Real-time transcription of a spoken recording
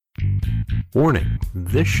Warning,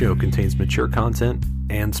 this show contains mature content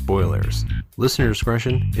and spoilers. Listener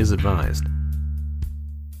discretion is advised.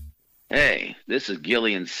 Hey, this is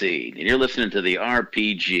Gillian Seed, and you're listening to the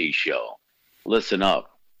RPG Show. Listen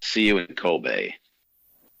up. See you in Kobe.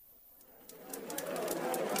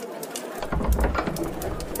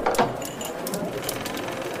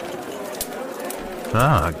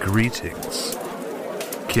 Greetings.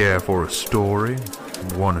 Care for a story?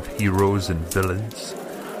 One of heroes and villains?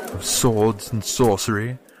 Of swords and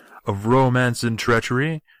sorcery? Of romance and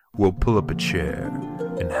treachery? We'll pull up a chair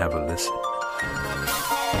and have a listen.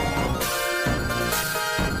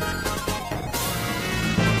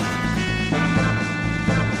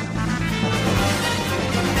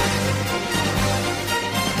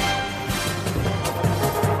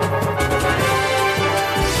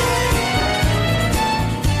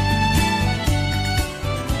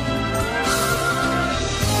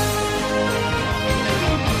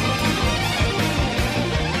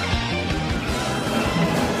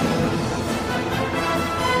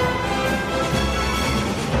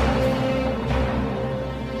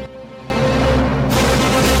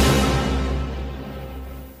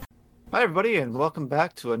 Hi everybody, and welcome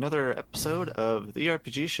back to another episode of the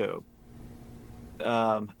RPG Show.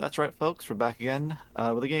 That's right, folks. We're back again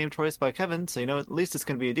with a game choice by Kevin, so you know at least it's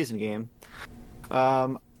going to be a decent game.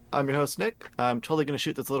 I'm your host Nick. I'm totally going to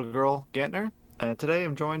shoot this little girl, Gantner. And today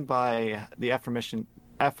I'm joined by the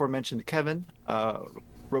aforementioned Kevin,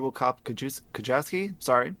 Robocop Kajowski,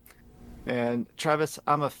 sorry, and Travis.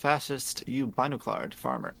 I'm a fascist, you binoclard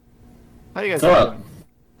farmer. How you guys doing?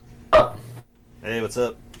 Hey, what's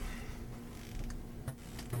up?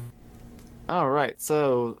 All right,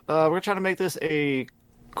 so we're trying to make this a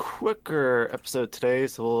quicker episode today,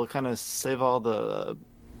 so we'll kind of save all the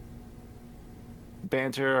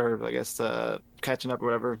banter, or I guess catching up or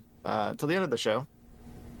whatever, till the end of the show.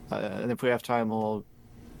 And if we have time, we'll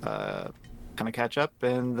kind of catch up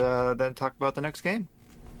and then talk about the next game.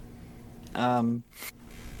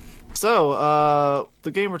 So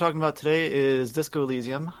the game we're talking about today is Disco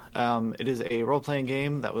Elysium. It is a role-playing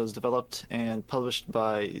game that was developed and published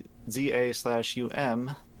by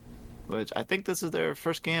ZA/UM, which I think this is their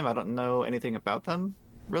first game. I don't know anything about them,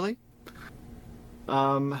 really.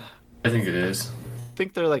 I think it is. I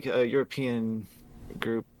think they're like a European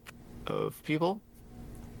group of people,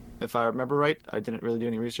 if I remember right. I didn't really do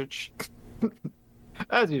any research,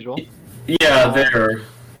 as usual. Yeah, they're...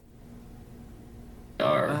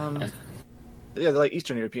 Yeah, they're like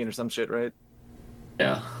Eastern European or some shit, right?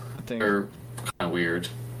 Yeah, I think they're kind of weird.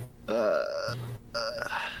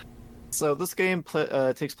 So this game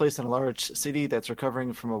takes place in a large city that's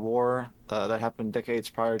recovering from a war that happened decades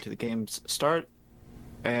prior to the game's start,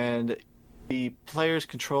 and the players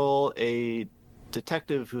control a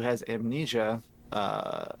detective who has amnesia,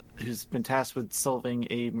 who's been tasked with solving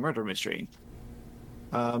a murder mystery.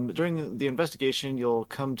 During the investigation, you'll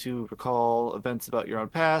come to recall events about your own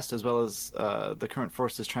past, as well as the current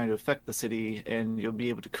forces trying to affect the city, and you'll be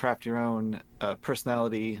able to craft your own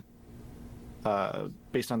personality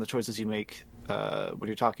based on the choices you make when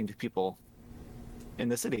you're talking to people in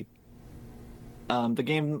the city. The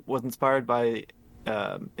game was inspired by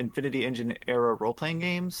Infinity Engine era role-playing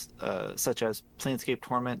games, such as Planescape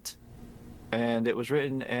Torment, and it was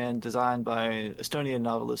written and designed by Estonian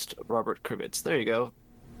novelist Robert Krivits. There you go.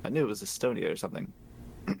 I knew it was Estonia or something.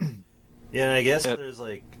 Yeah, and I guess there's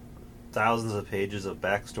like thousands of pages of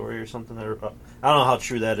backstory or something. I don't know how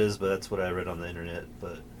true that is, but that's what I read on the internet.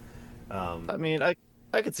 But I mean, I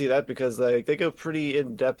could see that because like they go pretty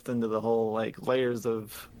in depth into the whole like layers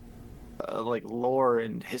of like lore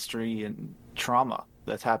and history and trauma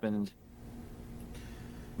that's happened.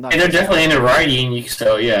 And they're definitely into writing,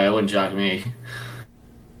 so yeah, it wouldn't shock me.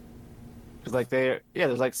 Cause like there's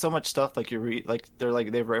like so much stuff like you read, like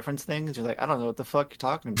they reference things. You're like, I don't know what the fuck you're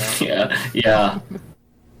talking about. yeah.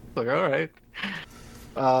 Like, all right.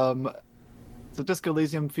 So Disco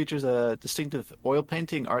Elysium features a distinctive oil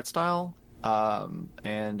painting art style,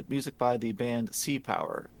 and music by the band Sea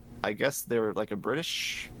Power. I guess they were like a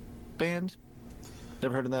British band.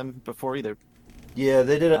 Never heard of them before either. yeah,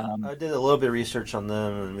 they did. I did a little bit of research on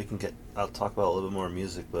them, and I'll talk about a little bit more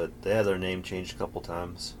music. But they had their name changed a couple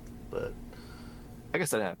times. But I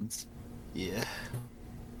guess that happens. yeah,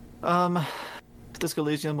 Disco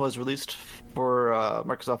Elysium was released for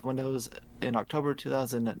Microsoft Windows in October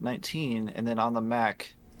 2019, and then on the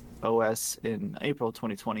Mac OS in April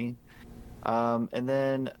 2020. And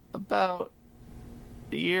then about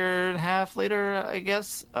a year and a half later, I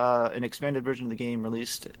guess, an expanded version of the game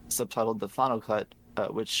released, subtitled The Final Cut,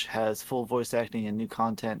 which has full voice acting and new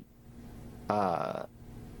content. What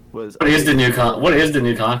is the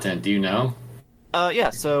new content? Do you know? Yeah.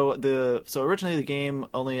 So originally the game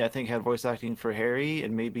only I think had voice acting for Harry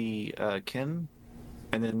and maybe Kim,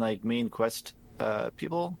 and then like main quest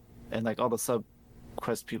people and like all the sub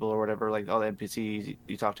quest people or whatever, like all the NPCs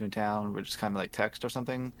you talk to in town were just kind of like text or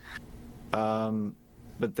something. Um,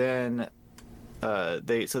 but then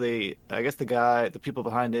they I guess the people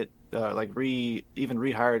behind it like even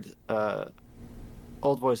rehired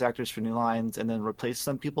old voice actors for new lines and then replaced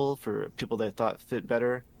some people for people they thought fit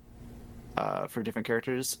better for different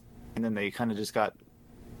characters, and then they kind of just got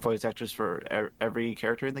voice actors for every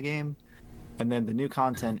character in the game. And then the new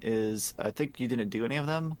content is, I think you didn't do any of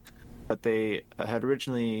them, but they had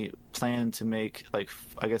originally planned to make like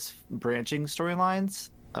I guess branching storylines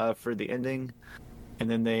for the ending, and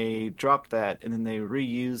then they dropped that, and then they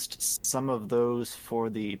reused some of those for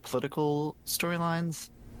the political storylines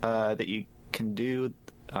that you can do.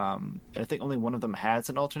 I think only one of them has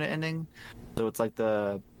an alternate ending, so it's like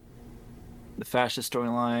the fascist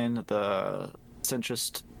storyline, the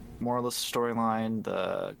centrist moralist storyline,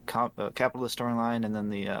 the capitalist storyline, and then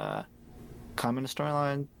the communist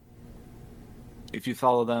storyline. If you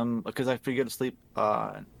follow them, because after you go to sleep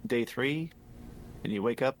day 3 and you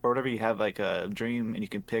wake up or whatever, you have like a dream and you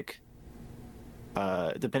can pick,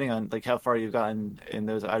 depending on like how far you've gotten in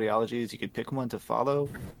those ideologies, you could pick one to follow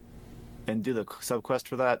and do the sub quest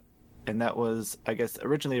for that. And that was, I guess,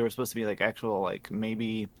 originally it was supposed to be like actual like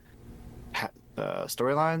maybe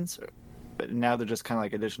storylines, but now they're just kind of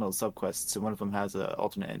like additional subquests, and one of them has an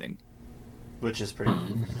alternate ending, which is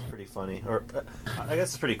pretty funny, or I guess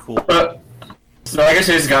it's pretty cool. So I guess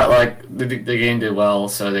they just got like the game did well,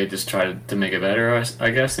 so they just tried to make it better. I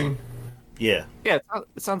guessing. Yeah. Yeah,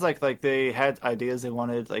 it sounds like they had ideas they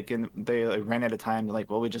wanted, like, and they like, ran out of time. They're like,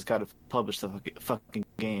 well, we just got to publish the fucking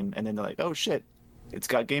game, and then they're like, oh shit, it's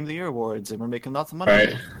got Game of the Year awards, and we're making lots of money.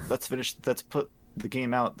 Right. Let's put the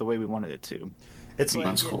game out the way we wanted it to. It's like,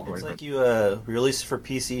 That's cool. It's like you release it for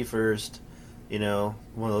PC first, one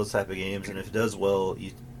of those type of games, and if it does well,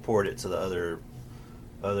 you port it to the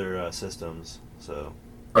other systems. So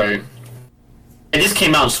Right. It just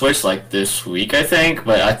came out on Switch like this week, I think.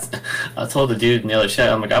 But I told the dude in the other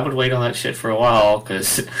chat, I'm like, I would wait on that shit for a while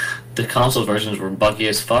because the console versions were buggy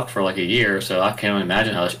as fuck for like a year. So I can't even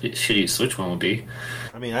imagine how shitty the Switch one would be.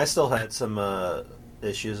 I mean, I still had some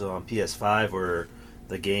issues on PS5 where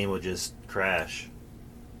the game would just crash.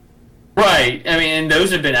 Right. I mean, and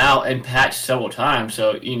those have been out and patched several times.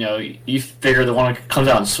 So you figure the one that comes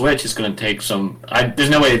out on Switch is going to take some. There's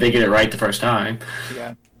no way they get it right the first time.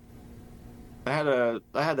 Yeah. I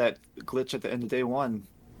had that glitch at the end of day 1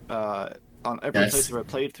 on every playthrough I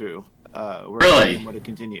played through. Where Really? I wanted to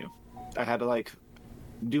continue. I had to like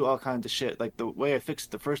do all kinds of shit. Like the way I fixed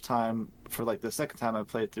it the first time, for like the second time I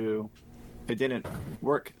played through, it didn't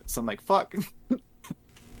work. So I'm like, fuck.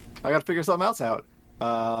 I gotta figure something else out.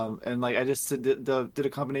 And like I just did a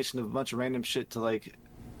combination of a bunch of random shit to like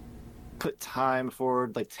put time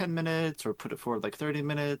forward like 10 minutes or put it forward like 30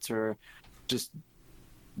 minutes or just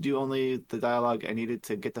do only the dialogue I needed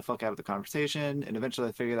to get the fuck out of the conversation. And eventually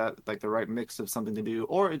I figured out like the right mix of something to do,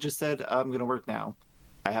 or it just said, I'm gonna work now.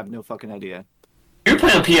 I have no fucking idea. You were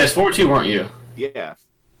playing on PS4 too, weren't you? Yeah.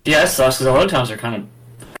 Yeah, that sucks because the load times are kind of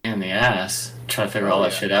in the ass. Trying to figure all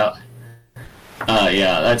that shit out.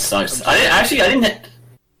 Yeah, that sucks. I didn't.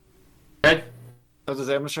 Right? I was gonna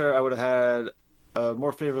say, I'm sure I would have had a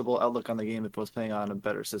more favorable outlook on the game if I was playing on a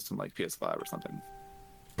better system like PS5 or something.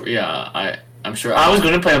 Yeah, I'm sure. I was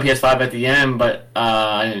going to play on PS5 at the end, but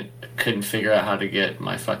I couldn't figure out how to get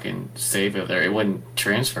my fucking save over there. It wouldn't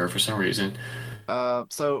transfer for some reason.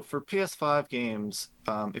 So for PS5 games,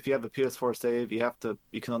 if you have a PS4 save,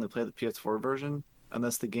 you can only play the PS4 version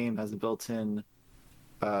unless the game has a built-in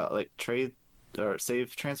like trade or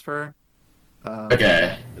save transfer.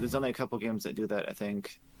 Okay. There's only a couple games that do that, I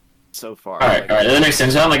think, so far. All right. That makes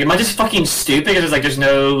sense. I'm like, am I just fucking stupid? Because there's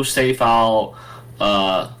no save file.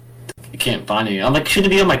 You can't find it. I'm like,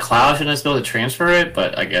 shouldn't it be on my cloud? Shouldn't I just be able to transfer it?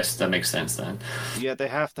 But I guess that makes sense then. Yeah, they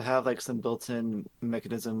have to have like some built-in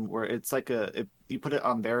mechanism where it's like you put it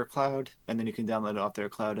on their cloud and then you can download it off their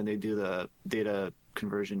cloud and they do the data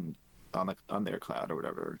conversion on their cloud or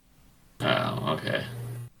whatever. Oh, okay.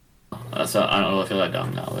 I don't know if I feel that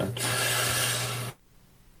dumb now then.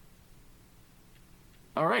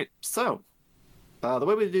 All right, so the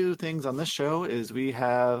way we do things on this show is we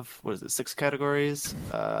have 6 categories: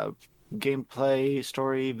 gameplay,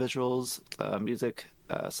 story, visuals, music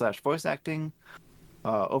 / voice acting,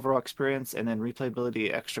 overall experience, and then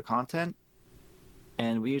replayability, extra content.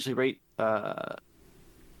 And we usually rate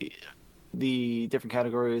the different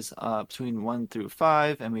categories between 1 through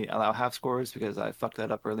 5, and we allow half scores because I fucked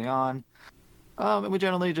that up early on. And we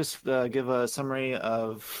generally just give a summary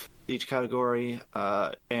of each category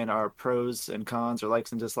and our pros and cons or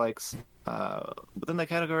likes and dislikes within that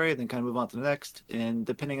category, and then kind of move on to the next. And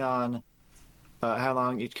depending on how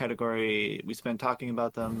long each category we spend talking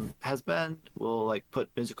about them has been, we'll like put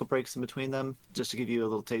musical breaks in between them just to give you a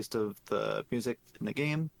little taste of the music in the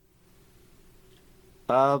game.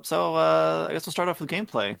 I guess we'll start off with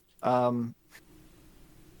gameplay.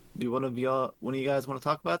 Do one of you guys want to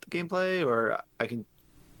talk about the gameplay, or I can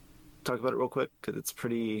talk about it real quick because it's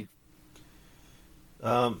pretty.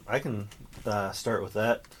 I can start with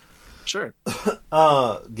that. Sure.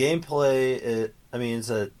 Gameplay. It's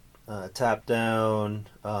a top down.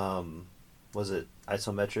 Was it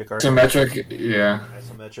isometric? Isometric, yeah.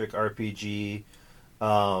 Isometric RPG.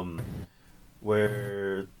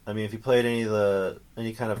 Where if you played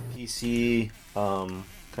any kind of PC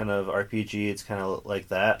kind of RPG, it's kind of like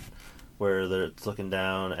that, where it's looking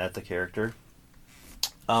down at the character.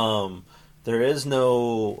 There is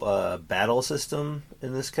no battle system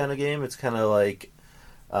in this kind of game. It's kind of like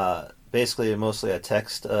basically mostly a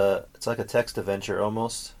text. It's like a text adventure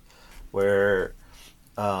almost, where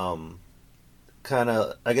kind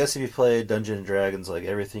of, I guess if you play Dungeons and Dragons, like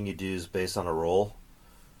everything you do is based on a roll.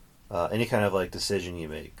 Any kind of like decision you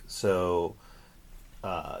make. So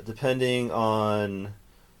depending on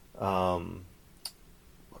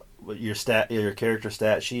what your character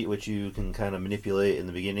stat sheet, which you can kind of manipulate in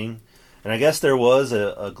the beginning. And I guess there was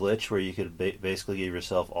a glitch where you could basically give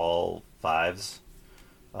yourself all 5s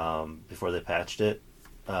before they patched it.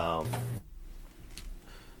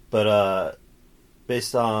 But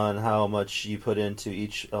based on how much you put into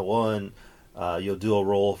each one, you'll do a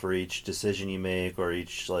roll for each decision you make, or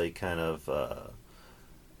each like kind of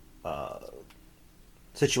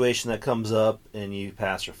situation that comes up, and you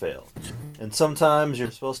pass or fail. And sometimes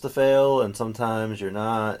you're supposed to fail, and sometimes you're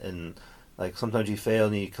not. And like sometimes you fail,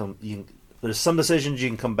 and there's some decisions you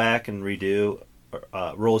can come back and redo,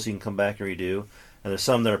 rolls you can come back and redo, and there's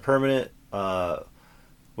some that are permanent.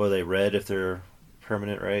 Were they red if they're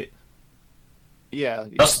permanent, right? Yeah.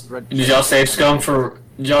 Did y'all save scum for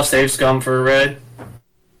red?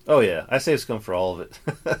 Oh yeah, I save scum for all of it.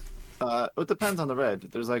 It depends on the red.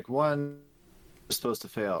 There's like one is supposed to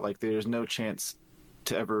fail. Like there's no chance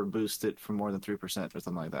to ever boost it for more than 3% or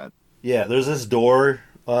something like that. Yeah, there's this door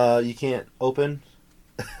you can't open,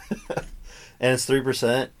 and it's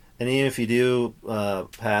 3%. And even if you do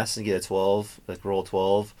pass and get a 12, like roll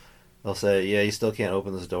 12, they'll say, "Yeah, you still can't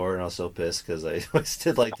open this door," and I was so pissed because I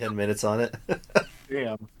wasted like 10 minutes on it.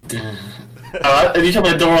 Yeah. Are you talking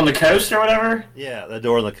about the door on the coast or whatever? Yeah, the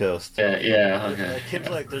door on the coast. Yeah, okay. Kid's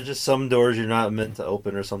like, there's just some doors you're not meant to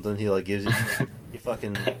open or something. He like gives you, he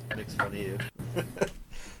fucking makes fun of you.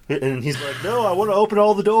 And he's like, "No, I want to open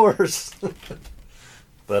all the doors."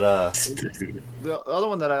 But the other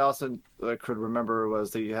one that I also could remember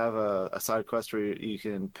was that you have a side quest where you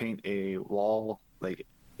can paint a wall. Like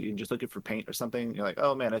you're just looking for paint or something. You're like,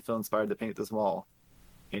 "Oh man, I feel inspired to paint this wall."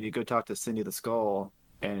 And you go talk to Cindy the Skull,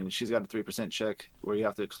 and she's got a 3% check where you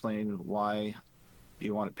have to explain why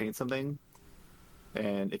you want to paint something.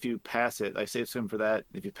 And if you pass it, I save some for that.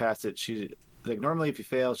 If you pass it, she like normally if you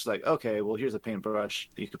fail, she's like, "Okay, well here's a paintbrush.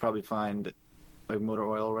 You could probably find like motor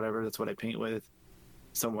oil or whatever. That's what I paint with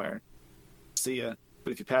somewhere. See ya."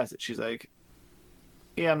 But if you pass it, she's like,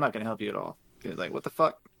 "Yeah, I'm not gonna help you at all." You're like, "What the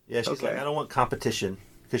fuck?" yeah, she's Okay. like, "I don't want competition,"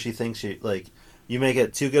 because she thinks you make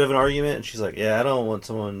it too good of an argument, and she's like, "Yeah, I don't want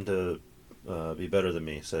someone to be better than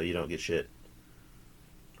me, so you don't get shit."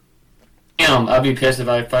 Damn, I'd be pissed if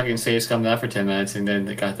I fucking save scum that for 10 minutes and then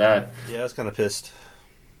they got that. Yeah, I was kind of pissed.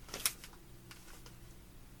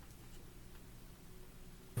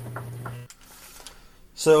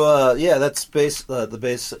 So yeah, that's basically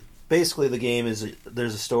the game is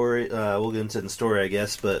there's a story. We'll get into the story, I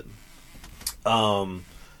guess, but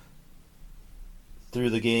through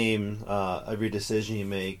the game, every decision you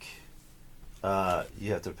make,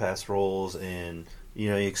 you have to pass rolls, and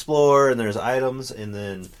you explore, and there's items, and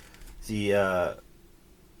then the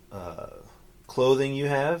clothing you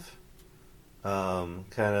have kind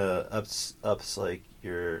of ups like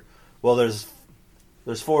your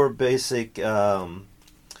there's 4 basic on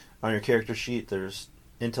your character sheet. There's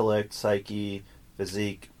intellect, psyche,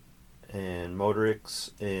 physique, and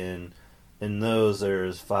motorics, and in those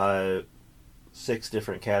there's 6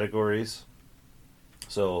 different categories.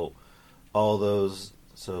 So all those,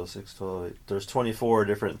 so 6, 12, there's 24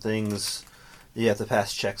 different things you have to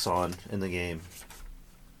pass checks on in the game.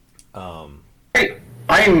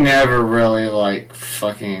 I never really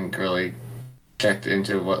fucking really checked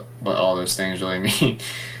into what all those things really mean.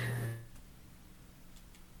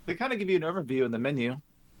 They kind of give you an overview in the menu.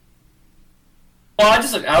 Well, I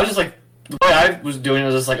was just like, the way I was doing it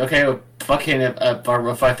was just like, okay, well, fucking,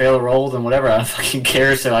 if I fail a roll, then whatever, I don't fucking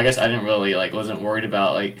care. So I guess I didn't really, like, wasn't worried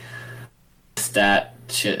about, like, stat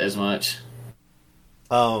shit as much.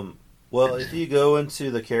 Well, if you go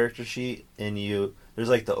into the character sheet and there's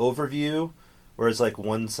like the overview, where it's like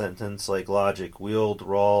one sentence, like logic, wield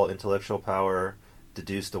raw intellectual power,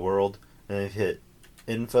 deduce the world, and if you hit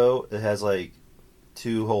info, it has like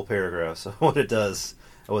 2 whole paragraphs of what it does.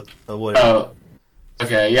 Oh,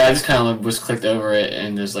 okay, yeah, I just kind of was clicked over it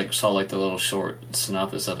and just like saw like the little short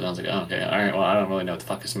synopsis of it. And I was like, oh, okay, all right, well, I don't really know what the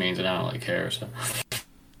fuck this means, and I don't really care. So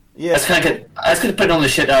Yeah, I just could put it on the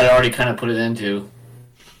shit that I already kind of put it into.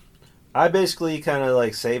 I basically kind of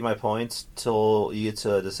like save my points till you get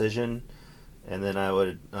to a decision, and then I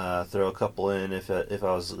would throw a couple in if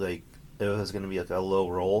I was like it was going to be like a low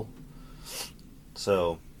roll.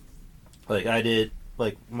 So, like I did,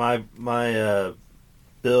 like my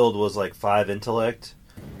build was like 5 intellect,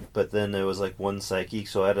 but then there was like 1 psychic,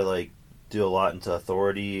 so I had to like do a lot into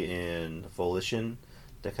authority and volition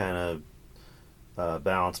to kind of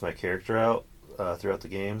balance my character out throughout the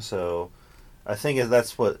game. So I think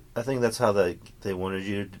that's how they wanted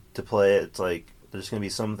you to play it. It's like there's going to be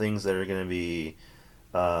some things that are going to be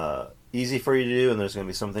easy for you to do, and there's going to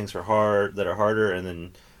be some things that are harder, and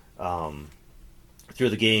then through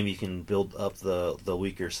the game you can build up the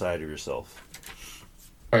weaker side of yourself.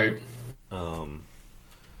 Right.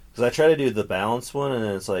 Because I try to do the balance one, and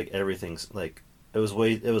then it's like everything's like it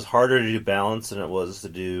was harder to do balance than it was to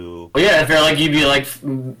do. Well, yeah, I feel like you'd be like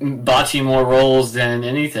botching more rolls than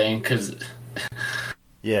anything, because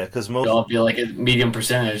Yeah, because most it'll be like a medium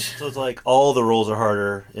percentage. so it's like all the rolls are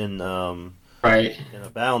harder in Right. in a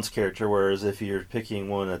balanced character, whereas if you're picking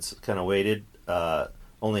one that's kind of weighted,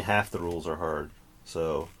 only half the rules are hard.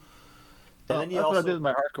 So, and then you That's also, what I did with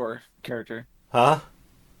my hardcore character. huh?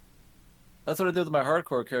 That's what I did with my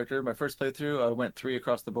hardcore character. My first playthrough, I went 3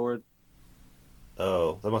 across the board.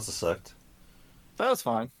 Oh, that must have sucked. That was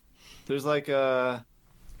fine. There's like I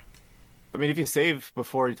mean, if you save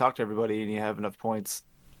before you talk to everybody and you have enough points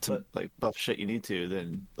to like buff shit you need to,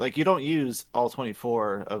 then like you don't use all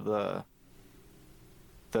 24 of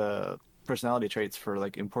the personality traits for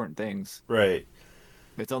like important things. Right.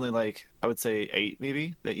 It's only like I would say 8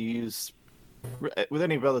 maybe that you use with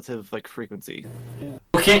any relative like frequency.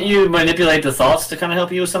 Well, can't you manipulate the thoughts to kind of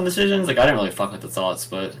help you with some decisions? Like, I didn't really fuck with the thoughts,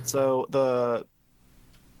 but So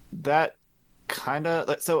that kind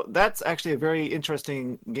of so that's actually a very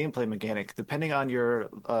interesting gameplay mechanic. Depending on your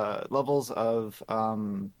levels of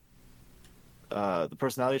the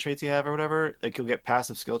personality traits you have or whatever, like you'll get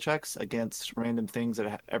passive skill checks against random things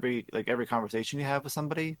that every conversation you have with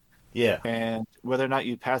somebody. Yeah. And whether or not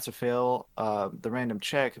you pass or fail, the random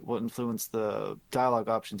check will influence the dialogue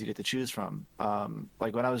options you get to choose from.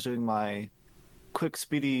 Like when I was doing my quick,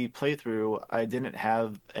 speedy playthrough, I didn't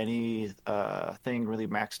have any thing really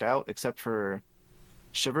maxed out except for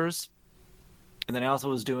shivers. And then I also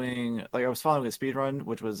was doing, like, I was following a speed run,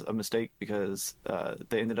 which was a mistake because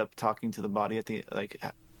they ended up talking to the body at the, like,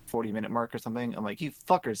 40-minute mark or something. I'm like, you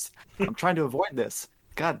fuckers, I'm trying to avoid this.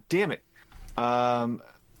 God damn it.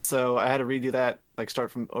 So I had to redo that, like,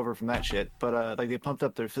 start over from that shit. But, like, they pumped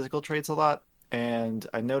up their physical traits a lot. And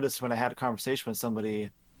I noticed when I had a conversation with somebody,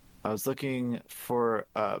 I was looking for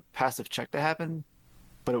a passive check to happen,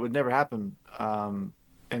 but it would never happen. And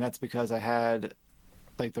that's because I had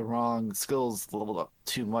like the wrong skills leveled up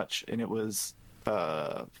too much, and it was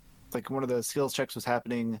like one of the skills checks was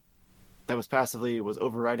happening that was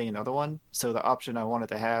overriding another one, so the option I wanted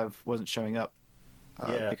to have wasn't showing up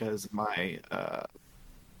because my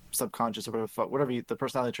subconscious or whatever the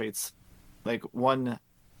personality traits, like one,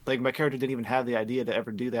 like my character didn't even have the idea to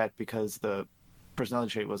ever do that because the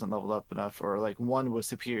personality trait wasn't leveled up enough, or like one was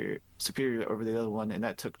superior over the other one, and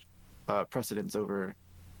that took precedence over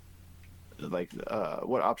like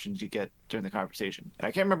what options you get during the conversation. And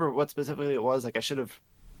I can't remember what specifically it was. Like I should have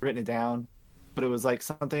written it down, but it was like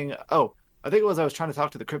something. Oh, I think it was I was trying to talk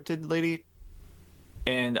to the cryptid lady,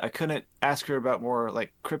 and I couldn't ask her about more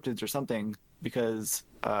like cryptids or something because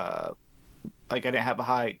like I didn't have a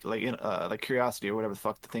high like curiosity or whatever the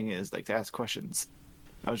fuck the thing is, like to ask questions.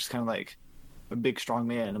 I was just kind of like a big strong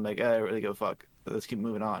man. I'm like, I don't really go fuck. Let's keep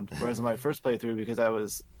moving on. Whereas in my first playthrough, because I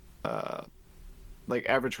was like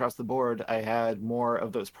average across the board, I had more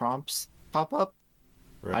of those prompts pop up.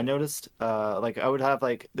 Right. I noticed like I would have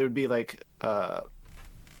like there would be like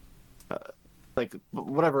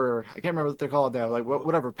whatever, I can't remember what they're called now, like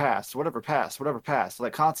whatever passed,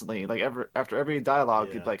 like constantly, like after every dialogue,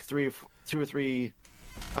 like two or three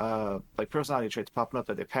like personality traits popping up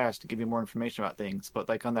that they passed to give you more information about things. But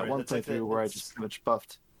like on that one playthrough where I just much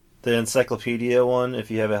buffed the encyclopedia one,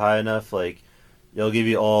 if you have it high enough, like it'll give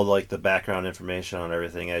you all like the background information on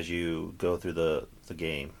everything as you go through the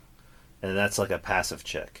game, and that's like a passive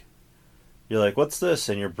check. You're like, what's this?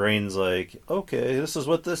 And your brain's like, okay, this is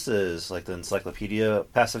what this is, like the encyclopedia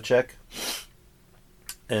passive check.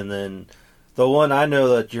 And then the one I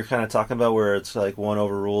know that you're kind of talking about, where it's like one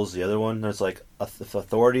overrules the other one. There's like if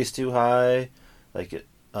authority's too high, like it,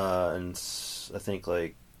 and I think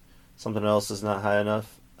like something else is not high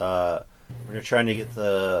enough. When you're trying to get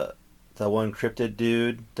the one cryptid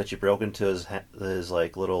dude that you broke into his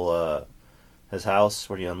like little his house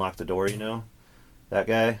where you unlock the door, that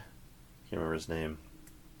guy. Can't remember his name.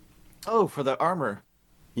 Oh, for the armor.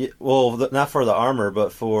 Yeah, well, not for the armor,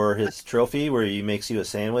 but for his trophy where he makes you a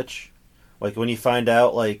sandwich. Like when you find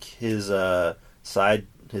out like his side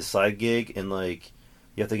gig, and like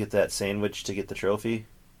you have to get that sandwich to get the trophy. You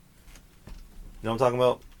know what I'm talking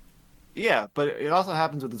about? Yeah, but it also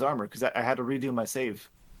happens with his armor because I had to redo my save.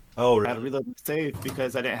 Oh, I had to really? reload my save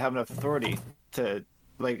because I didn't have enough authority to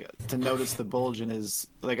notice the bulge in his.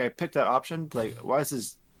 Like I picked that option. Like, why is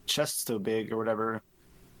his chest so big or whatever?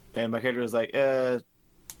 And my character was like,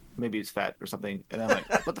 maybe he's fat or something. And I'm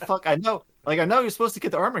like, what the fuck? I know you're supposed to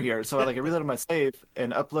get the armor here. So I reloaded my save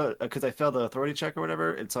and upload because I failed the authority check or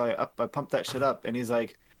whatever. And so I pumped that shit up. And he's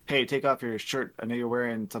like, hey, take off your shirt. I know you're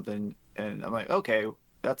wearing something. And I'm like, okay,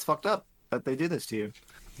 that's fucked up that they do this to you.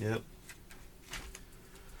 Yep.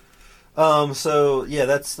 So yeah,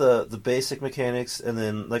 that's the basic mechanics, and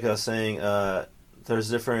then like I was saying, there's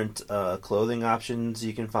different clothing options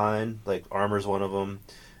you can find. Like armor's one of them,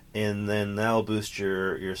 and then that'll boost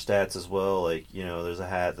your stats as well. Like there's a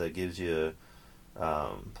hat that gives you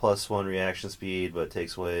 +1 reaction speed, but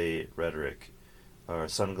takes away rhetoric, or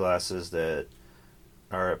sunglasses that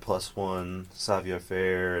are at +1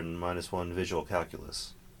 savoir-faire and -1 visual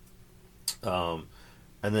calculus. And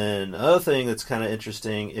then another thing that's kind of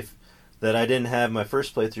interesting, that I didn't have my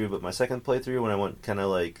first playthrough, but my second playthrough, when I went kind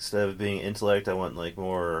of like, instead of being intellect, I went like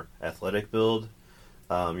more athletic build.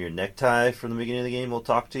 Your necktie from the beginning of the game will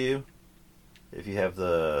talk to you. If you have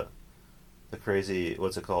the crazy,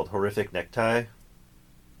 what's it called, horrific necktie,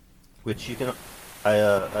 which you can,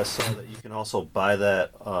 I saw that you can also buy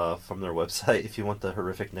that from their website if you want the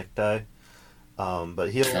horrific necktie.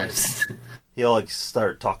 But he'll like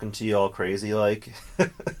start talking to you all crazy like.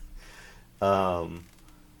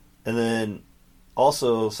 And then,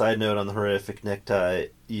 also, side note on the horrific necktie,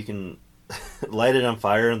 you can light it on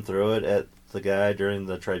fire and throw it at the guy during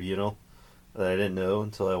the tribunal. That I didn't know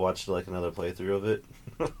until I watched like another playthrough of it.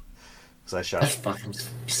 Because I shot. That's fucking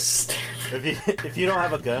If you don't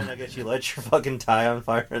have a gun, I guess you light your fucking tie on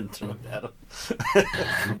fire and throw it at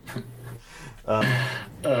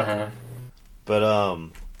him. But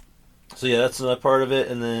so yeah, that's another part of it,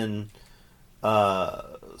 and then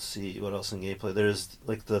let's see what else in gameplay. There's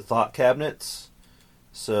like the thought cabinets.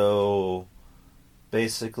 So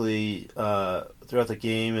basically, throughout the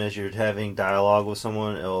game, as you're having dialogue with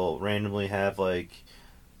someone, it'll randomly have like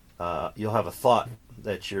you'll have a thought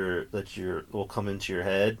that will come into your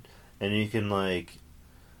head, and you can like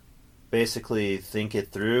basically think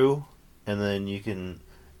it through, and then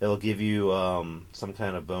it'll give you some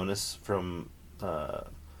kind of bonus from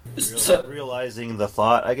realizing the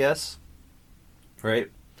thought, I guess. Right?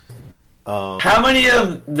 How many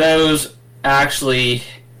of those actually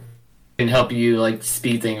can help you like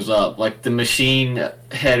speed things up? Like the machine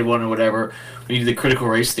head one or whatever, when you do the critical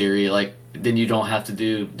race theory, like then you don't have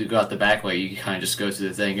to go out the back way. You kind of just go to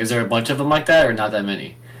the thing. Is there a bunch of them like that, or not that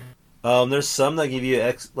many? There's some that give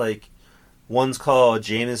you one's called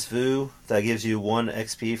Janus Vu that gives you 1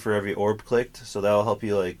 XP for every orb clicked, so that'll help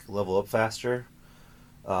you like level up faster.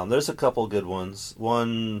 There's a couple good ones.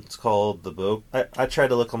 One's called the Bow. I tried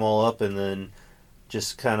to look them all up and then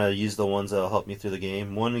just kind of use the ones that'll help me through the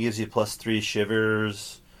game. One gives you +3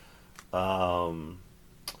 shivers. One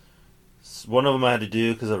of them I had to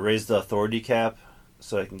do because it raised the authority cap,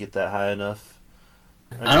 so I can get that high enough.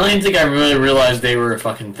 I don't even think I really realized they were a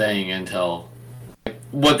fucking thing until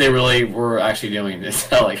what they really were actually doing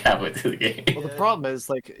until like halfway through the game. Well, the problem is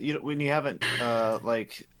like when you haven't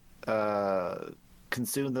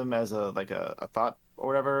consume them as a thought or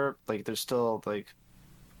whatever, like there's still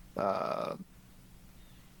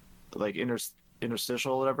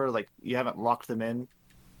interstitial or whatever, like you haven't locked them in.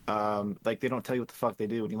 Like they don't tell you what the fuck they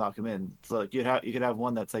do when you lock them in. So like you could have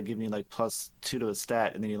one that's like giving you like +2 to a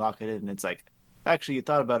stat, and then you lock it in and it's like, actually you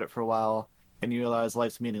thought about it for a while and you realize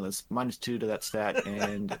life's meaningless, -2 to that stat,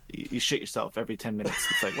 and you shit yourself every 10 minutes.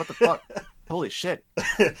 It's like, what the fuck? Holy shit.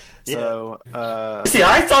 Yeah. So, see,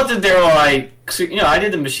 I thought that they were like, I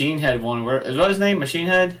did the Machine Head one. Is what his name? Machine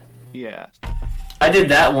Head? yeah. I did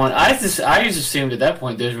that one. I just assumed at that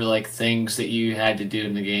point those were like things that you had to do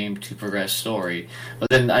in the game to progress story. But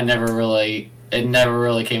then it never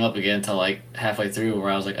really came up again until like halfway through,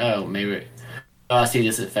 where I was like, oh, maybe I see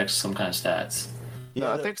this affects some kind of stats.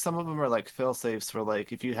 No, I think some of them are like fail safes where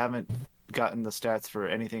like if you haven't gotten the stats for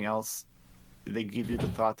anything else, they give you the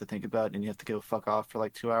thought to think about, and you have to go fuck off for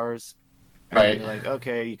like 2 hours. And Right. You're like,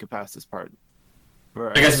 okay, you can pass this part.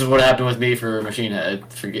 I guess this is what happened with me for Machine Head.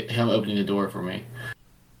 Him opening the door for me.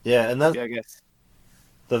 Yeah, and that Yeah, I guess.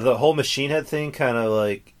 the whole Machine Head thing kind of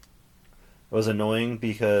like was annoying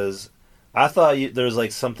because I thought there was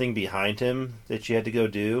like something behind him that you had to go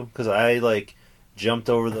do because I like jumped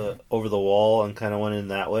over the wall and kind of went in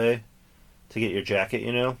that way to get your jacket,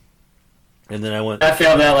 you know. And then I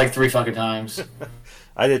failed that like 3 fucking times.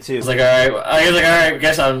 I did too. I was like, all right. I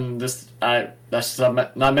guess I'm just. That's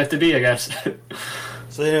not meant to be. I guess.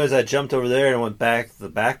 So anyways, I jumped over there and went back the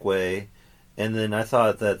back way, and then I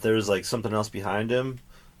thought that there was like something else behind him,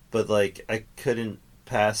 but like I couldn't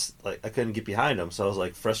pass, like I couldn't get behind him, so I was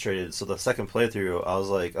like frustrated. So the second playthrough, I was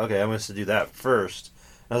like, okay, I'm going to do that first.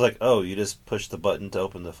 And I was like, oh, you just push the button to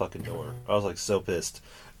open the fucking door. I was like so pissed.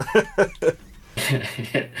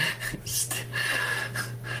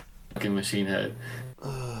 Fucking Machine Head.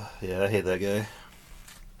 Yeah, I hate that guy.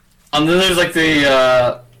 Then there's like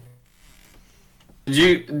the.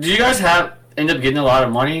 Did you guys end up getting a lot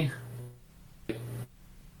of money?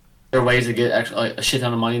 There are ways to get actually like, a shit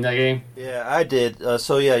ton of money in that game. Yeah, I did.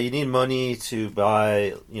 So yeah, you need money to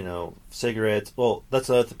buy, cigarettes. Well, that's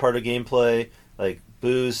another part of gameplay. Like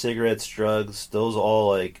booze, cigarettes, drugs. Those all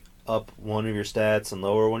like up one of your stats and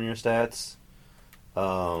lower one of your stats.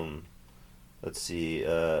 Let's see.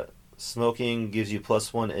 Smoking gives you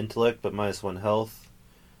 +1 intellect but -1 health.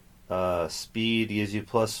 Speed gives you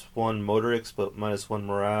 +1 motorics but -1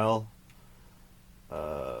 morale.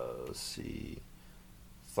 Let's see.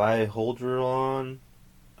 If I hold her on,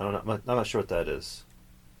 I'm not sure what that is.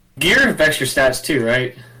 Gear affects your stats too,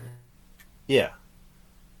 right? Yeah.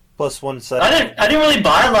 +1 set. I didn't really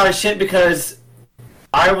buy a lot of shit because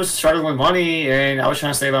I was struggling with money and I was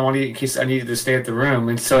trying to save my money in case I needed to stay at the room.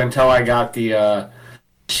 And so until I got the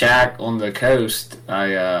shack on the coast,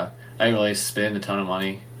 I didn't really spend a ton of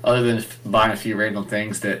money other than buying a few random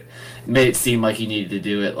things that made it seem like you needed to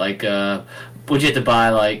do it. Like, would you have to buy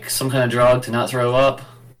like some kind of drug to not throw up?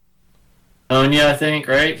 Ammonia, I think,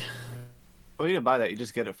 right? Well, you didn't buy that. You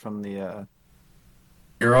just get it from the.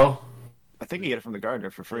 Girl. I think you get it from the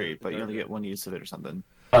gardener for free, but you only get one use of it or something.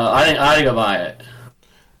 I didn't go buy it.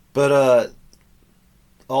 But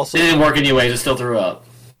also It didn't work anyways. I still threw up.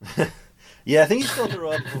 yeah, I think you still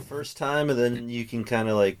throw up the first time, and then you can kind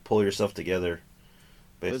of like pull yourself together.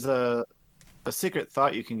 There's a secret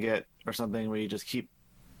thought you can get or something where you just keep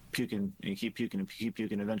puking and you keep puking and keep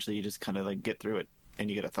puking. Eventually, you just kind of like get through it and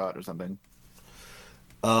you get a thought or something.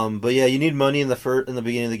 But yeah, you need money in the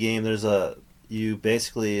beginning of the game. You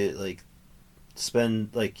basically like spend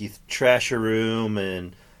like you trash your room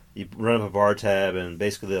and you run up a bar tab, and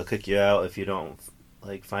basically they'll kick you out if you don't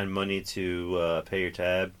like find money to pay your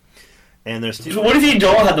tab. And there's two. So what if you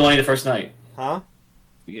don't have the money the first night? Huh?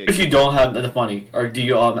 If you don't have enough money, or do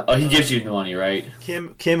you? He gives you the money, right?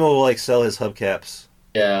 Kim will like sell his hubcaps.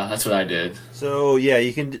 Yeah, that's what I did. So yeah,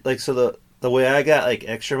 you can like the way I got like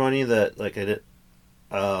extra money that like I did,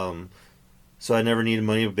 so I never needed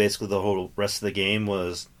money. But basically, the whole rest of the game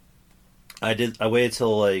was, I waited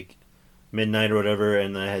till like midnight or whatever,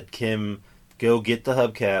 and I had Kim go get the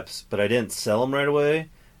hubcaps, but I didn't sell them right away.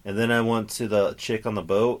 And then I went to the chick on the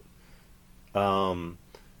boat, and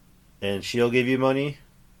she'll give you money.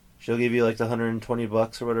 She'll give you like the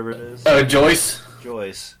 $120 or whatever it is. Oh, Joyce.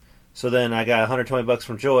 Joyce. So then I got $120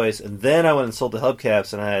 from Joyce, and then I went and sold the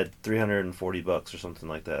hubcaps, and I had $340 or something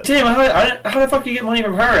like that. Damn, how the fuck do you get money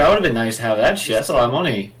from her? That would have been nice to have that shit. That's a lot of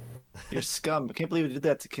money. You're scum. I can't believe you did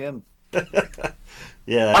that to Kim.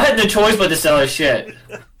 Yeah. I had no choice but to sell his shit.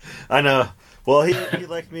 I know. Well, he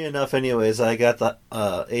liked me enough anyways. I got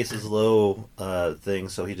the Aces Low thing,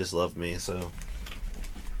 so he just loved me. So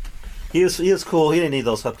he was cool. He didn't need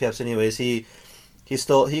those hubcaps anyways. He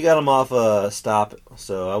got them off stop,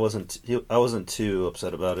 so I wasn't too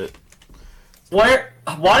upset about it. Why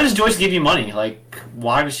does Joyce give you money? Like,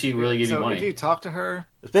 why does she really give you money? If you talk to her,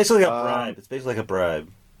 It's basically a bribe.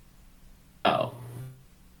 Oh,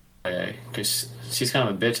 okay, because she's kind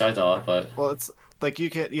of a bitch, I thought, but well, it's like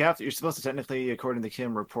you're supposed to technically, according to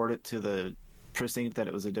Kim, report it to the precinct that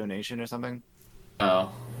it was a donation or something.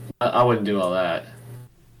 oh, I wouldn't do all that.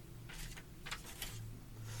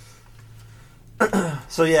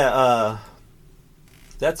 So yeah,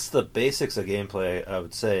 that's the basics of gameplay, I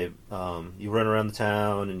would say. You run around the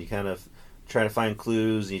town and you kind of try to find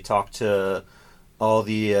clues, and you talk to all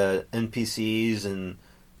the NPCs, and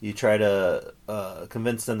you try to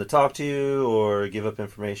convince them to talk to you, or give up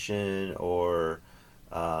information, or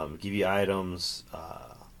give you items.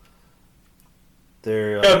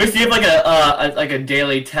 They're But if you have like a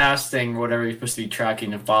daily task thing, or whatever you're supposed to be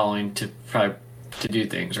tracking and following to do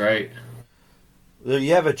things, right?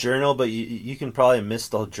 you have a journal, but you can probably miss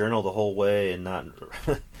the journal the whole way and not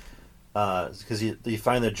because you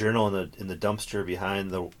find the journal in the dumpster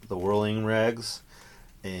behind the whirling rags,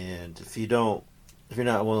 and if you're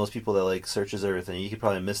not one of those people that like searches everything, you could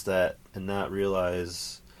probably miss that and not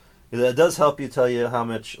realize. That does help you tell you how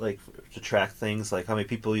much like to track things, like how many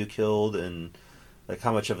people you killed and like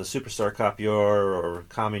how much of a superstar cop you are, or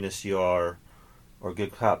communist you are, or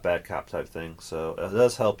good cop, bad cop type thing. So it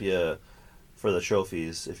does help you for the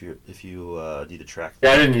trophies if you need to track them.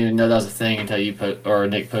 Yeah, I didn't even know that was a thing until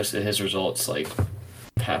Nick posted his results like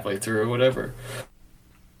halfway through or whatever.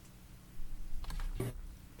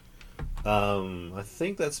 I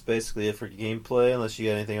think that's basically it for gameplay, unless you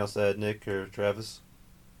got anything else to add, Nick or Travis.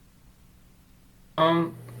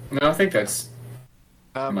 No, I think that's.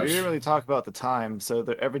 We didn't really talk about the time. So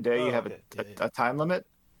every day you have okay. a time limit,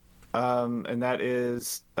 and that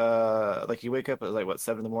is like you wake up at like what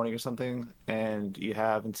 7 in the morning or something, and you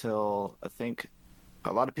have until I think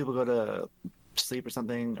a lot of people go to sleep or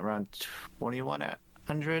something around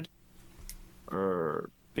 2100, or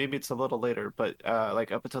maybe it's a little later. But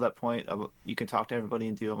like up until that point, you can talk to everybody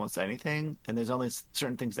and do almost anything, and there's only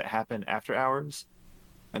certain things that happen after hours.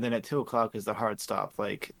 And then at 2 o'clock is the hard stop.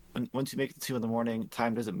 Like once you make it to 2 in the morning,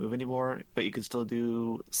 time doesn't move anymore, but you can still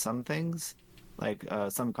do some things, like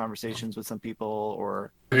some conversations with some people,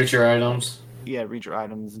 or Get your items. read your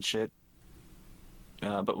items and shit.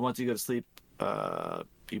 But once you go to sleep,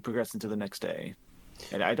 you progress into the next day.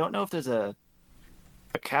 And I don't know if there's a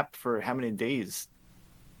cap for how many days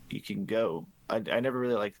you can go. I never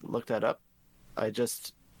really like looked that up. I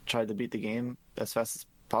just tried to beat the game as fast as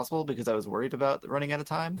possible because I was worried about running out of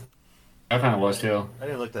time. I kind of was too. I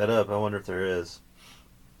didn't look that up. I wonder if there is.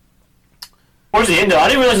 Towards the end, though, I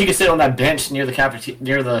didn't realize you could sit on that bench near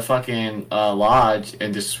the fucking lodge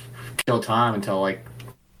and just kill time until like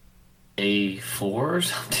A4 or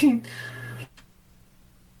something.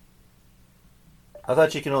 I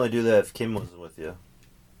thought you can only do that if Kim wasn't with you.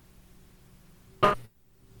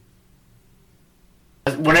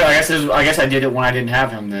 I guess I did it when I didn't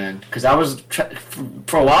have him then, because I was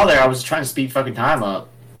for a while there. I was trying to speed fucking time up.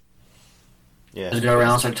 Yeah. Just go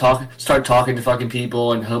around, start talking to fucking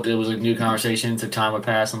people, and hope it was a new conversation so time would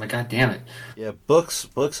pass. I'm like, God damn it. Yeah, books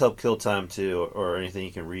help kill time too, or anything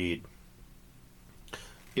you can read.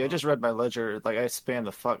 Yeah, I just read my ledger. Like I just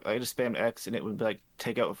spammed X, and it would like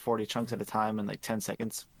take out 40 chunks at a time in like 10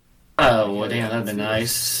 seconds. Oh, well, damn, that'd be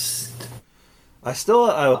nice. I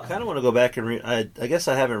kind of want to go back and read. I guess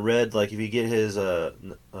I haven't read, like, if you get his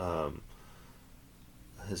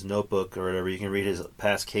notebook or whatever, you can read his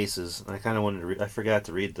past cases. I kind of wanted to read. I forgot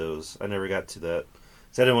to read those. I never got to that.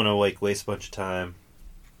 So I didn't want to like waste a bunch of time.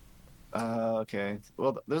 Okay.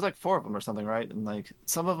 Well, there's like 4 of them or something, right? And like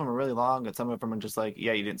some of them are really long, and some of them are just like,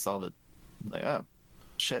 yeah, you didn't solve it. Like, oh,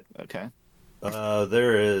 shit. Okay.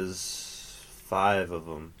 There is 5 of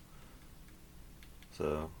them.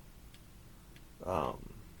 So,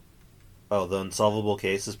 the unsolvable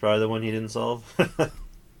case is probably the one he didn't solve.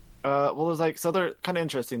 Well, there's like, so they're kind of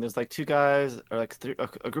interesting. There's like 2 guys, or like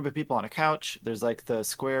a group of people on a couch. There's like the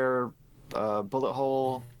square bullet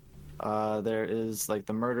hole. There is like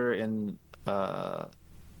the murder in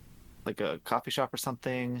like a coffee shop or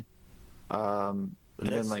something. And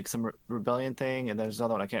then like some rebellion thing, and there's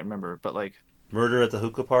another one I can't remember. But like Murder at the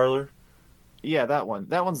hookah parlor. Yeah, that one.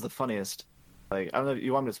 That one's the funniest. Like, I don't know if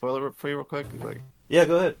you want me to spoil it for you real quick. Like, yeah,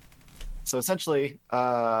 go ahead. So essentially,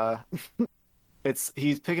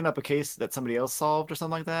 he's picking up a case that somebody else solved or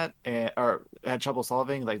something like that, or had trouble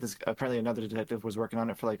solving. Like this, apparently another detective was working on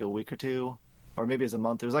it for like a week or 2, or maybe it's a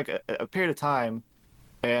month. It was like a period of time,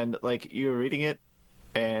 and like you're reading it,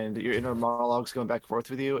 and your inner monologue's going back and forth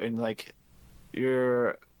with you, and like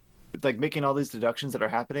you're like making all these deductions that are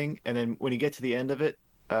happening, and then when you get to the end of it,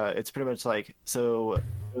 it's pretty much like, so it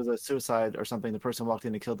was a suicide or something. The person walked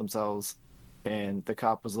in and killed themselves, and the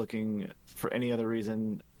cop was looking for any other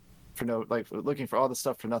reason, looking for all the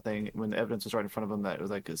stuff for nothing, when the evidence was right in front of him that it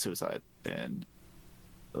was like a suicide. And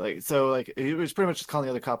like, so like he was pretty much just calling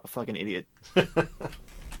the other cop a fucking idiot.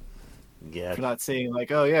 Yeah. For not seeing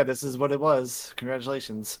like, oh yeah, this is what it was.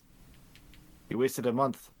 Congratulations. You wasted a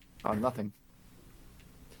month on nothing.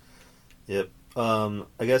 Yep. I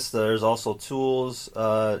guess there's also tools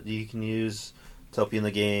you can use to help you in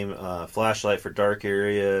the game. Flashlight for dark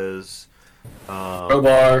areas.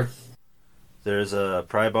 Crowbar. There's a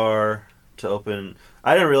pry bar to open.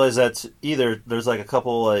 I didn't realize that either. There's like a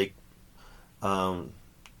couple like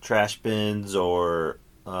trash bins or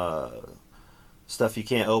stuff you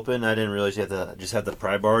can't open. I didn't realize you have to just have the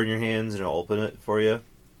pry bar in your hands and it'll open it for you.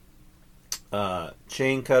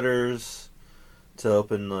 Chain cutters to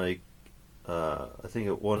open like I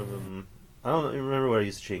think one of them. I don't even remember what I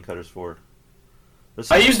used the chain cutters for.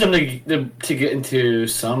 I used them to get into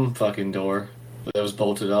some fucking door that was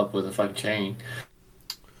bolted up with a fucking chain.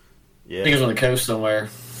 Yeah. I think it was on the coast somewhere.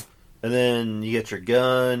 And then you get your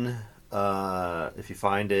gun if you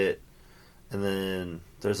find it, and then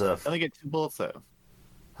there's a. I only get 2 bullets though.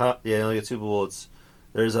 Huh? Yeah, you only get 2 bullets.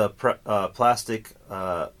 There's a plastic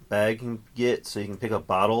bag you can get so you can pick up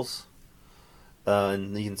bottles,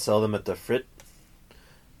 and you can sell them at the Frit.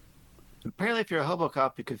 Apparently, if you're a hobo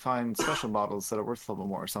cop, you could find special bottles that are worth a little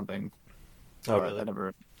more or something. Oh, But really? I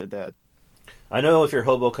never did that. I know if you're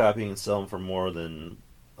hobo cop, you can sell them for more than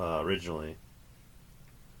originally.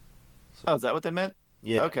 Oh, is that what they meant?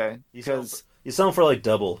 Yeah. Okay, You sell, because you sell them for like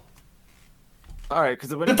double. all right,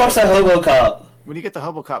 because Who the fuck's that HoboCop? when you get the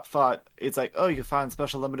HoboCop thought, it's like, oh, you can find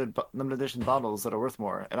special limited edition bottles that are worth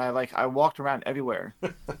more. And I walked around everywhere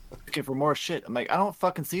looking for more shit. I'm like, I don't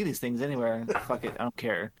fucking see these things anywhere. Fuck it, I don't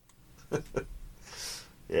care.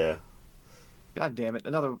 Yeah. God damn it,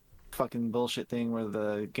 another fucking bullshit thing where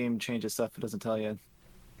the game changes stuff it doesn't tell you.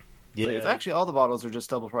 Yeah. Like, it's actually all the bottles are just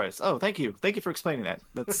double price. Oh, thank you for explaining that.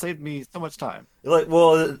 That saved me so much time. Like,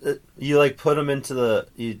 well, you like put them into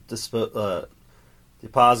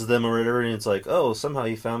deposit them or whatever, and it's like, oh, somehow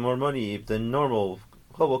you found more money than normal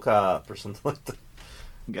HoboCop or something like that.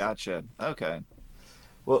 Gotcha. Okay.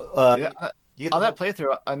 Well, Yeah. you get On the- that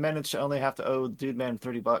playthrough, I managed to only have to owe Dude Man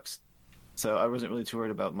 $30, so I wasn't really too worried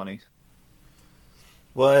about money.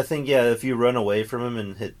 Well, I think yeah, if you run away from him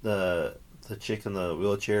and hit the chick in the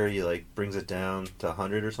wheelchair, he like brings it down to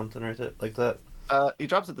 100 or something, right? Like that. He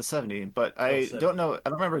drops it to 70, but I 70. don't know. I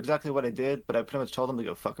don't remember exactly what I did, but I pretty much told him to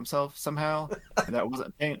go fuck himself somehow. And I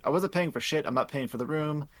wasn't paying. I wasn't paying for shit. I'm not paying for the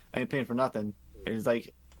room. I ain't paying for nothing. And he's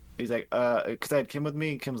like, because I had Kim with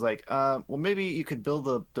me. Kim's like, well, maybe you could build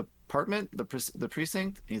the apartment, the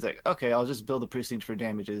precinct. And he's like, okay, I'll just build the precinct for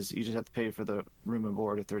damages. You just have to pay for the room and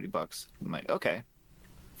board at $30. I'm like, okay,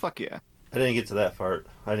 fuck yeah. I didn't get to that part.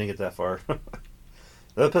 I didn't get that far.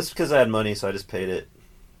 That's because I had money, so I just paid it.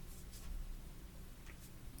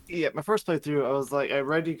 Yeah, my first playthrough, I was like, I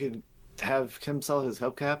read you could have Kim sell his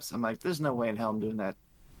hubcaps. I'm like, there's no way in hell I'm doing that.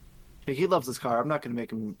 Like, he loves his car. I'm not gonna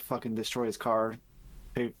make him fucking destroy his car,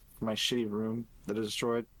 pay for my shitty room that is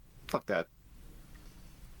destroyed. Fuck that.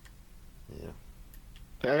 Yeah.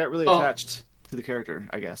 I got really Oh. attached to the character,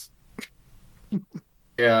 I guess.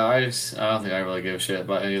 Yeah, I don't think I really give a shit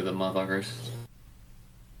about any of the motherfuckers.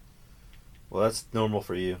 Well, that's normal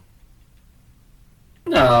for you.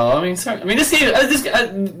 No, I mean, sorry. I mean, this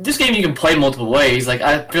game you can play multiple ways. Like,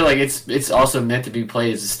 I feel like it's also meant to be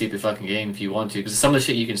played as a stupid fucking game if you want to, because some of the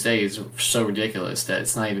shit you can say is so ridiculous that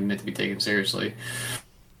it's not even meant to be taken seriously.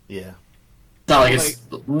 Yeah. It's not like it's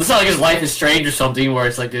not like it's Life is Strange or something where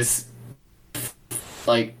it's like this,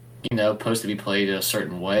 like, you know, supposed to be played a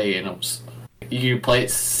certain way, and you play it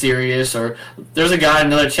serious. Or there's a guy in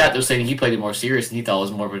another chat that was saying he played it more serious and he thought it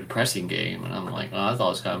was more of a depressing game, and I'm like, well, I thought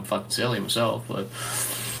it was kind of fucking silly myself, but.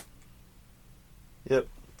 Yep.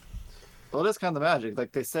 Well, that's kind of the magic.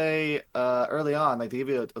 Like they say early on, like they give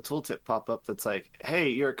you a tooltip pop up that's like, hey,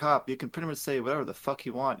 you're a cop. You can pretty much say whatever the fuck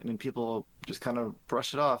you want, and then people just kind of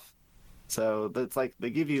brush it off. So that's like they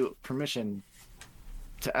give you permission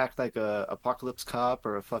to act like a apocalypse cop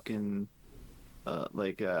or a fucking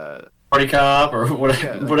Party cop or whatever,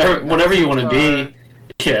 Yeah, like, whatever you want to be.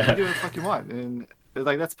 you Yeah. do what the fuck you want, and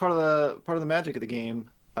like that's part of the magic of the game.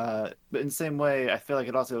 But in the same way, I feel like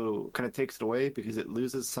it also kind of takes it away because it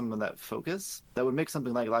loses some of that focus that would make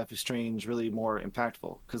something like Life is Strange really more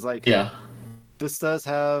impactful. Because like Yeah. this does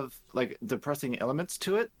have like depressing elements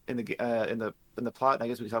to it in the plot. And I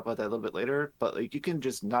guess we can talk about that a little bit later. But like you can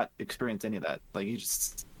just not experience any of that. Like you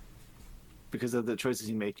just because of the choices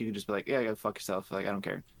you make, you can just be like, yeah, go fuck yourself. Like I don't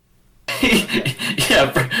care.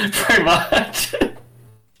 Yeah, pretty much.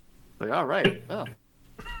 Like all right, oh.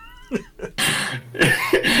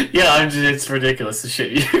 Yeah, it's ridiculous. The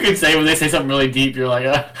shit you can say when they say something really deep, you're like,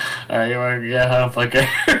 all right, yeah, I don't fucking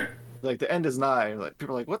care. Like the end is nigh. Like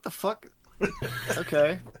people are like, what the fuck?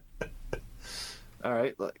 Okay. All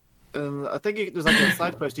right. Like, and I think there's like a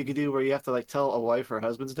side quest you could do where you have to like tell a wife her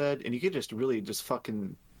husband's dead, and you could just really just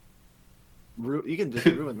fucking. You can just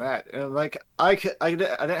ruin that, and like I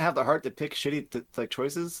didn't have the heart to pick shitty like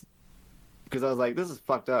choices because I was like, this is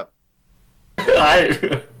fucked up.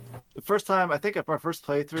 I the first time I think my first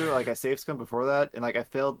playthrough, like I saved scum before that, and like I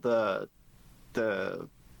failed the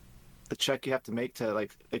check you have to make to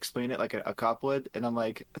like explain it like a cop would, and I'm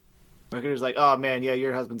like, my character's like, oh man, yeah,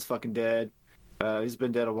 your husband's fucking dead. He's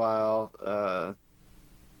been dead a while.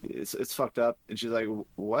 It's fucked up. And she's like,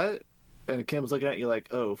 what? And Kim's looking at you like,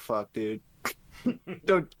 oh fuck, dude,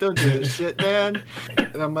 don't do this shit, man.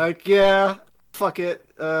 And I'm like, yeah, fuck it.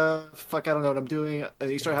 Fuck, I don't know what I'm doing.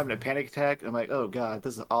 And you start having a panic attack. And I'm like, oh god,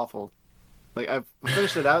 this is awful. Like I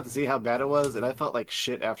finished it out to see how bad it was, and I felt like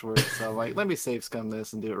shit afterwards. So I'm like, let me save scum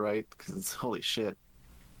this and do it right, because it's holy shit.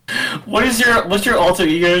 What's your alter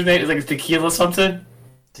ego's name? Is like Tequila something?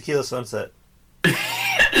 Tequila Sunset.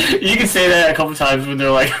 You can say that a couple times when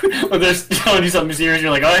they're like when they're telling you something serious.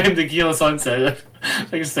 You're like, I am Tequila Sunset.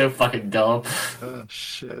 Like it's so fucking dumb. Oh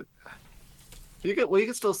shit. You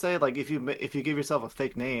can still say like if you give yourself a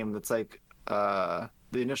fake name that's like the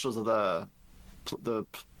initials of the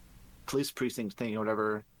police precinct thing or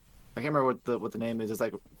whatever. I can't remember what the name is. It's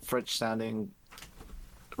like French sounding,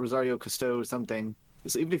 Rosario Cousteau something.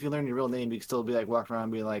 So even if you learn your real name, you can still be like walking around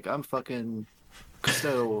and be like, I'm fucking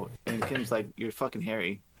Cousteau, and Kim's like, you're fucking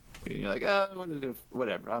Harry. And you're like, oh,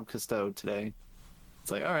 whatever. I'm Cousteau today. It's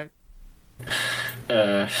like, all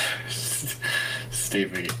right.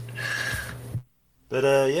 Stupid. But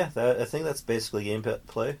yeah, I think that's basically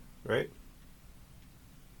gameplay, right?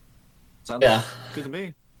 Sounds good to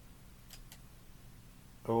me.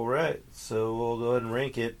 All right, so we'll go ahead and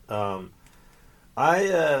rank it. I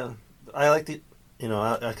like the,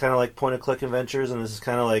 I kind of like point and click adventures, and this is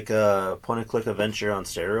kind of like a point and click adventure on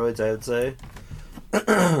steroids, I would say.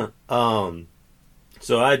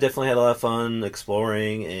 So I definitely had a lot of fun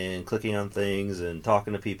exploring and clicking on things and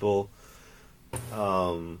talking to people.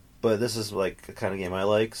 But this is like a kind of game I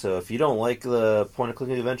like. So if you don't like the point and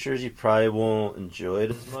clicking adventures, you probably won't enjoy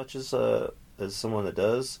it as much as someone that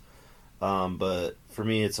does. But for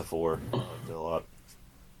me, it's a 4. I liked it a lot.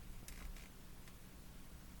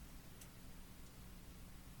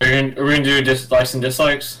 Are we gonna do likes and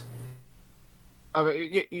dislikes?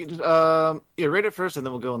 Okay, rate it first, and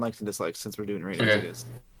then we'll go on likes and dislikes since we're doing ratings.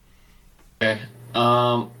 Okay. Okay.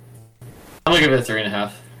 I'm gonna give it a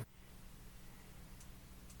 3.5.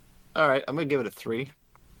 All right, I'm gonna give it a 3.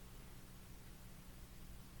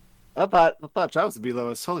 I thought Travis would be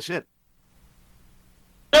lowest. Holy shit.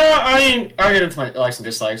 No, I mean, I'll get into my likes and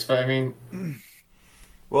dislikes, but I mean,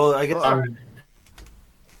 Well, I guess.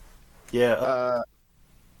 Yeah.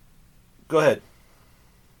 Go ahead.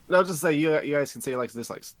 I'll just say you guys can say your likes and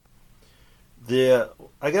dislikes.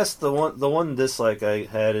 I guess the one dislike I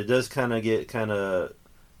had, it does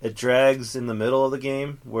it drags in the middle of the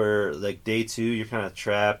game where like day 2 you're kind of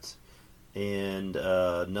trapped and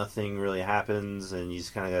nothing really happens and you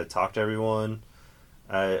just kind of got to talk to everyone.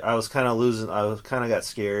 I was kind of got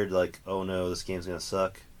scared, like, oh no, this game's gonna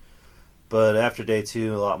suck. But after day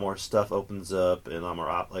 2, a lot more stuff opens up and a lot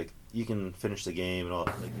more like you can finish the game and all.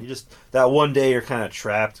 Like you just that one day you're kind of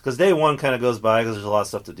trapped because day 1 kind of goes by because there's a lot of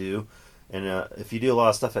stuff to do, and if you do a lot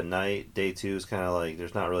of stuff at night, day 2 is kind of like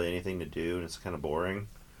there's not really anything to do and it's kind of boring.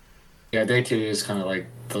 yeah, day 2 is kind of like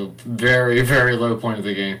the very, very low point of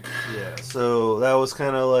the game. Yeah, so that was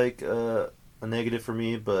kind of like a negative for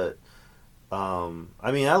me, but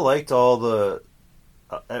I mean, I liked I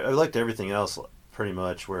liked everything else pretty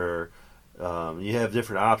much. Where you have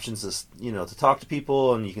different options to talk to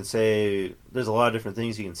people, and you can say there's a lot of different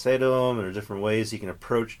things you can say to them, and there's different ways you can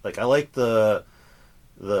approach. Like I like I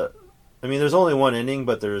mean, there's only one ending,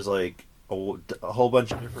 but there's like a whole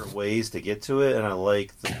bunch of different ways to get to it, and I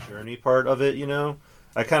like the journey part of it.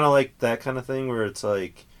 I kind of like that kind of thing where it's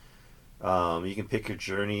like you can pick your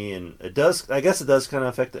journey, and I guess it does kind of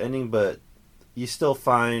affect the ending, but you still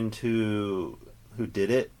find who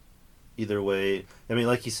did it either way. I mean,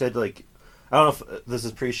 like you said, like I don't know if this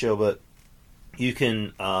is pre-show, but you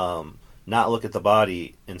can not look at the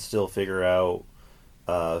body and still figure out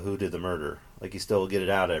who did the murder. Like you still get it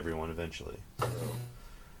out of everyone eventually.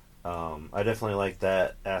 So, I definitely like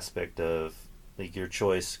that aspect of like your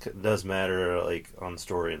choice does matter, like on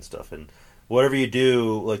story and stuff, and whatever you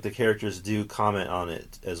do, like the characters do comment on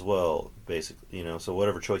it as well, basically. So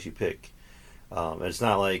whatever choice you pick. It's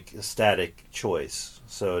not like a static choice,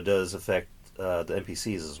 so it does affect the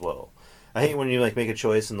NPCs as well. I hate when you like make a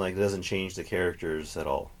choice and like it doesn't change the characters at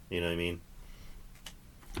all. You know what I mean?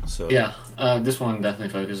 So yeah, this one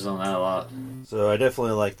definitely focuses on that a lot. So I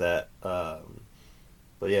definitely like that.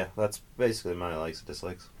 But yeah, that's basically my likes and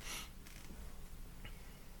dislikes.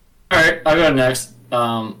 All right, I'll go next.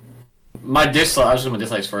 My dislike. I was doing my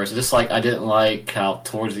dislikes first. Dislike. I didn't like how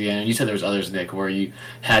towards the end. You said there was others, Nick, where you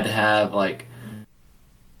had to have like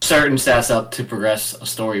certain stats up to progress a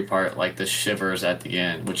story part like the shivers at the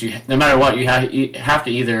end, which no matter what, you have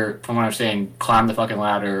to either, from what I'm saying, climb the fucking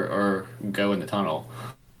ladder or go in the tunnel.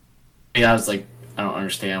 Yeah, I was like, I don't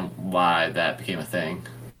understand why that became a thing.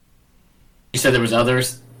 You said there was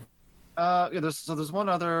others? Yeah, there's one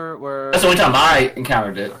other where... That's the only time I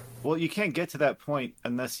encountered it. Well, you can't get to that point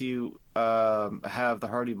unless you have the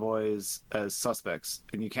Hardy Boys as suspects,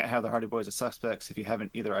 and you can't have the Hardy Boys as suspects if you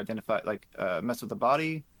haven't either identified, messed with the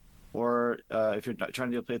body, or if you're not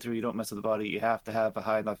trying to do a playthrough, you don't mess with the body. You have to have a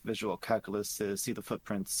high enough visual calculus to see the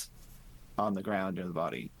footprints on the ground near the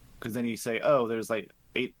body, because then you say, oh, there's like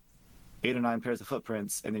eight or nine pairs of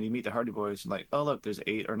footprints, and then you meet the Hardy Boys, and like, oh look, there's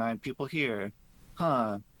 8 or 9 people here,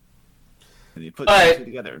 huh? And you put the two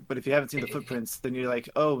together. But if you haven't seen the footprints, then you're like,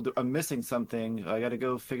 oh, I'm missing something. I got to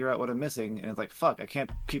go figure out what I'm missing. And it's like, fuck, I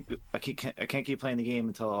can't keep playing the game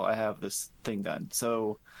until I have this thing done.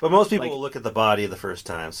 So, but most people will look at the body the first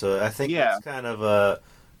time. So I think it's kind of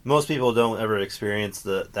most people don't ever experience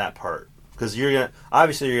that part, because you're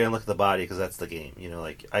gonna look at the body because that's the game. You know,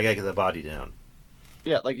 like I gotta get the body down.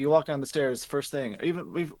 Yeah, like you walk down the stairs, first thing.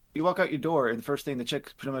 Even you walk out your door, and the first thing the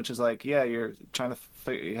chick pretty much is like, "Yeah, you're trying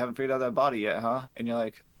to you haven't figured out that body yet, huh?" And you're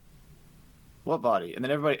like, "What body?" And then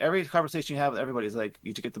every conversation you have with everybody is like,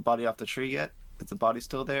 "Did you get the body off the tree yet? Is the body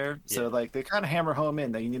still there?" Yeah. So like they kind of hammer home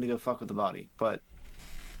in that you need to go fuck with the body, but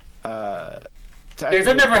I've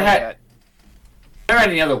never had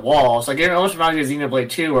any other walls. Like it almost reminds me of Xenoblade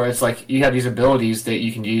 2, where it's like you have these abilities that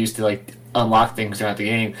you can use to like unlock things throughout the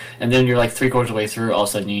game, and then you're like 3/4 of the way through, all of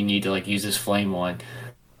a sudden you need to like use this flame one,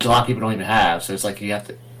 which a lot of people don't even have. So it's like you have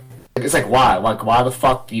to. It's like why the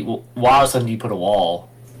fuck why all of a sudden do you put a wall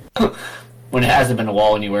when it hasn't been a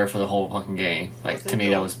wall anywhere for the whole fucking game? Like to me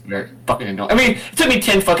that was very fucking annoying. I mean, it took me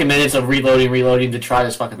 10 fucking minutes of reloading to try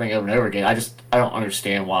this fucking thing over and over again. I don't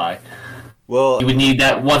understand why. Well, you would need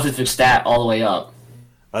that once it's a stat all the way up.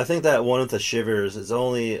 I think that one with the shivers is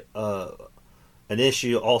only an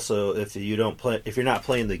issue also if you're not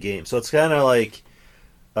playing the game. So it's kind of like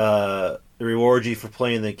reward you for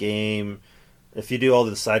playing the game. If you do all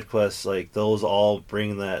the side quests, like those all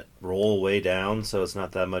bring that roll way down, so it's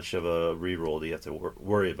not that much of a reroll that you have to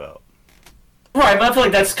worry about. Right, but I feel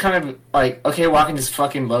like that's kind of like, okay, well I can just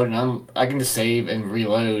fucking load and I can just save and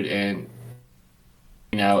reload, and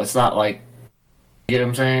you know, it's not like, you know what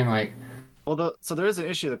I'm saying, like. Well, so there is an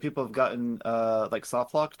issue that people have gotten like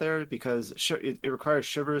soft locked there, because it requires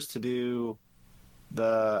shivers to do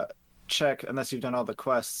the check unless you've done all the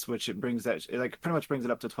quests, which it like pretty much brings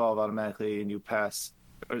it up to 12 automatically, and you pass,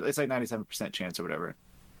 or it's like 97% chance or whatever.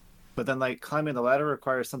 But then like climbing the ladder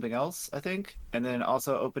requires something else, I think, and then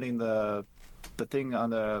also opening the thing on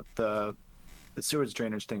the sewage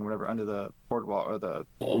drainage thing, whatever, under the boardwalk or the.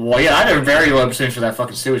 Well, yeah, I had a very low percentage for that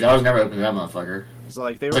fucking sewage. I was never opening that motherfucker. So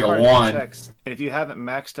like they were like a 1. Checks, and if you haven't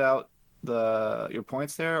maxed out your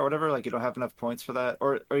points there or whatever, like you don't have enough points for that,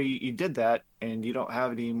 or you did that and you don't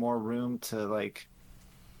have any more room to like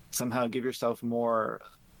somehow give yourself more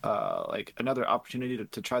like another opportunity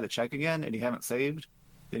to try the check again, and you haven't saved,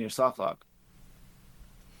 then you're soft locked.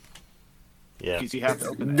 Yeah, because you have to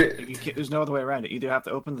open it. There's no other way around it. You either have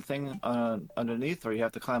to open the thing underneath, or you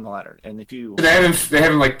have to climb the ladder. And if you they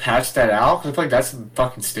haven't like patched that out, I feel like that's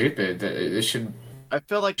fucking stupid. It should. I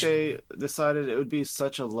feel like they decided it would be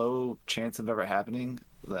such a low chance of ever happening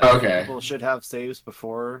that people should have saves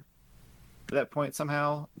before that point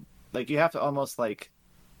somehow. Like you have to almost like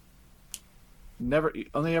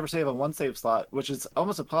only ever save on one save slot, which is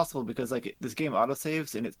almost impossible because like this game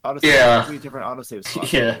autosaves, and it's autosaves 3 different autosave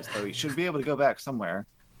slots. Yeah. So you should be able to go back somewhere.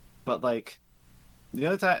 But like the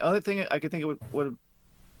only thing I could think it would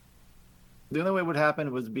the only way it would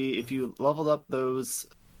happen would be if you leveled up those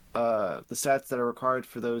the stats that are required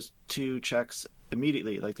for those 2 checks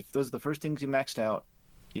immediately. Like if those are the first things you maxed out,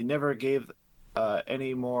 you never gave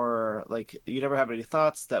any more, like you never have any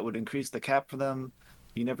thoughts that would increase the cap for them.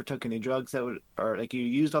 You never took any drugs that would, or like you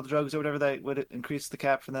used all the drugs or whatever that would increase the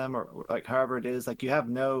cap for them, or like however it is. Like you have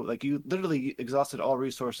like you literally exhausted all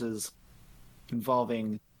resources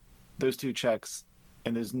involving those 2 checks,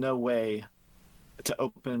 and there's no way to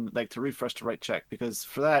open, like to refresh the right check, because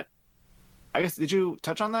for that, I guess, did you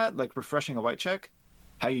touch on that, like refreshing a white check,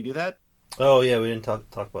 how you do that? Oh yeah, we didn't talk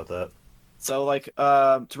about that. So like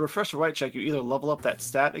to refresh a white check, you either level up that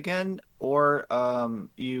stat again, or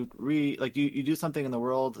you do something in the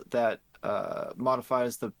world that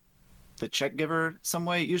modifies the check giver some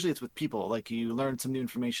way. Usually it's with people, like you learn some new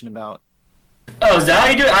information about. Oh, is that how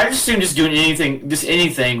you do it? I just assumed just doing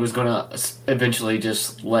anything was going to eventually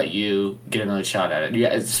just let you get another shot at it. Yeah,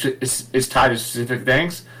 it's tied to specific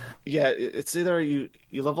things. Yeah, it's either you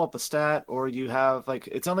level up a stat or you have like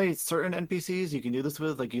it's only certain NPCs you can do this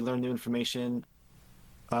with. Like you learn new information,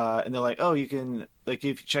 and they're like, oh, you can like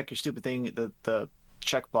if you check your stupid thing, the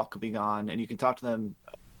check block will be gone, and you can talk to them.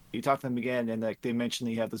 You talk to them again, and like they mention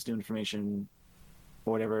that you have this new information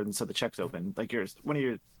or whatever, and so the check's open. Like your one of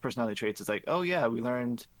your personality traits is like, oh yeah, we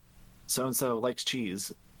learned so and so likes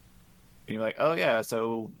cheese, and you're like, oh yeah,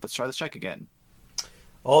 so let's try this check again.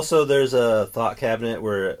 Also, there's a thought cabinet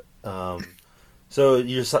where, so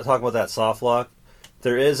you're talking about that soft lock.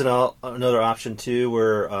 There is another option too,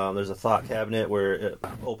 where there's a thought cabinet where it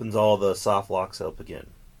opens all the soft locks up again.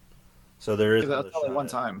 So there is. That's only one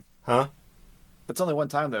time. Huh? It's only one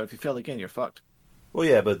time though. If you fail again, you're fucked. Well,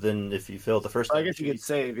 yeah, but then if you failed the first time, I guess you could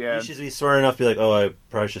save. Yeah. You should be smart enough to be like, oh, I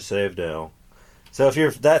probably should save now. So if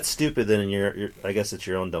you're that stupid, then you're I guess it's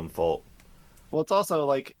your own dumb fault. Well, it's also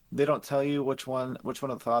like they don't tell you which one of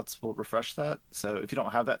the thoughts will refresh that. So if you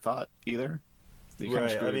don't have that thought either, you're kind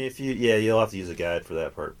of Right. I screwed. mean, you'll have to use a guide for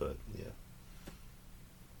that part, but yeah.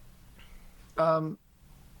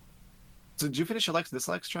 So did you finish your likes and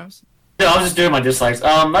dislikes, Travis? Yeah, I was just doing my dislikes.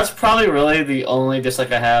 That's probably really the only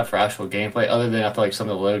dislike I have for actual gameplay. Other than I feel like some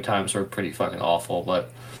of the load times were pretty fucking awful.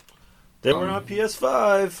 But They were on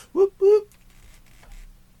PS5. Whoop whoop.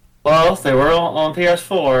 well, they were on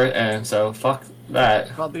PS4, and so fuck that.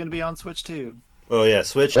 Probably gonna be on Switch too. Oh yeah,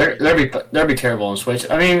 Switch. They'd be terrible on Switch.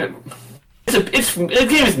 I mean, the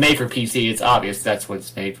game is made for PC. It's obvious that's what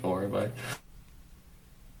it's made for. But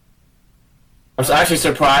I'm actually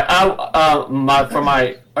surprised. Oh,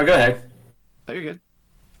 go ahead. Oh, you're good.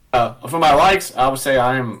 For my likes, I would say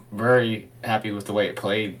I am very happy with the way it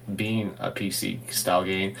played, being a PC style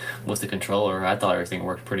game with the controller. I thought everything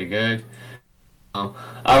worked pretty good.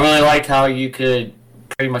 I really liked how you could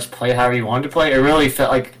pretty much play however you wanted to play. It really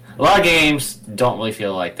felt like a lot of games don't really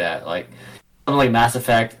feel like that. Like something like Mass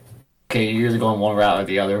Effect, okay, you're either going one route or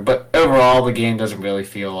the other, but overall the game doesn't really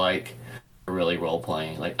feel like really role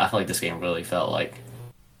playing. Like I feel like this game really felt like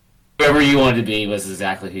whoever you wanted to be was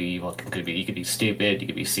exactly who you could be. You could be stupid, you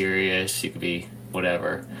could be serious, you could be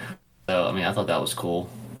whatever. So I mean, I thought that was cool.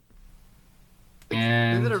 They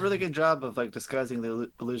And did a really good job of like disguising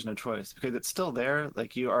the illusion of choice because it's still there.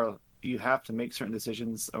 Like you have to make certain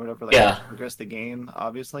decisions or whatever, like Yeah. to progress the game.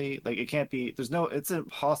 Obviously, like it can't be. It's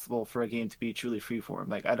impossible for a game to be truly freeform.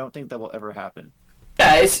 Like I don't think that will ever happen.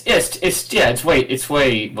 yeah, it's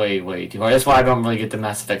way too hard. That's why I don't really get the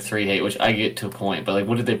Mass Effect 3 hate, which I get to a point. But like,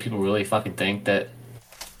 what did the people really fucking think that?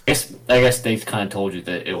 I guess they kind of told you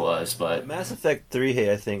that it was, but Mass Effect 3 hate,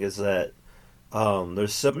 I think, is that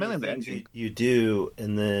there's so many Mainly the things engine. you do,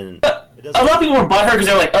 and then it a lot of doesn't. people were butthurt because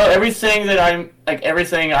they're like, oh,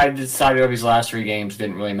 everything I decided over these last 3 games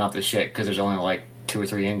didn't really amount to shit because there's only like 2 or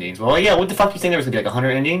 3 endings. Well, yeah, what the fuck do you think there was gonna be like 100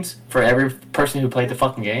 endings for every person who played the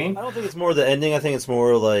fucking game? I don't think it's more the ending. I think it's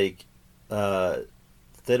more like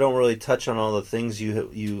they don't really touch on all the things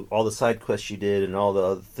all the side quests you did and all the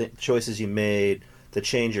other choices you made to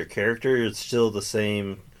change your character. It's still the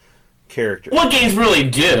same character. What games really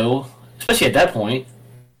do, especially at that point.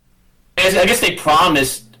 I guess they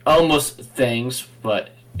promised almost things,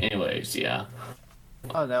 but anyways, yeah.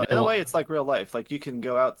 Oh no! In a way, it's like real life. Like you can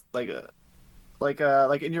go out like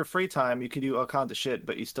in your free time, you can do all kinds of shit,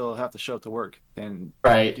 but you still have to show up to work and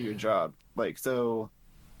Right. do your job. Like so,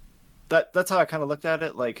 that's how I kind of looked at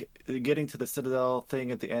it. Like getting to the Citadel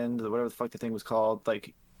thing at the end, whatever the fuck the thing was called.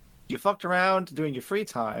 Like you fucked around doing your free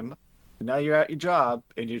time, and now you're at your job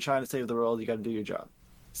and you're trying to save the world. You got to do your job.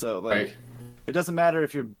 So like, Right. it doesn't matter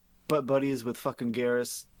if you're butt buddies with fucking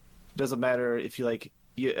Garrus. It doesn't matter if you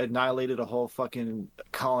annihilated a whole fucking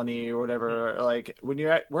colony or whatever. Like when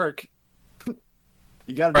you're at work,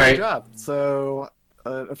 you got to do Right. your job. So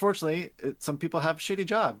unfortunately, some people have a shitty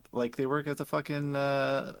job. Like they work as a fucking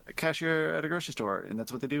cashier at a grocery store, and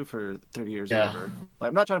that's what they do for 30 years. Or Yeah. whatever. Like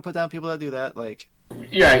I'm not trying to put down people that do that. Like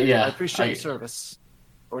Yeah. I appreciate your service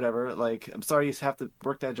or whatever. Like I'm sorry you have to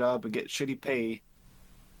work that job and get shitty pay.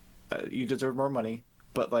 You deserve more money,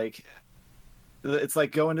 but like. It's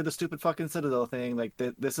like going to the stupid fucking Citadel thing. Like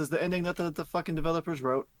this is the ending that the fucking developers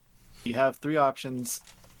wrote. You have 3 options.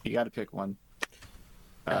 You got to pick one.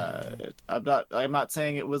 I'm not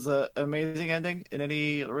saying it was a amazing ending in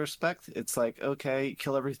any respect. It's like okay,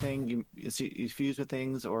 kill everything. You fuse with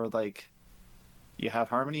things, or like you have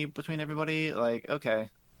harmony between everybody. Like okay,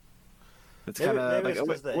 it's Maybe, kind of maybe like it's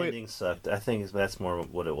because the ending sucked. I think that's more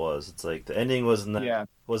what it was. It's like the ending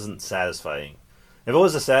wasn't satisfying. If it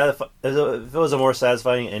was if it was a more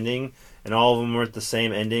satisfying ending, and all of them were the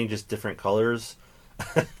same ending, just different colors,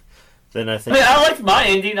 then I I think. mean, I liked my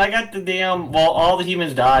ending. I got the damn. Well, all the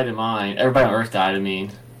humans died in mine. Everybody on Earth died. I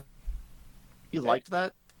mean, you liked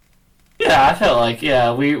that. Yeah, I felt like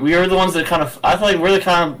we are the ones that kind of I feel like we're the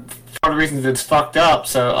kind of part of the reasons it's fucked up.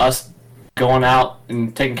 So us going out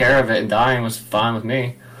and taking care of it and dying was fine with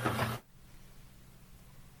me.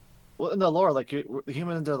 Well, in the lore, like the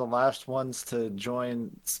humans are the last ones to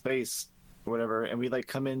join space or whatever, and we like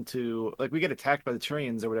come into like we get attacked by the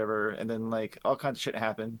Turians or whatever, and then like all kinds of shit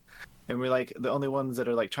happen, and we're like the only ones that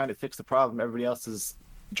are like trying to fix the problem. Everybody else is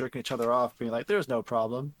jerking each other off, being like, "There's no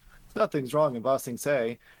problem, nothing's wrong," and boss things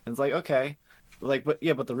say, and it's like, okay, like but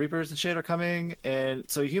the Reapers and shit are coming, and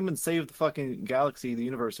so humans save the fucking galaxy, the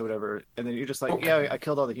universe or whatever, and then you're just like, yeah, I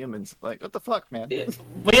killed all the humans. Like, what the fuck, man? Yeah.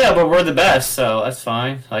 But we're the best, so that's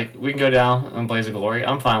fine. Like we can go down and blaze of glory.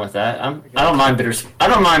 I'm fine with that. I don't mind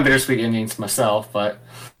bittersweet endings myself, but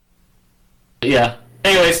yeah.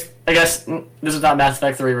 Anyways, I guess this is not Mass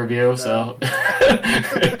Effect 3 review, so.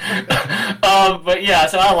 But yeah,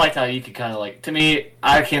 so I liked how you could kind of like. To me,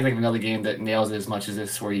 I can't think of another game that nails it as much as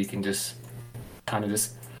this, where you can just kind of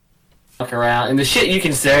just fuck around, and the shit you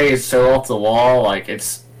can say is so off the wall. Like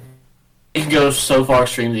it can go so far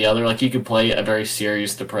extreme to the other. Like you could play a very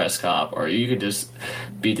serious, depressed cop, or you could just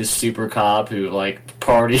be this super cop who like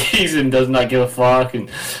parties and does not give a fuck and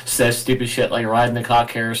says stupid shit like riding the cock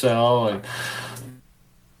carousel and.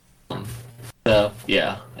 So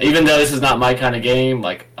yeah, even though this is not my kind of game,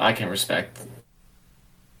 like I can respect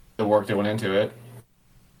the work that went into it.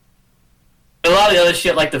 A lot of the other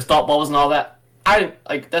shit, like the thought bubbles and all that, I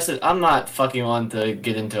like. That's it. I'm not fucking on to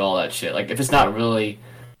get into all that shit. Like if it's not really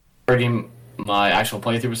hurting my actual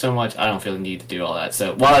playthrough so much, I don't feel the need to do all that.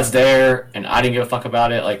 So while it's there and I didn't give a fuck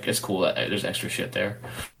about it, like it's cool that there's extra shit there.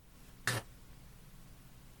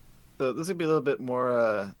 So this would be a little bit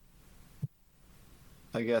more,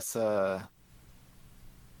 I guess,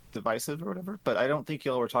 divisive or whatever, but I don't think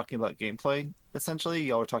y'all were talking about gameplay. Essentially,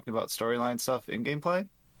 y'all were talking about storyline stuff in gameplay.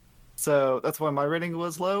 So that's why my rating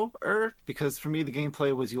was lower, because for me the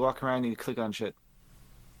gameplay was you walk around and you click on shit.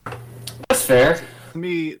 That's fair. To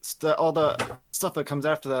me, all the stuff that comes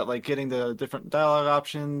after that, like getting the different dialogue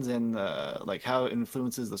options and like how it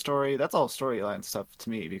influences the story, that's all storyline stuff to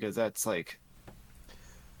me, because that's like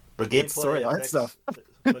But gameplay storyline affects, stuff.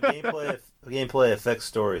 but gameplay affects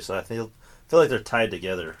story, so I feel like they're tied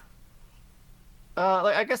together.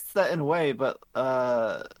 Like I guess that in a way, but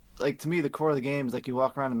like to me the core of the game is like you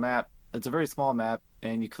walk around a map. It's a very small map,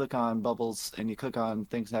 and you click on bubbles and you click on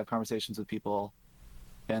things and have conversations with people,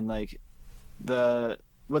 and like the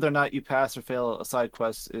whether or not you pass or fail a side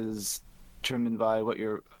quest is determined by what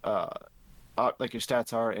your like your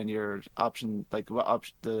stats are and your option, like what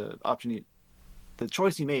option the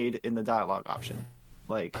choice you made in the dialogue option.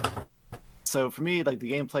 Like, so for me, like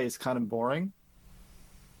the gameplay is kind of boring.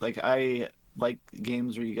 Like I like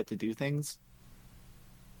games where you get to do things.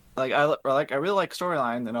 Like I really like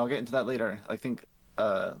storyline, and I'll get into that later. I think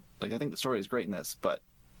I think the story is great in this, but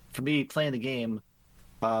for me playing the game,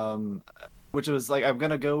 which was like I'm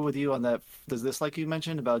gonna go with you on that. Does this like you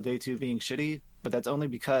mentioned about day 2 being shitty, but that's only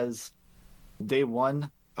because day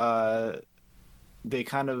 1, they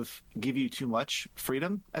kind of give you too much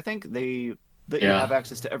freedom. I think you have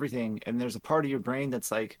access to everything, and there's a part of your brain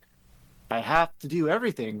that's like, I have to do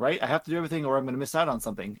everything, right? I have to do everything or I'm going to miss out on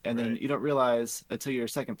something. And then you don't realize until your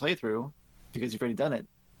second playthrough, because you've already done it,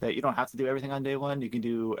 that you don't have to do everything on day 1. You can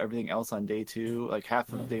do everything else on day 2, like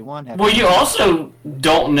half of day 1. Well, you also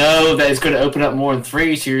don't know that it's going to open up more than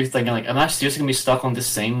 3, so you're thinking like, am I seriously going to be stuck on this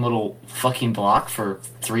same little fucking block for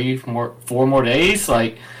 4 more days?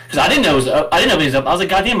 Like, because I didn't know it was up. I was like,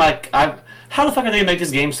 goddamn, how the fuck are they going to make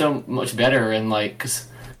this game so much better? And like, because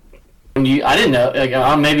I didn't know,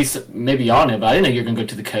 like, maybe y'all knew, but I didn't know you were gonna go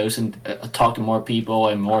to the coast and talk to more people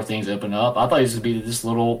and more things open up. I thought it was gonna be this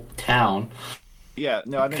little town. Yeah,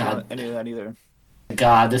 no, I didn't know any of that either.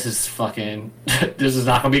 God, this is this is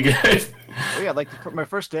not gonna be good. Well, yeah, like my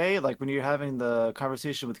first day, like when you're having the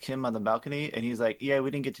conversation with Kim on the balcony, and he's like, "Yeah,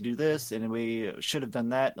 we didn't get to do this, and we should have done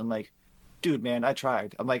that." I'm like, "Dude, man, I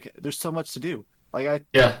tried." I'm like, "There's so much to do." Like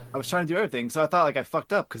I was trying to do everything, so I thought like I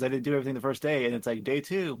fucked up because I didn't do everything the first day, and it's like day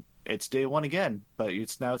 2. It's day 1 again, but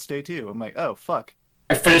it's day 2. I'm like, oh fuck.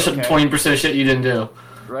 I finished up 20% of shit you didn't do.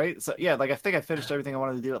 Right? So yeah, like I think I finished everything I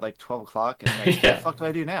wanted to do at like 12 o'clock, and like, what the fuck do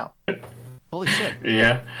I do now? Holy shit.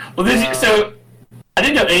 Yeah. Well, so I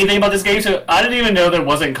didn't know anything about this game, so I didn't even know there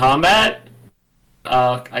wasn't combat.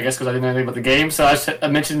 I guess because I didn't know anything about the game, so I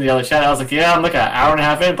mentioned in the other chat, I was like, yeah, I'm like an hour and a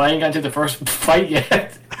half in, but I ain't got to the first fight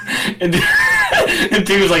yet. And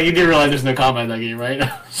dude was like, you do realize there's no combat in that game, right?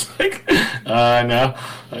 I was like, no.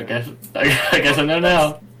 I guess I know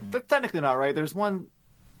now. That's technically not right. There's one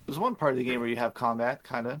part of the game where you have combat,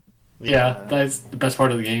 kind of. Yeah, that's the best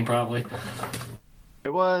part of the game, probably. It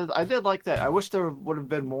was. I did like that. I wish there would have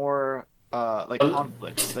been more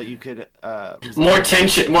conflict that you could More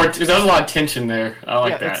tension. There's a lot of tension there. I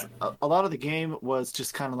like that. A lot of the game was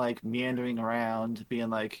just kind of like meandering around, being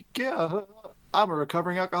like, yeah, I'm a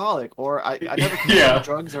recovering alcoholic, or I never consumed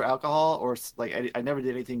drugs or alcohol, or like I never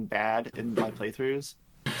did anything bad in my playthroughs.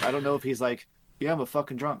 I don't know if he's like, yeah, I'm a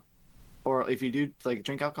fucking drunk, or if you do like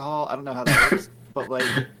drink alcohol, I don't know how that works, but like,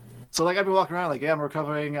 so like I've been walking around like, yeah, I'm a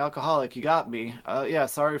recovering alcoholic. You got me. Yeah,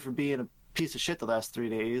 sorry for being a piece of shit the last 3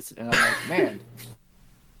 days, and I'm like, man,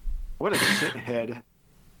 what a shithead.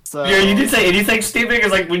 So yeah, you did say anything stupid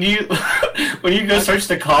because like when you go search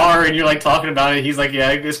the car and you're like talking about it, he's like,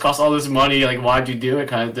 yeah, this costs all this money. Like, why'd you do it,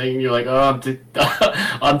 kind of thing. And you're like, oh,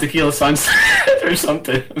 I'm Tequila Sunset or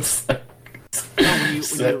something. when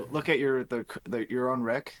you look at your own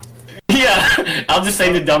wreck. Yeah, I'll just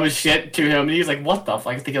say the dumbest shit to him, and he's like, "What the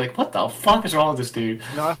fuck?" I'm thinking like, "What the fuck is wrong with this dude?"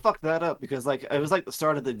 No, I fucked that up because like it was like the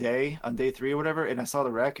start of the day on day 3 or whatever, and I saw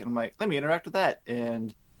the wreck, and I'm like, "Let me interact with that."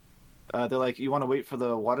 And they're like, "You want to wait for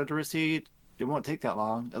the water to recede? It won't take that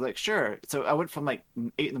long." I'm like, "Sure." So I went from like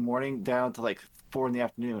 8 in the morning down to like 4 in the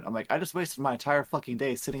afternoon. I'm like, I just wasted my entire fucking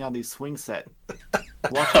day sitting on these swing set.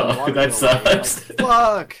 Watching the water that sucks. Like,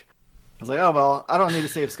 fuck. I was like, oh well, I don't need to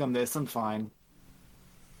save scum this. I'm fine.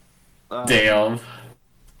 Damn.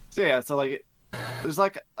 So yeah, so like, there's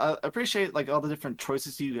like I appreciate like all the different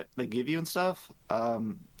choices they give you and stuff,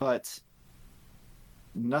 but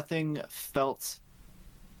nothing felt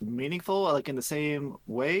meaningful like in the same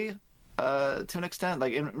way to an extent,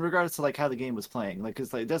 like in regards to like how the game was playing, like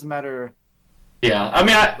because like it doesn't matter. Yeah, I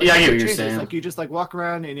mean, I get what you're saying. Like you just like walk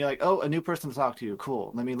around and you're like, oh, a new person to talk to,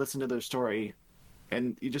 cool. Let me listen to their story,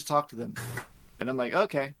 and you just talk to them, and I'm like,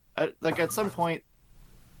 okay. Like at some point.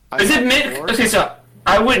 Is it mid? Okay, so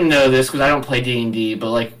I wouldn't know this because I don't play D&D,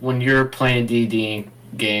 but like when you're playing a D&D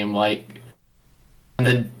game, like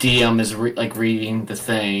the DM is like reading the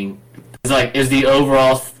thing, is the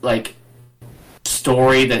overall like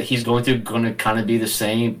story that he's going through going to kind of be the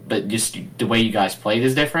same, but just the way you guys played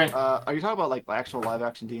is different? Are you talking about like actual live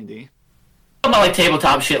action D&D? I'm talking about like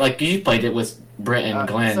tabletop shit, like you played it with Brent and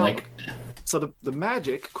Glenn, So the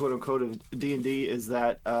magic, quote unquote, of D&D is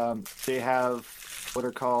that they have what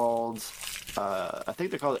are called, I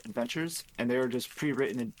think they're called adventures, and they're just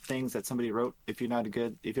pre-written things that somebody wrote. If you don't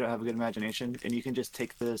have a good imagination, and you can just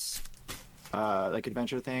take this like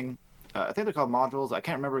adventure thing. I think they're called modules. I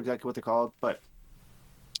can't remember exactly what they're called, but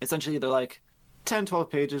essentially they're like 10, 12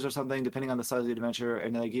 pages or something, depending on the size of the adventure,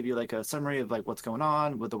 and they give you like a summary of like what's going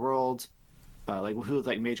on with the world, like who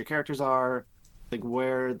like major characters are. Like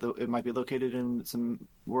where it might be located in some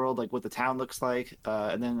world, like what the town looks like,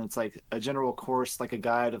 and then it's like a general course, like a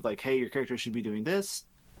guide of like, hey, your character should be doing this,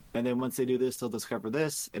 and then once they do this, they'll discover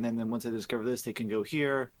this, and then once they discover this, they can go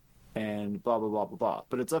here, and blah blah blah blah blah.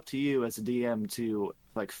 But it's up to you as a DM to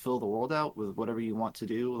like fill the world out with whatever you want to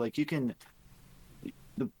do. Like you can,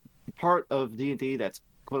 the part of D&D that's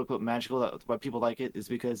quote unquote magical, that why people like it is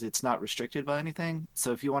because it's not restricted by anything.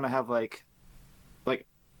 So if you want to have like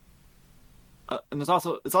and it's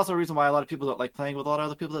also a reason why a lot of people don't like playing with a lot of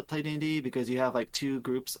other people that play D&D, because you have like 2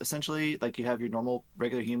 groups essentially. Like you have your normal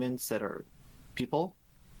regular humans that are people,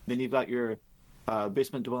 then you've got your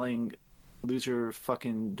basement dwelling loser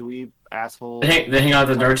fucking dweeb asshole. They hang out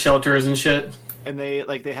at the nerd shelters and shit. And they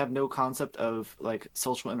have no concept of like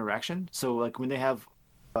social interaction. So like when they have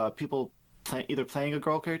people either playing a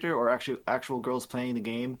girl character or actual girls playing the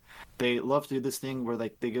game, they love to do this thing where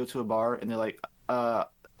like they go to a bar and they're like,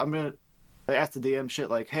 they ask the DM shit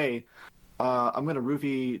like, hey, I'm going to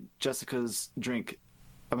roofie Jessica's drink.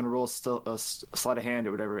 I'm going to roll a sleight of hand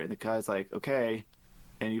or whatever. And the guy's like, okay.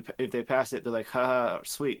 And if they pass it, they're like, haha,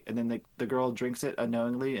 sweet. And then the girl drinks it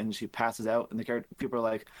unknowingly and she passes out. And people are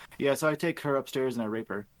like, yeah, so I take her upstairs and I rape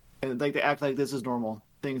her. And like they act like this is normal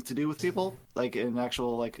things to do with people. Like in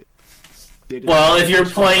actual like... Well, if you're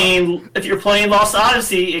playing Lost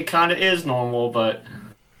Odyssey, it kind of is normal, but...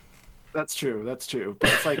 That's true.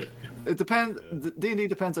 But it's like, it depends. D&D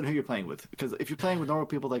depends on who you're playing with. Because if you're playing with normal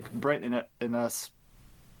people like Brent and us,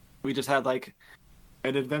 we just had like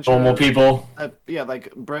an adventure. Normal people. Yeah,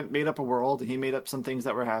 like Brent made up a world and he made up some things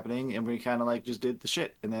that were happening, and we kind of like just did the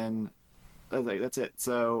shit, and then I was like, that's it.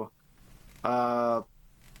 So,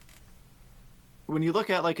 when you look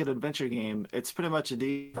at like an adventure game, it's pretty much a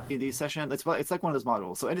D&D session. It's like one of those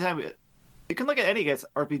modules. So anytime you can look at any guy's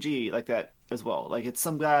RPG like that as well. Like it's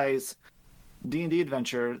some guy's D&D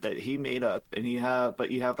adventure that he made up, and you have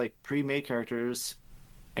like pre-made characters,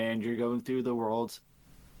 and you're going through the world,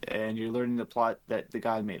 and you're learning the plot that the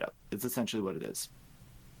guy made up. It's essentially what it is.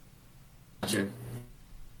 Gotcha.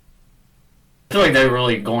 I feel like they're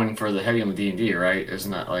really going for the heavy on the D&D, right?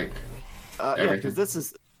 Isn't that like? Yeah, because this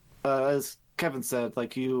is as Kevin said,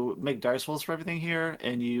 like you make dice rolls for everything here,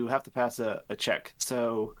 and you have to pass a check.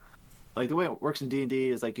 So, like the way it works in D&D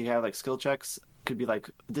is like you have like skill checks. Could be like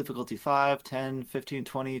difficulty 5, 10, 15,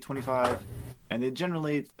 20, 25, and they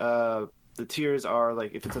generally the tiers are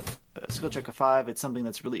like if it's a skill check of 5, it's something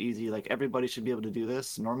that's really easy. Like everybody should be able to do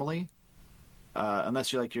this normally.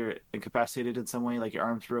 Unless you're incapacitated in some way, like your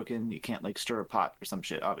arm's broken, you can't like stir a pot or some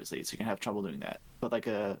shit, obviously, so you can have trouble doing that. But like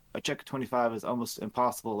a check of 25 is almost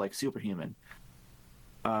impossible, like superhuman.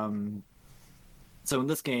 Um, so in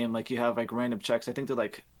this game, like you have like random checks. I think they're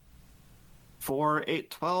like 4, 8,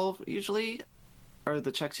 12 usually are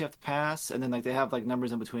the checks you have to pass, and then like they have like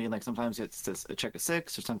numbers in between. Like sometimes it's just a check of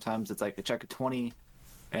 6, or sometimes it's like a check of 20,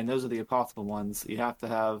 and those are the impossible ones. You have to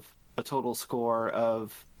have a total score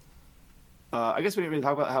of I guess we didn't really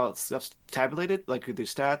talk about how stuff's tabulated, like with your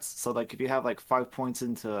stats. So, like, if you have like 5 points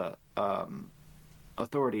into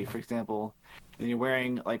authority, for example, and you're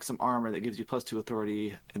wearing like some armor that gives you +2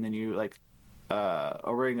 authority, and then you like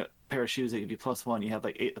are wearing a pair of shoes that give you +1, you have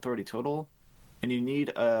like 8 authority total, and you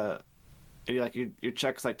need like your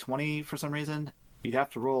check's like 20 for some reason. You have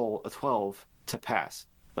to roll a 12 to pass.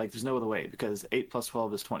 Like, there's no other way because 8 plus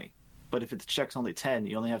 12 is 20. But if the check's only 10,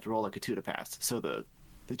 you only have to roll like a 2 to pass. So the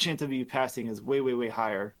chance of you passing is way, way, way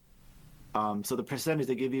higher. So the percentage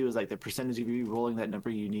they give you is like the percentage of you rolling that number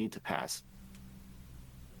you need to pass.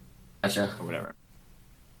 Gotcha. Or whatever.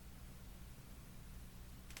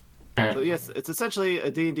 Alright. So yes, it's essentially a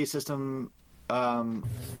D&D system.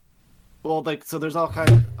 Well, like, so there's all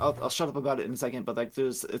kinds. I'll shut up about it in a second, but like,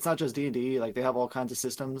 it's not just D&D. Like, they have all kinds of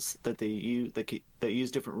systems that they use that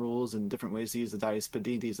use different rules and different ways to use the dice. But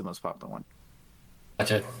D&D is the most popular one.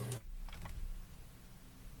 Gotcha.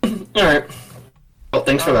 Alright. Well,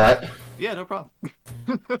 thanks for that. Yeah, no problem.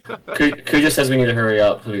 Kuja says we need to hurry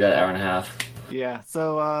up because we got an hour and a half. Yeah.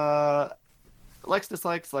 So, likes,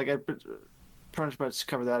 dislikes, like I pretty much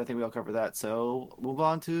covered that. I think we all covered that. So move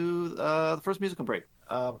on to the first musical break.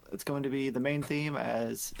 It's going to be the main theme,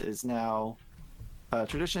 as is now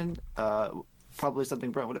tradition. Probably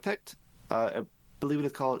something Brent would have picked. I believe it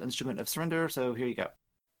is called Instrument of Surrender. So here you go.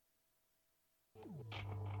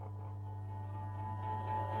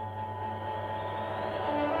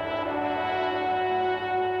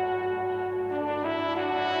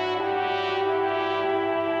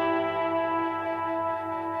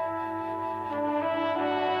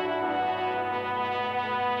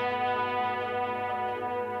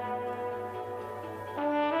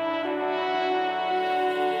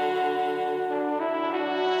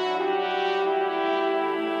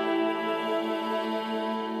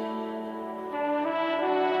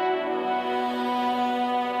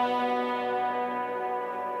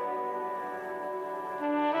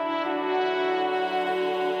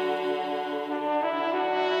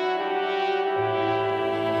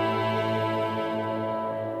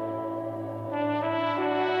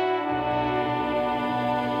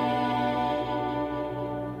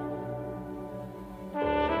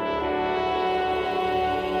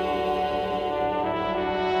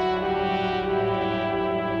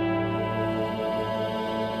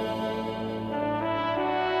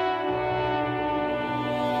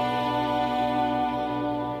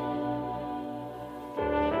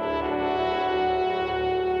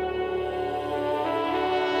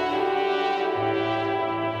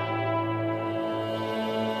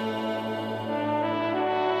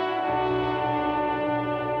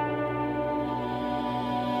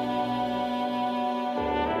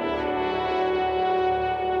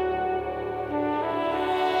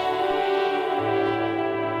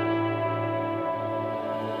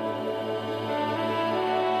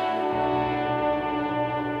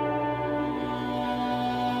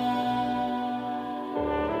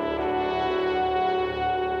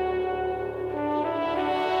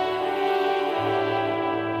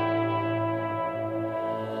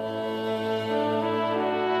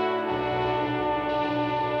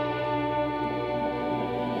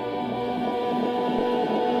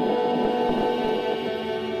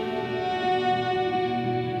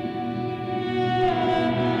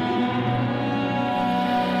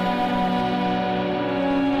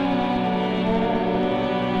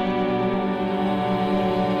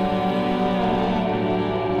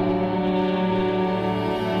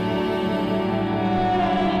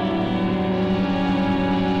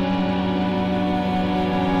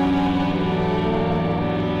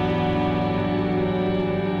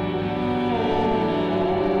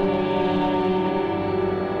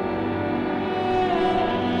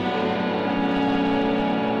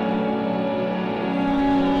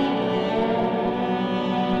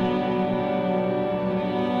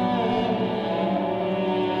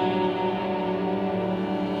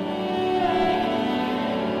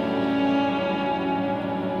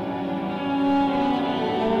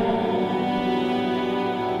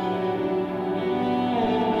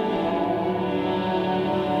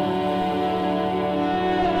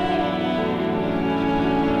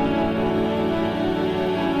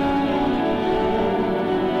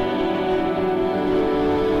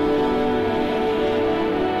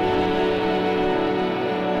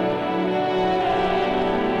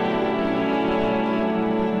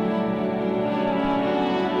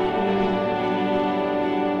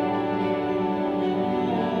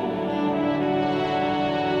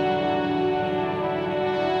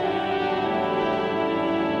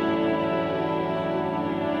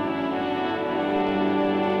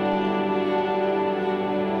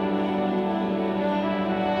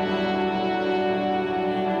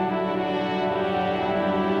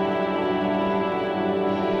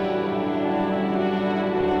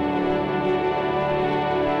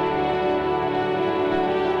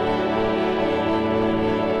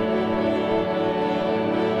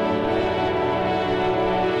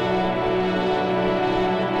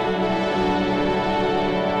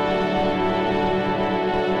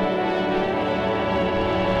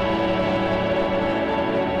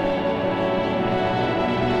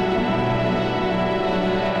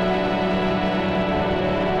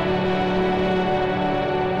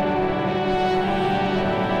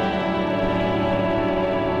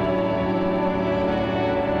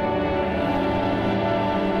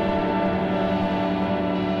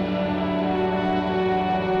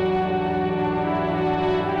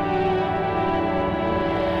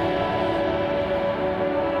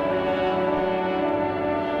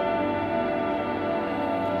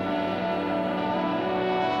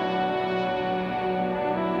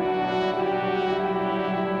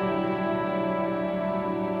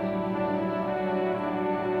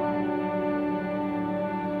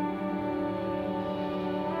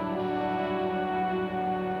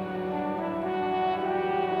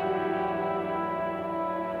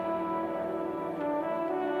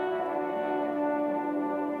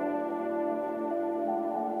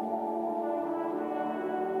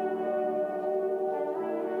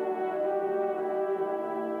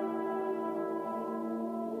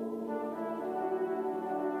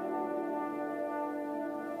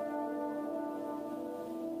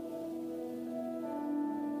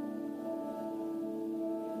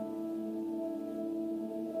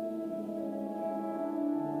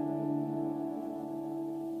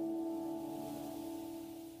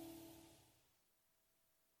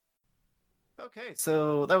 Okay,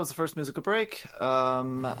 so that was the first musical break.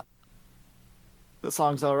 The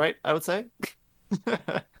song's all right, I would say.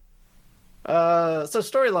 So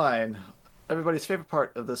storyline, everybody's favorite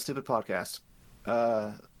part of this stupid podcast.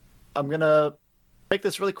 I'm gonna make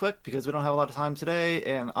this really quick because we don't have a lot of time today,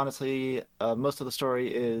 and honestly, most of the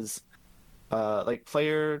story is like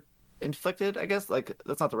player inflicted, I guess. Like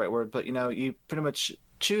that's not the right word, but you pretty much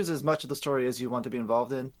choose as much of the story as you want to be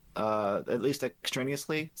involved in, at least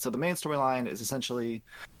extraneously. So the main storyline is essentially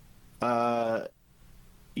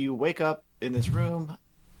you wake up in this room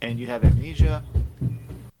and you have amnesia,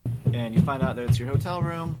 and you find out that it's your hotel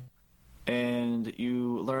room, and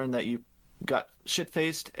you learn that you got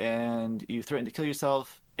shit-faced and you threatened to kill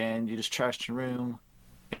yourself, and you just trashed your room,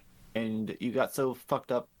 and you got so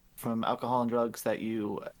fucked up from alcohol and drugs that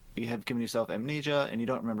you have given yourself amnesia and you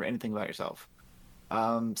don't remember anything about yourself.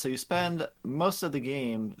 So you spend most of the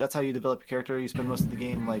game. That's how you develop your character. You spend most of the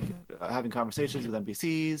game like having conversations with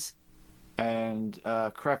NPCs and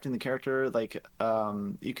crafting the character. Like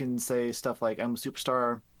you can say stuff like, "I'm a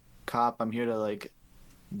superstar cop. I'm here to like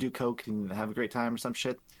do coke and have a great time" or some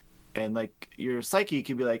shit. And like your psyche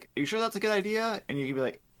could be like, "Are you sure that's a good idea?" And you could be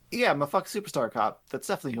like, "Yeah, I'm a fuck superstar cop. That's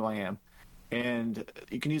definitely who I am." And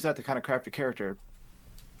you can use that to kind of craft your character.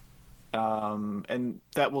 And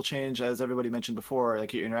that will change, as everybody mentioned before,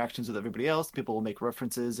 like your interactions with everybody else. People will make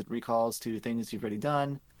references and recalls to things you've already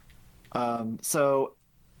done. So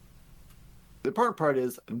the important part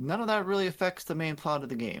is none of that really affects the main plot of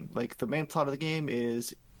the game. Like the main plot of the game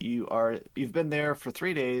is you've been there for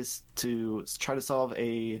 3 days to try to solve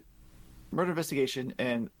a murder investigation,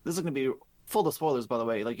 and this is going to be full of spoilers, by the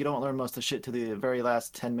way. Like you don't learn most of the shit to the very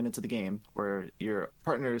last 10 minutes of the game, where your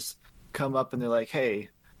partners come up and they're like, "Hey,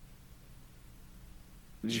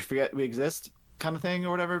 did you forget we exist?" kind of thing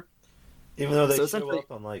or whatever. Even though they So show essentially-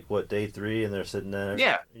 up on like what, day 3, and they're sitting there.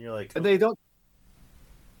 Yeah. And you're like, And they don't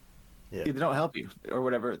yeah. they don't help you or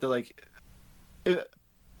whatever. They're like,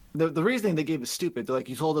 the reasoning they gave is stupid. They're like,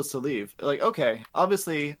 "You told us to leave." They're like, "Okay,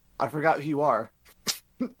 obviously I forgot who you are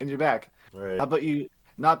and you're back. Right. How about you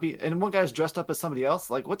not be..." And one guy's dressed up as somebody else.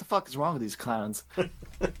 Like, what the fuck is wrong with these clowns?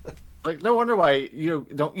 Like, no wonder why you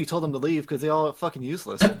told them to leave, because they all fucking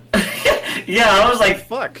useless. Yeah, I was like,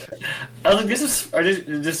 Fuck. I was like, is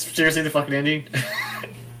this seriously the fucking ending?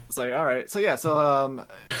 It's like, all right. So yeah, so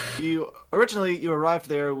you arrived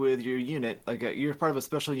there with your unit, like you're part of a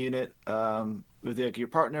special unit, with like your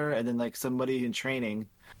partner and then like somebody in training,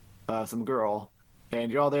 some girl, and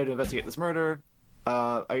you're all there to investigate this murder.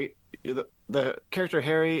 The character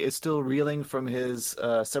Harry is still reeling from his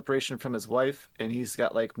separation from his wife, and he's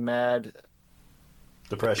got like mad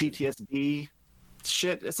Depression. PTSD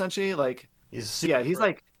shit, essentially. Like, He's he's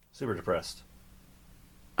like, super depressed.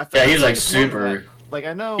 I feel Yeah, he's like it's more than super. that. Like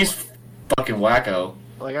I know, He's fucking wacko.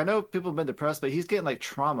 like I know people have been depressed, but he's getting like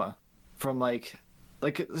trauma from like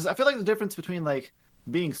I feel like the difference between like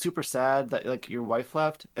being super sad that like your wife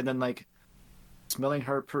left, and then like smelling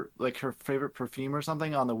her her favorite perfume or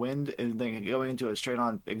something on the wind, and then going into a straight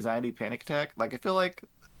on anxiety panic attack. Like I feel like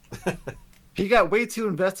he got way too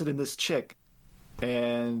invested in this chick,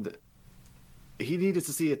 and he needed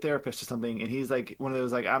to see a therapist or something. And he's like one of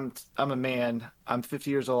those like, I'm a man, I'm 50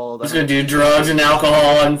 years old, He's gonna do drugs and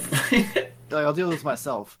alcohol and. like, I'll deal with this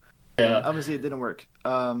myself. Yeah. Obviously it didn't work.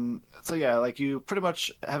 So yeah, like you pretty much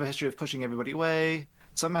have a history of pushing everybody away.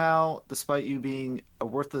 Somehow, despite you being a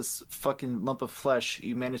worthless fucking lump of flesh,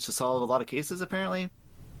 you managed to solve a lot of cases, apparently.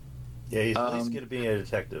 Yeah, he's at least good at being a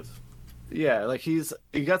detective. Yeah, like he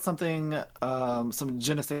got something, some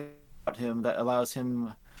je ne sais about him that allows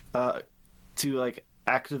him to like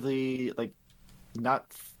actively like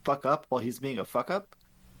not fuck up while he's being a fuck up.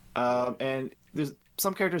 And there's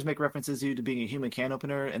some characters make references to being a human can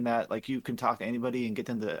opener, and that like you can talk to anybody and get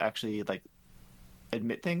them to actually like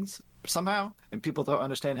admit things somehow, and people don't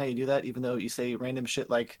understand how you do that, even though you say random shit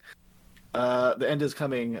like the end is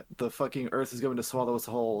coming, the fucking earth is going to swallow us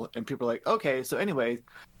whole, and people are like, okay, so anyway,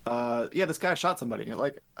 yeah, this guy shot somebody. You're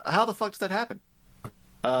like, how the fuck does that happen?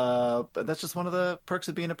 But that's just one of the perks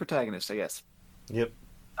of being a protagonist, I guess. Yep.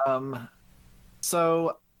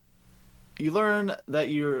 So you learn that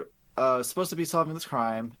you're supposed to be solving this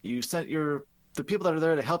crime. You sent the people that are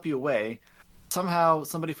there to help you away. Somehow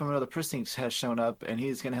somebody from another precinct has shown up, and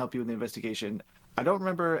he's going to help you with the investigation. I don't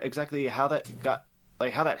remember exactly how that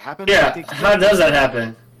happened. Yeah, how does that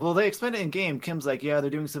happen? Well, they explained it in game. Kim's like, yeah, they're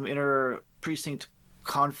doing some inner precinct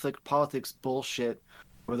conflict politics bullshit,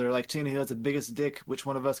 where they're like, seeing who has the biggest dick, which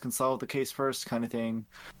one of us can solve the case first, kind of thing.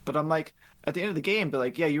 But I'm like, at the end of the game, they're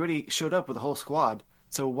like, yeah, you already showed up with the whole squad,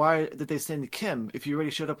 so why did they send Kim if you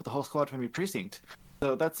already showed up with the whole squad from your precinct?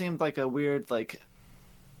 So that seemed like a weird, like,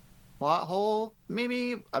 plot hole,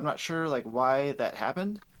 maybe. I'm not sure like why that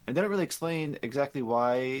happened. And they don't really explain exactly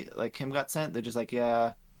why like Kim got sent. They're just like,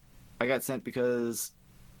 yeah, I got sent because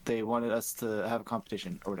they wanted us to have a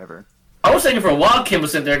competition or whatever. I was thinking for a while Kim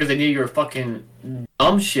was sitting there because they knew you were fucking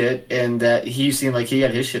dumb shit, and that he seemed like he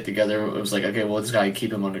had his shit together. It was like, okay, well, this guy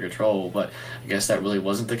keep him under control, but I guess that really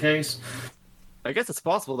wasn't the case. I guess it's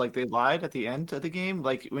possible. Like they lied at the end of the game.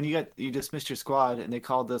 Like when you dismissed your squad and they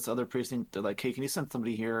called this other precinct. They're like, "Hey, can you send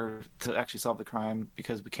somebody here to actually solve the crime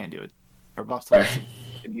because we can't do it." Our boss told us, Right.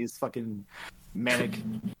 and he's fucking manic,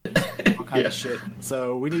 all kind of shit.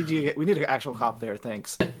 So we need you. We need an actual cop there.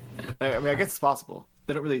 Thanks. I mean, I guess it's possible.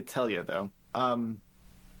 They don't really tell you though.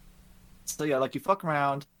 So yeah, like you fuck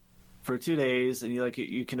around for 2 days, and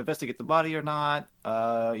you can investigate the body or not.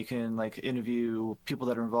 You can like interview people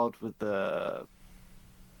that are involved with the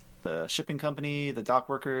shipping company, the dock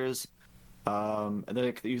workers. And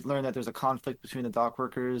then you learn that there's a conflict between the dock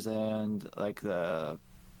workers and like the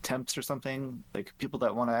temps or something, like people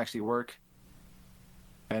that want to actually work.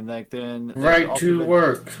 And like then Right to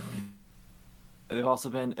work. they've also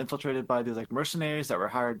been infiltrated by these like mercenaries that were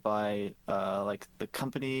hired by like the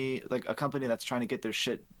company, like a company that's trying to get their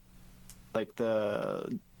shit, like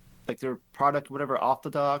their product, whatever, off the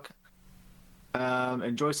dock.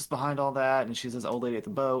 And Joyce is behind all that, and she's this old lady at the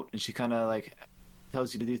boat, and she kind of like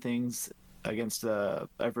tells you to do things against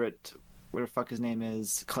Everett, whatever the fuck his name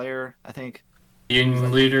is, Claire, I think.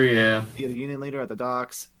 Union leader, yeah. Yeah, the union leader at the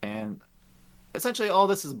docks, and essentially all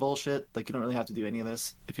this is bullshit. Like you don't really have to do any of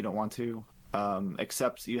this if you don't want to,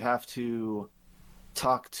 except you have to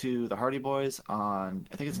talk to the Hardy Boys on,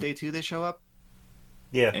 I think it's day 2 they show up.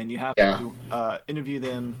 Yeah. And you have Yeah. to interview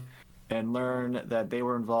them and learn that they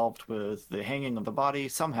were involved with the hanging of the body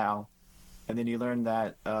somehow. And then you learn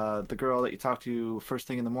that the girl that you talked to first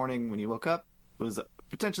thing in the morning when you woke up was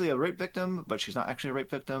potentially a rape victim, but she's not actually a rape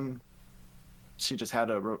victim. She just had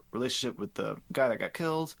a relationship with the guy that got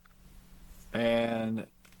killed. And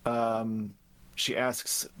she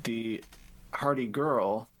asks the Hardy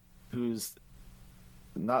girl, who's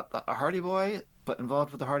not a Hardy boy, but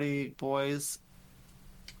involved with the Hardy Boys.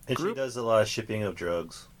 And Group? she does a lot of shipping of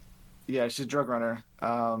drugs. Yeah, she's a drug runner.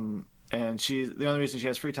 And the only reason she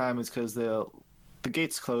has free time is because the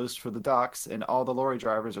gates closed for the docks and all the lorry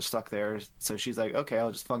drivers are stuck there. So she's like, okay,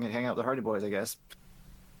 I'll just fucking hang out with the Hardy Boys, I guess.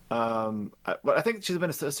 But I think she's been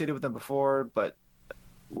associated with them before. But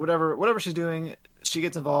whatever she's doing, she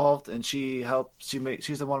gets involved and she helps.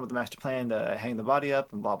 She's the one with the master plan to hang the body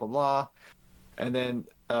up and blah blah blah. And then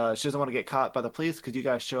she doesn't want to get caught by the police because you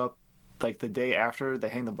guys show up like the day after they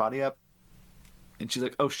hang the body up. And she's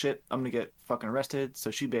like, oh shit, I'm gonna get fucking arrested.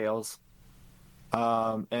 So she bails.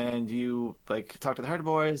 And you like talk to the Hardy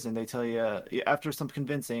Boys and they tell you, after some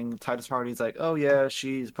convincing, Titus Hardy's like, oh yeah,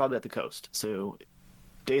 she's probably at the coast. So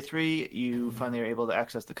day 3, you finally are able to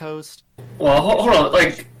access the coast. Well, hold on.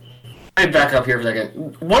 Like, let me back up here for a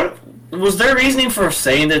second. What was their reasoning for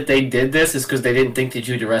saying that they did this? Is because they didn't think that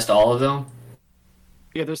you'd arrest all of them?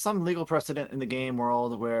 Yeah, there's some legal precedent in the game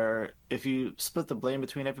world where if you split the blame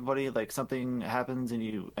between everybody, like something happens and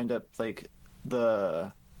you end up like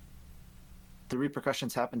the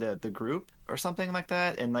repercussions happen to the group or something like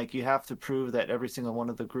that, and like you have to prove that every single one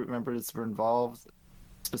of the group members were involved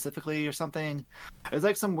specifically or something. It's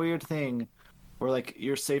like some weird thing where like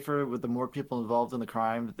you're safer with the more people involved in the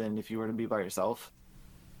crime than if you were to be by yourself.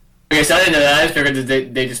 Okay, so I didn't know that. I just figured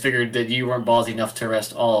that they just figured that you weren't ballsy enough to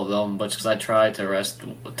arrest all of them, but because I tried to arrest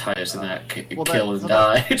Titus and that kill and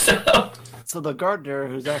die. So the gardener,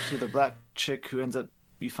 who's actually the black chick who ends up,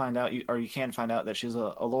 you can find out that she's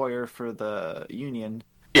a lawyer for the union.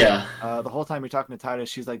 Yeah. The whole time you're talking to Titus,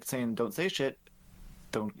 she's like saying, "Don't say shit,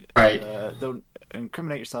 don't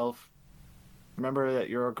incriminate yourself. Remember that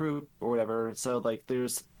you're a group or whatever." So like,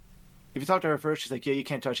 if you talk to her first, she's like, "Yeah, you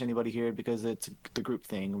can't touch anybody here because it's the group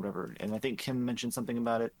thing or whatever." And I think Kim mentioned something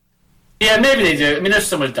about it. Yeah, maybe they do. I mean, there's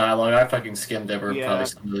so much dialogue. I fucking skimmed over Yeah. probably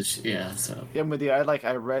some of this. Yeah, so. Yeah, I'm with you. I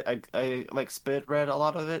read a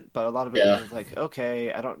lot of it, but a lot of it Yeah. was like,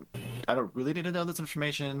 okay, I don't really need to know this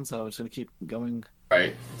information, so I'm just gonna keep going.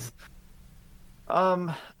 Right.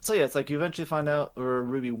 So yeah, it's like you eventually find out where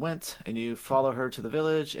Ruby went, and you follow her to the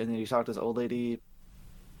village, and then you talk to this old lady,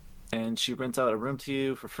 and she rents out a room to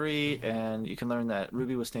you for free, and you can learn that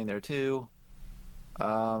Ruby was staying there too.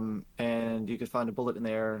 And you can find a bullet in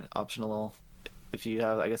there, optional, if you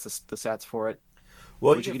have, I guess, the stats for it.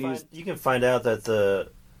 Well, Which you can find out that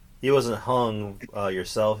he wasn't hung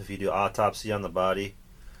yourself if you do autopsy on the body.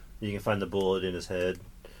 You can find the bullet in his head.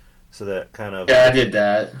 So that kind of... Yeah, I did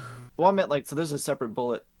that. Well, I meant so there's a separate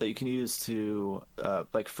bullet that you can use to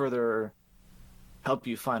like further help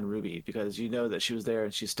you find Ruby because you know that she was there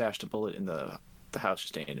and she stashed a bullet in the house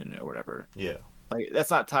you're staying in or whatever. Yeah. Like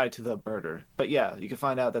that's not tied to the murder, but yeah, you can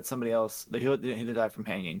find out that somebody else he did die from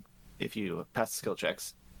hanging if you pass the skill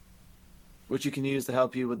checks, which you can use to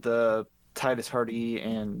help you with the Titus Hardy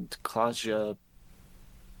and Claudia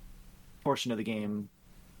portion of the game,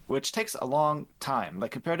 which takes a long time.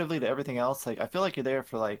 Like comparatively to everything else, like I feel like you're there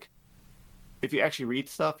for like if you actually read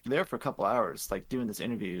stuff, you're there for a couple hours, like doing these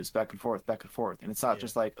interviews back and forth, and it's not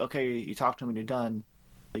just like okay, you talk to him and you're done.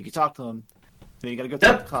 Like you talk to him, then you gotta go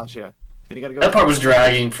talk to Claudia. Then you gotta go. That part was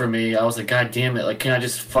dragging for me. I was like, God damn it! Like, can I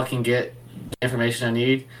just fucking get the information I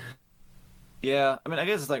need? Yeah, I mean, I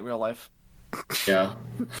guess it's like real life. Yeah.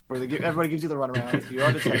 Where everybody gives you the runaround. You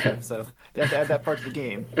are detective, so they have to add that part to the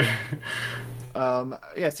game.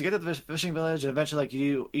 Yeah, so you get to the fishing village, and eventually, like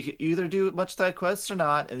you either do a bunch of side quests or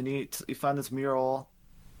not, and then you find this mural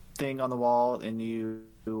thing on the wall, and you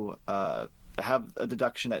have a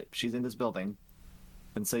deduction that she's in this building,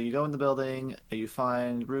 and so you go in the building, and you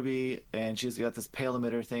find Ruby, and she's got this pale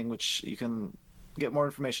emitter thing, which you can get more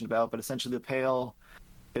information about, but essentially the pale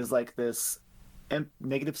is like this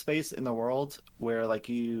negative space in the world where like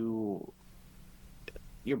your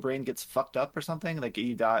brain gets fucked up or something, like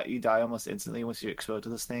you die almost instantly once you're exposed to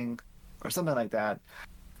this thing or something like that,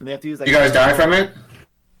 and they have to use like You guys die from it?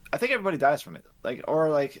 I think everybody dies from it, like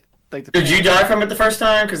Did you die from it the first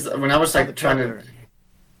time? Because when I was like trying to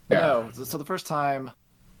no, so the first time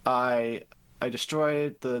I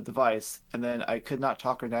destroyed the device and then I could not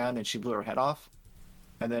talk her down and she blew her head off,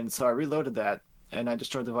 and then so I reloaded that and I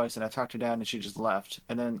destroyed the device and I talked her down and she just left.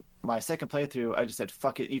 And then my second playthrough, I just said,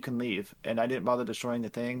 fuck it, you can leave. And I didn't bother destroying the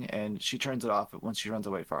thing and she turns it off once she runs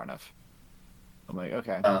away far enough. I'm like,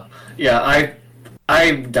 okay. Yeah,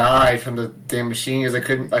 I died from the damn machine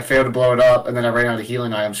because I failed to blow it up, and then I ran out of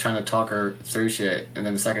healing items trying to talk her through shit. And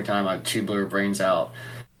then the second time, she blew her brains out.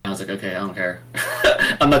 And I was like, okay, I don't care.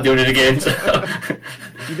 I'm not doing it again. So.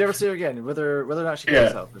 You never see her again, whether or not she kills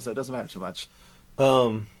herself, so it doesn't matter too much.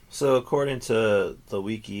 So according to the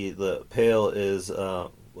wiki, the Pale is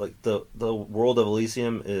like the world of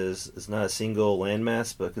Elysium is not a single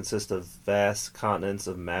landmass, but consists of vast continents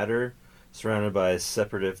of matter surrounded by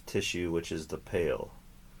separative tissue, which is the Pale.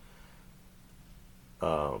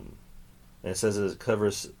 And it says it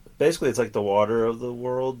covers basically it's like the water of the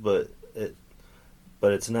world, but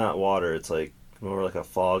it's not water. It's like more like a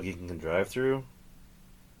fog you can drive through.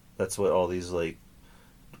 That's what all these like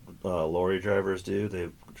lorry drivers do. They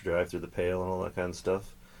drive through the Pale and all that kind of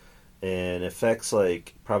stuff, and affects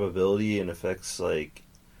like probability and affects like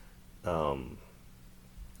I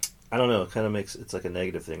don't know. It kind of makes it's like a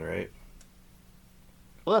negative thing, right?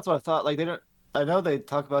 Well, that's what I thought. Like they don't. I know they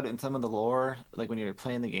talk about it in some of the lore, like when you're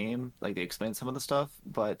playing the game, like they explain some of the stuff.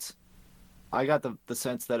 But I got the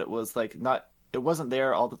sense that it was like not. It wasn't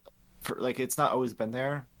there like it's not always been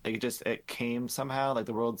there. Like it came somehow. Like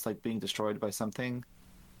the world's like being destroyed by something.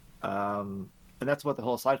 And that's what the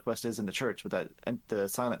whole side quest is in the church with that and the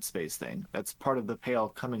silent space thing. That's part of the Pale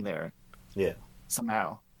coming there. Yeah.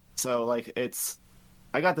 Somehow. So like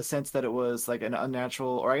I got the sense that it was like an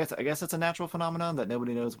unnatural, or I guess it's a natural phenomenon that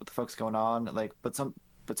nobody knows what the fuck's going on. Like, but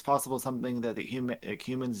it's possible something that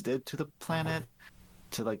humans did to the planet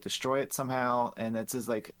to like destroy it somehow, and it's just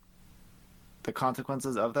like the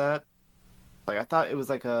consequences of that. Like I thought it was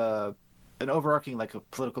like an overarching like a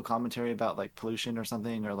political commentary about like pollution or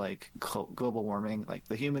something, or like global warming. Like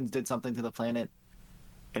the humans did something to the planet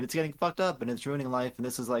and it's getting fucked up and it's ruining life, and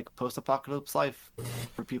this is like post-apocalypse life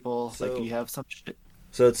for people. So, like you have some shit.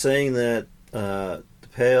 So it's saying that the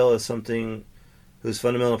Pale is something whose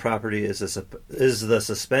fundamental property is the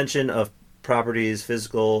suspension of properties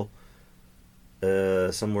physical,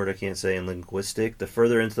 some word I can't say, and linguistic. The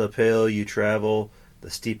further into the Pale you travel,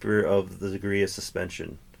 the steeper of the degree of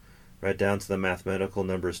suspension, right down to the mathematical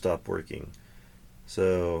numbers stop working.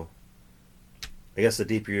 So I guess the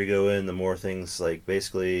deeper you go in, the more things like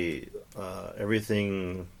basically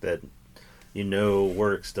everything that you know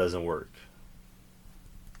works doesn't work.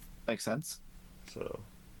 Makes sense. So,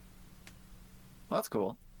 well, that's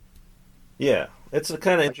cool. Yeah, it's a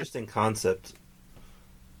kind of interesting concept.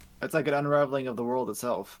 It's like an unraveling of the world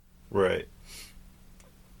itself. Right.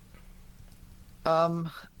 Yeah,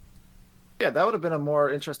 that would have been a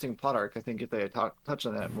more interesting plot arc, I think, if they had touched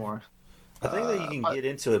on that more. I think that you can get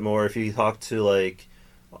into it more if you talk to, like,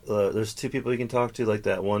 there's two people you can talk to, like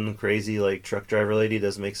that one crazy, like, truck driver lady,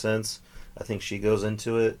 doesn't make sense. I think she goes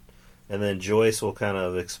into it. And then Joyce will kind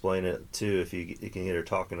of explain it, too, if you can get her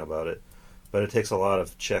talking about it. But it takes a lot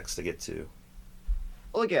of checks to get to.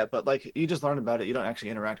 Well, yeah, but, like, you just learn about it, you don't actually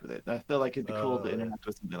interact with it. I feel like it'd be cool to interact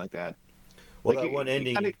with something like that. Well, like, that one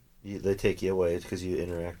ending, they take you away because you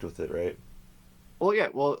interact with it, right? Well, yeah,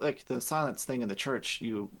 well, like the silence thing in the church,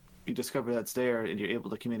 you discover that's there, and you're able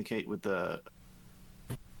to communicate with the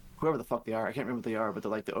whoever the fuck they are. I can't remember what they are, but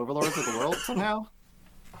they're like the overlords of the world somehow.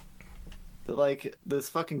 They're like this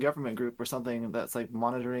fucking government group or something that's like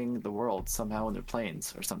monitoring the world somehow in their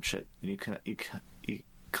planes or some shit. And you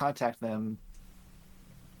contact them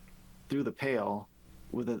through the Pale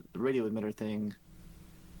with a radio emitter thing,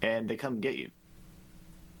 and they come get you.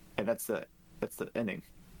 And that's the ending.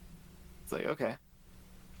 It's like, okay.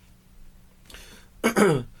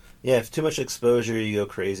 Yeah, if too much exposure, you go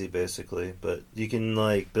crazy, basically. But you can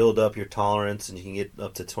like build up your tolerance, and you can get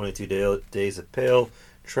up to 22 days of pale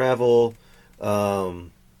travel.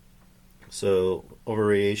 So over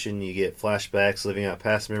radiation, you get flashbacks, living out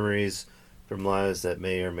past memories from lives that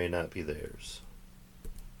may or may not be theirs.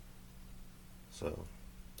 So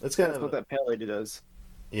it's kind That's of what that Pale Lady does.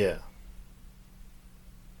 yeah.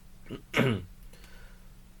 I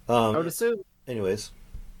would assume. Anyways,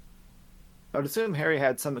 I would assume Harry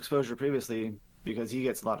had some exposure previously because he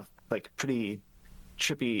gets a lot of like pretty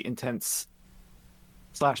trippy, intense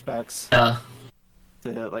flashbacks Yeah.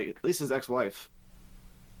 to like at least his ex-wife.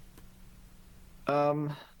 Yeah.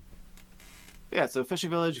 So fishing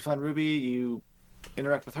village, you find Ruby, you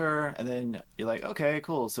interact with her, and then you're like, okay,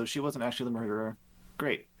 cool. So she wasn't actually the murderer.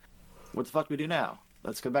 Great. What the fuck do we do now?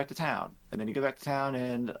 Let's go back to town. And then you go back to town,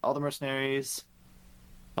 and all the mercenaries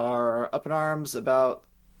are up in arms about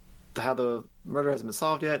how the murder hasn't been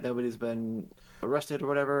solved yet. Nobody's been arrested or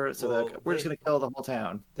whatever. So Well, they're like, we're just gonna kill the whole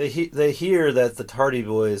town. they hear that the Hardy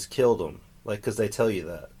Boys killed him, like because they tell you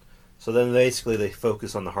that. So then basically they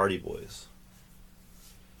focus on the Hardy Boys.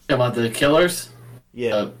 About the killers?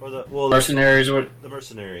 Yeah, or the Mercenaries or what? the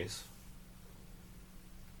mercenaries.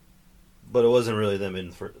 But it wasn't really them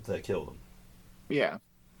that killed him. Yeah.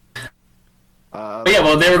 But yeah,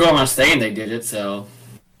 well, they were going on saying they did it, so.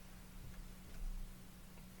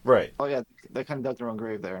 Right. Oh yeah, they kind of dug their own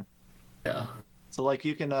grave there. Yeah. So like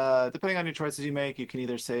you can, depending on your choices you make, you can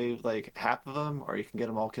either save like half of them or you can get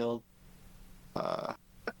them all killed.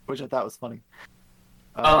 Which I thought was funny.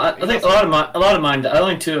 I think a lot of mine,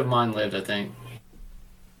 only 2 of mine lived, I think.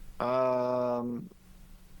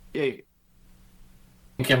 Yeah,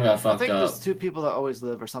 Kim got I fucked think up. there's 2 people that always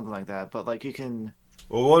live or something like that. But like you can,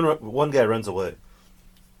 Well, one guy runs away.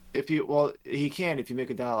 he can if you make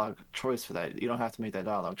a dialogue choice for that. You don't have to make that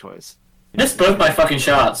dialogue choice. Missed both my fucking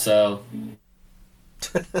shots, so.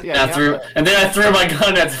 Yeah, And then I threw my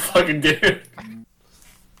gun at the fucking dude.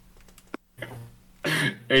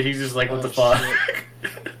 And he's just like, what the fuck?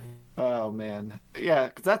 Oh man, yeah,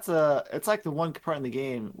 'cause it's like the one part in the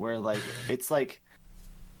game where like it's like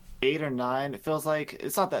 8 or 9. It feels like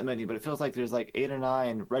it's not that many, but it feels like there's like 8 or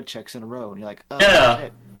 9 red checks in a row, and you're like, oh Yeah.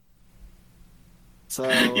 shit. So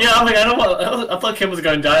Yeah, I'm like, I thought Kim was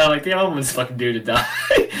gonna die. I'm like, damn, I want this fucking dude to die.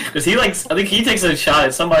 Because I think he takes a shot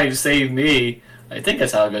at somebody to save me. I think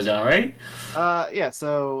that's how it goes down, right? yeah,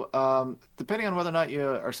 so depending on whether or not you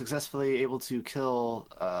are successfully able to kill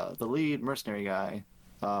the lead mercenary guy,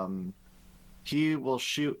 he will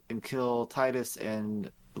shoot and kill Titus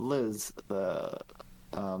and Liz, the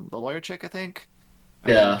lawyer chick, I think.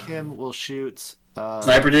 And Yeah. Kim will shoot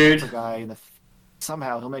Sniper dude. the guy in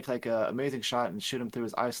somehow he'll make like an amazing shot and shoot him through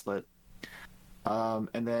his eye slit.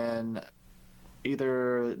 And then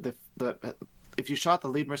either if you shot the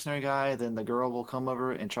lead mercenary guy, then the girl will come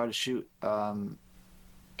over and try to shoot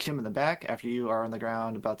Kim in the back after you are on the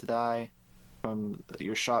ground about to die from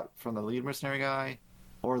your shot from the lead mercenary guy,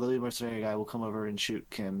 or the lead mercenary guy will come over and shoot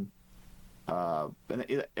Kim. And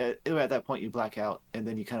at that point you black out, and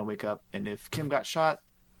then you kind of wake up. And if Kim got shot,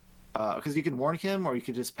 because you can warn Kim, or you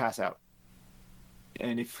could just pass out.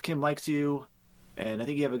 And if Kim likes you, and I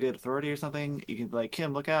think you have a good authority or something, you can be like,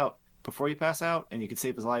 Kim, look out before you pass out, and you can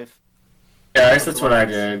save his life. Yeah, I guess that's what I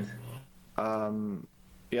did.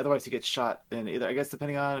 Yeah, otherwise he gets shot. And either, I guess,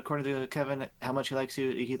 depending on, according to Kevin, how much he likes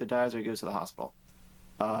you, he either dies or he goes to the hospital.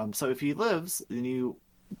 So if he lives, then you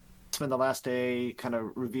spend the last day kind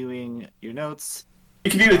of reviewing your notes.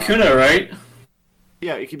 You can be with Kuno, right?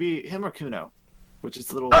 Yeah, it could be him or Kuno, which is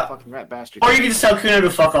the little fucking rat bastard. Or you can just tell Kuno to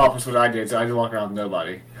fuck off, is what I did, so I just walk around with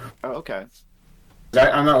nobody. Oh, okay.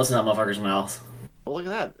 I'm not listening to that motherfucker's mouth. Well, look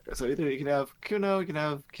at that. So either you can have Kuno, you can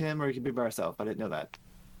have Kim, or you can be by yourself. I didn't know that.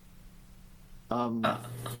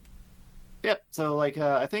 Yep. So like,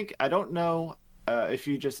 I think I don't know if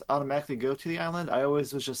you just automatically go to the island. I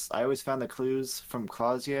always found the clues from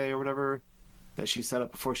Clausier or whatever that she set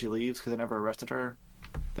up before she leaves, because I never arrested her.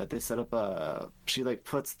 That they set up she like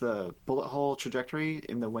puts the bullet hole trajectory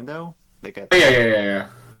in the window. Like Yeah.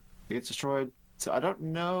 it gets destroyed. So I don't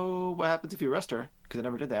know what happens if you arrest her. because I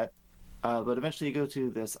never did that. But eventually you go to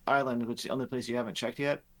this island, which is the only place you haven't checked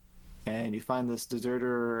yet, and you find this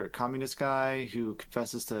deserter communist guy who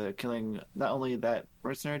confesses to killing not only that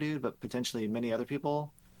mercenary dude, but potentially many other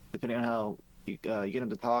people, depending on how you get him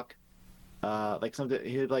to talk. Like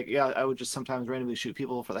he'd like, yeah, I would just sometimes randomly shoot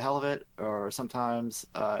people for the hell of it, or sometimes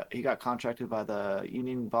he got contracted by the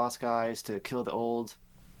union boss guys to kill the old.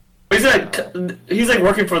 He's like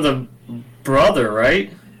working for the brother,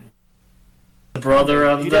 right? The brother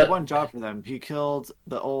of he the. did one job for them. He killed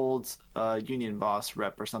the old union boss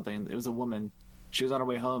rep or something. It was a woman. She was on her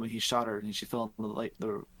way home, and he shot her, and she fell in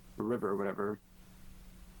the river or whatever.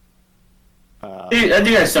 Dude, that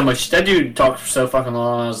dude has so much. That dude talked so fucking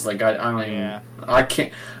long. I was like, I don't even. Yeah. I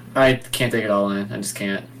can't take it all in. I just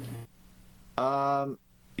can't.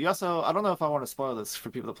 You also, I don't know if I want to spoil this for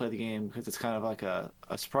people that play the game because it's kind of like a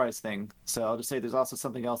surprise thing. So I'll just say there's also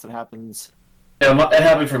something else that happens. Yeah, it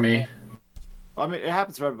happened for me. I mean, it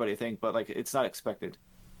happens for everybody, I think, but like it's not expected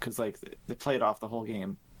because like they played off the whole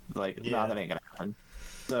game. Like, nah, that ain't gonna happen.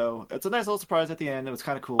 So it's a nice little surprise at the end. It was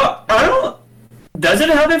kind of cool. I don't. Does it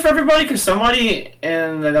happen for everybody? Because somebody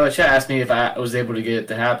in the chat asked me if I was able to get it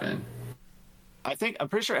to happen. I'm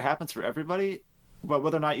pretty sure it happens for everybody, but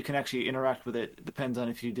whether or not you can actually interact with it depends on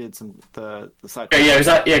if you did the side. Yeah,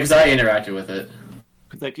 because I interacted with it.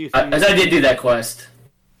 Like as I did do that quest.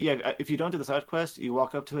 Yeah, if you don't do the side quest, you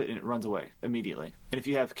walk up to it and it runs away immediately. And if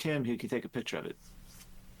you have Kim, he can take a picture of it.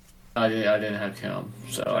 I didn't have Kim,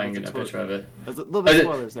 so I didn't get a picture of it. There's a little bit of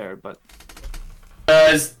spoilers there, but.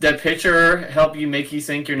 Does that picture help you make you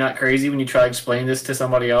think you're not crazy when you try to explain this to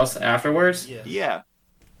somebody else afterwards? Yeah.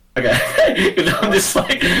 Okay. I'm just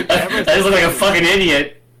like, I just look like a fucking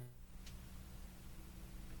idiot.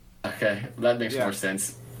 Okay, that makes more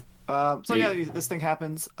sense. This thing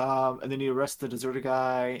happens, and then you arrest the deserter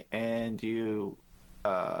guy, and you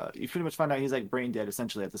pretty much find out he's like brain dead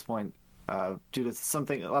essentially at this point, due to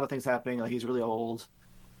a lot of things happening. Like he's really old,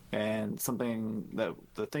 and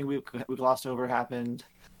the thing we glossed over happened.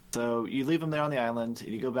 So you leave him there on the island,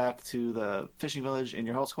 and you go back to the fishing village, and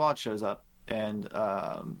your whole squad shows up, and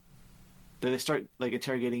they start like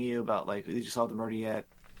interrogating you about like, did you solve the murder yet?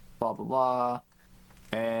 Blah blah blah,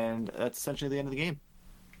 and that's essentially the end of the game.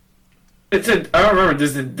 I don't remember.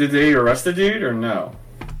 Did they arrest the dude or no?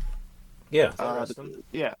 Yeah.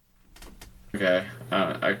 Yeah. Okay.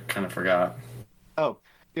 I kind of forgot. Oh,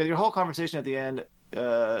 yeah. Your whole conversation at the end,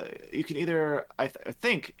 you can either, I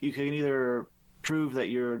think you can either prove that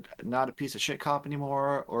you're not a piece of shit cop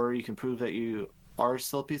anymore, or you can prove that you are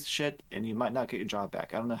still a piece of shit and you might not get your job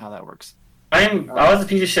back. I don't know how that works. I was a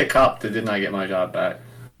piece of shit cop that did not get my job back.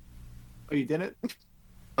 Oh, you didn't?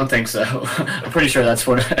 I don't think so. I'm pretty sure that's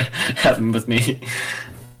what happened with me.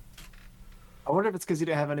 I wonder if it's because you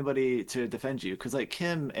didn't have anybody to defend you, because like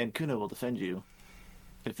Kim and Kuna will defend you.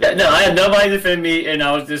 No, I had nobody to defend me, and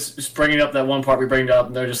I was just bringing up that one part we bring up,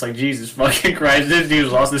 and they're just like, Jesus fucking Christ, this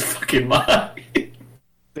dude's lost his fucking mind.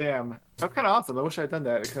 Damn. That's kind of awesome. I wish I'd done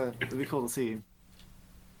that. It'd be cool to see.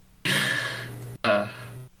 But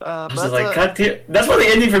like, that's why the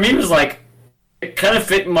ending for me was like, it kind of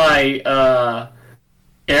fit my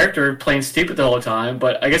character playing stupid the whole time,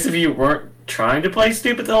 but I guess if you weren't trying to play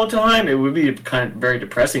stupid the whole time, it would be a kind of very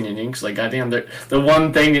depressing ending, because like, goddamn, the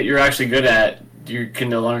one thing that you're actually good at, you can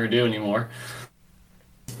no longer do anymore.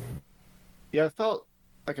 Yeah, I felt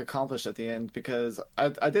like accomplished at the end, because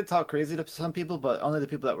I did talk crazy to some people, but only the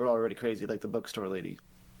people that were already crazy, like the bookstore lady.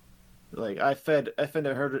 Like I fed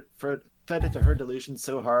into her delusion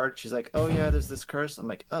so hard. She's like, "Oh yeah, there's this curse." I'm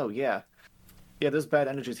like, "Oh yeah, there's bad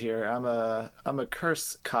energies here. I'm a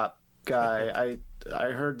curse cop guy. I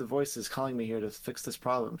heard the voices calling me here to fix this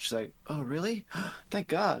problem." She's like, "Oh really? Thank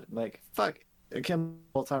God." I'm like, "Fuck." And Kim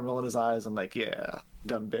the whole time rolling his eyes. I'm like, "Yeah,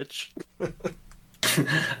 dumb bitch."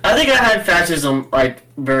 I think I had fascism like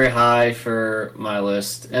very high for my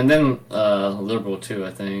list, and then liberal too,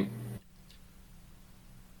 I think.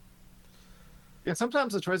 Yeah,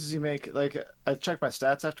 sometimes the choices you make, like I checked my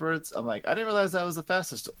stats afterwards. I'm like, I didn't realize that was the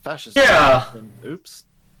fascist. Yeah. Oops.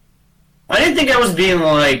 I didn't think I was being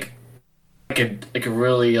like a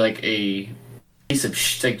really like a piece of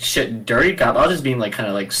shit dirty cop. I was just being like kind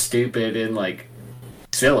of like stupid and like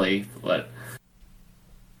silly, but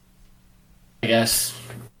I guess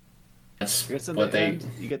that's what they.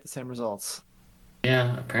 You get the same results.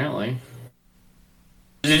 Yeah, apparently.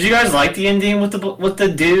 Did you guys like the ending with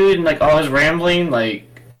the dude and like all his rambling, like,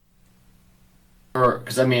 or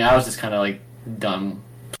because I mean I was just kind of like done.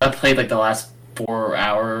 I played like the last 5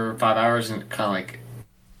 hours and kind of like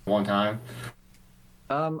one time.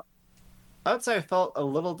 I'd say I felt a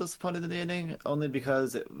little disappointed in the ending, only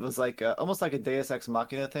because it was like almost like a Deus Ex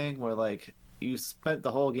Machina thing, where like you spent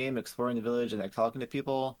the whole game exploring the village and like talking to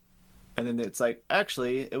people, and then it's like,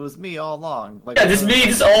 actually, it was me all along. Like, Yeah,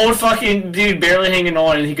 this old fucking dude barely hanging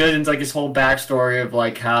on, and he goes into like his whole backstory of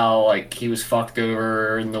like how like he was fucked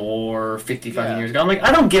over in the war 50 fucking years ago. I'm like,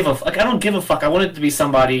 I don't give a fuck. I want it to be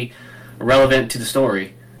somebody relevant to the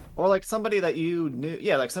story. Or like somebody that you knew,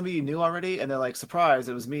 yeah, like somebody you knew already, and they're like, surprise,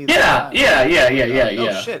 it was me. Yeah.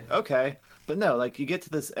 Oh shit, okay. But no, like you get to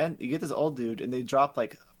this end, you get this old dude, and they drop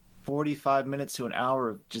like 45 minutes to an hour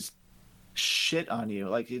of just shit on you.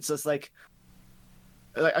 Like it's just okay,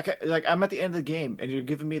 like I'm at the end of the game, and you're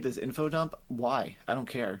giving me this info dump. Why? I don't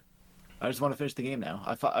care. I just want to finish the game now.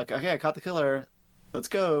 Okay, I caught the killer. Let's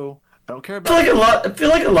go. I don't care about. I feel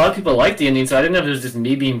like a lot of people liked the ending, so I didn't know if it was just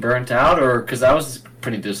me being burnt out or because I was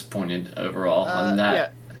pretty disappointed overall on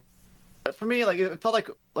that. Yeah. For me, like it felt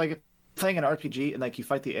like playing an RPG and like you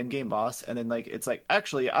fight the end game boss, and then like it's like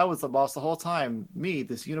actually I was the boss the whole time. Me,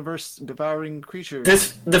 this universe devouring creature.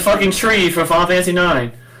 The fucking tree from Final Fantasy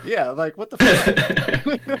IX. Yeah, like what the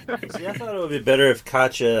fuck? See, I thought it would be better if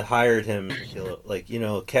Katja hired him to kill it. Like,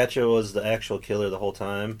 Katja was the actual killer the whole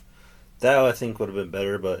time. That I think would have been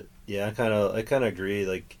better, but yeah, I kind of agree,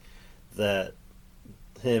 like, that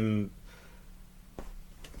him,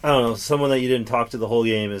 I don't know, someone that you didn't talk to the whole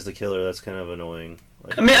game is the killer. That's kind of annoying.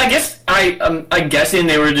 Like, I mean, I guess I'm guessing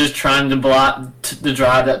they were just trying to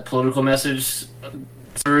drive that political message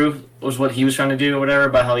through was what he was trying to do or whatever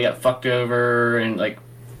about how he got fucked over and like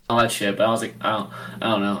all that shit. But I was like, I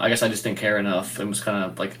don't know. I guess I just didn't care enough and was kind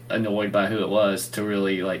of like annoyed by who it was to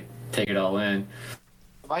really like take it all in.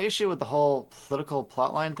 My issue with the whole political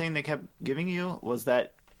plotline thing they kept giving you was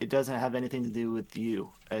that it doesn't have anything to do with you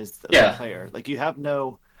as the player. Like you have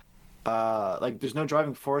no, like there's no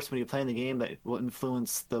driving force when you're playing the game that will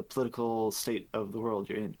influence the political state of the world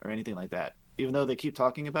you're in or anything like that. Even though they keep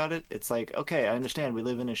talking about it, it's like, okay, I understand we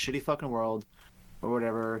live in a shitty fucking world or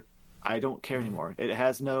whatever. I don't care anymore. It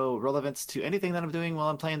has no relevance to anything that I'm doing while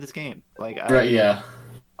I'm playing this game. Like,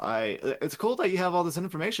 it's cool that you have all this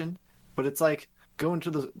information, but it's like, go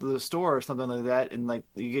into the store or something like that, and like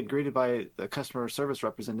you get greeted by a customer service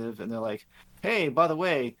representative, and they're like, "Hey, by the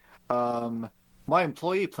way, my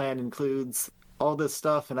employee plan includes all this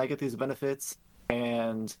stuff, and I get these benefits,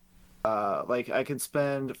 and like I can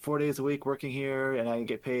spend 4 days a week working here, and I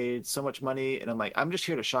get paid so much money." And I'm like, "I'm just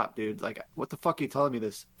here to shop, dude. Like, what the fuck are you telling me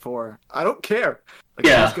this for? I don't care. Like,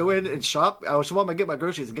 I just go in and shop. I just want to get my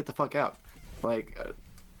groceries and get the fuck out." Like,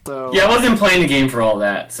 so yeah, I wasn't playing the game for all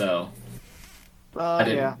that, so.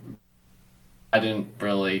 I didn't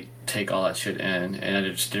really take all that shit in, and I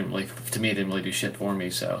just didn't really. To me, it didn't really do shit for me.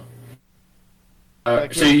 So,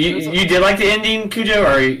 so you did like the ending, Cujo,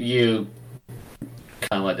 or you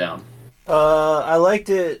kind of let down? I liked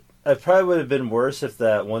it. It probably would have been worse if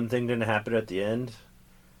that one thing didn't happen at the end.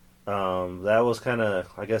 That was kind of.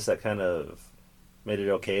 I guess that kind of made it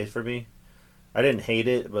okay for me. I didn't hate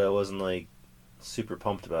it, but I wasn't like super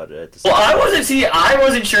pumped about it at the same time. I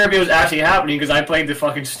wasn't sure if it was actually happening because I played the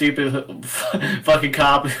fucking stupid fucking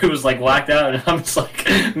cop who was like whacked out, and I'm just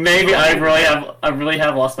like, maybe I really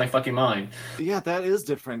have lost my fucking mind. Yeah, that is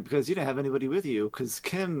different because you didn't have anybody with you, because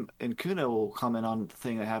Kim and Kuna will comment on the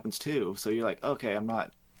thing that happens too, so you're like, okay, I'm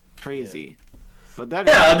not crazy. But that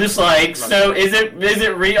I'm just like, so is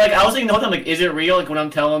it real? Like I was thinking the whole time, like, is it real? Like when I'm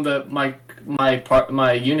telling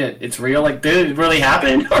my unit it's real, like did it really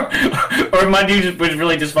happen, or my dude was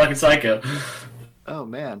really just fucking psycho? Oh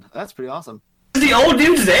man, that's pretty awesome. The old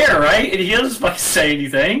dude's there, right? And he doesn't fucking say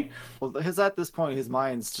anything. Well, at this point, his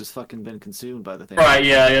mind's just fucking been consumed by the thing. Right?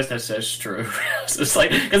 Yeah, I guess that's true. It's just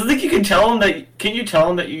like, because I think you can tell him that. Can you tell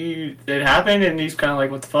him that it happened, and he's kind of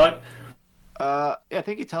like, what the fuck? Yeah, I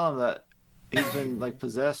think you tell him that he's been like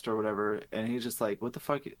possessed or whatever, and he's just like, what the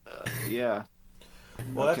fuck? Yeah.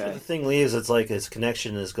 Well, after the thing leaves, it's like his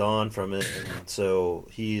connection is gone from it, and so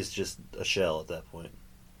he's just a shell at that point.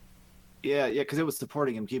 Yeah, because it was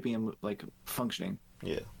supporting him, keeping him like functioning.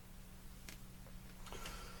 Yeah.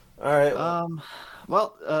 All right.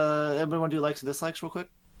 Well, everybody want to do likes and dislikes real quick?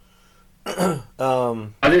 I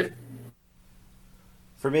did.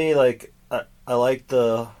 For me, like I like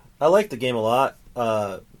the game a lot,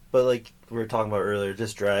 but like we were talking about earlier,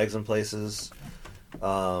 just drags in places.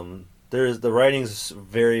 The writing's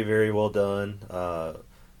very, very well done.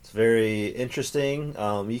 It's very interesting.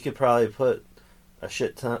 You could probably put a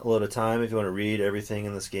load of time if you want to read everything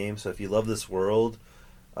in this game. So if you love this world,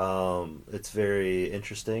 it's very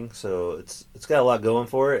interesting. So it's got a lot going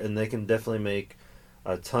for it, and they can definitely make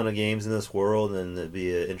a ton of games in this world, and it'd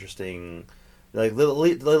be an interesting. Like they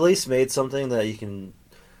at least made something that you can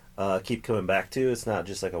keep coming back to. It's not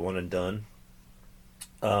just like a one and done.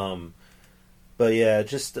 But But yeah,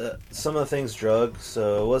 just some of the things drug,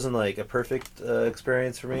 so it wasn't like a perfect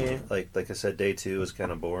experience for me. Like I said, day 2 was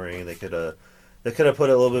kind of boring. They could have put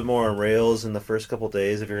it a little bit more on rails in the first couple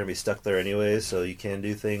days if you're gonna be stuck there anyways. So you can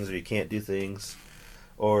do things or you can't do things,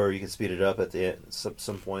 or you can speed it up at the end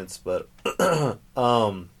some points. But yeah,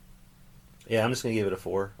 I'm just gonna give it a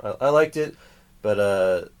 4. I liked it,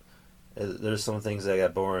 but there's some things that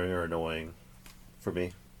got boring or annoying for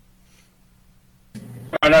me.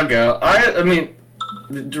 Alright, I'll go. I mean,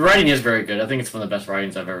 the writing is very good. I think it's one of the best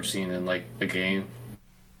writings I've ever seen in like a game.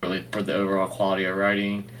 Really, for the overall quality of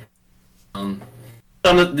writing. Some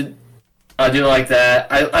of I do like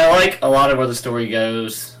that. I like a lot of where the story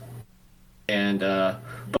goes, and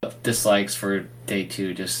but dislikes for day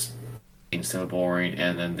 2 just being so boring,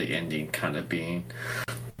 and then the ending kind of being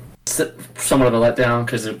somewhat of a letdown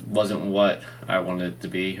because it wasn't what I wanted it to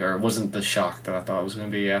be, or it wasn't the shock that I thought it was going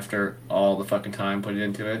to be after all the fucking time put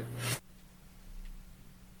into it.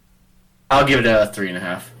 I'll give it a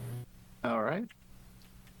 3.5. All right.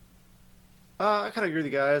 I kind of agree with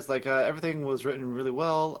you guys. Like, everything was written really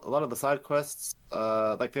well. A lot of the side quests,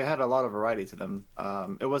 like, they had a lot of variety to them.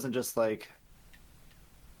 It wasn't just, like,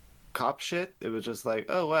 cop shit. It was just like,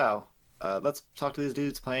 oh, wow, let's talk to these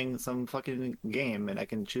dudes playing some fucking game, and I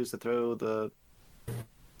can choose to throw the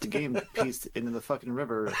game piece into the fucking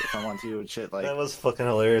river if I want to, and shit. Like, That was fucking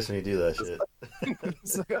hilarious when you do that shit.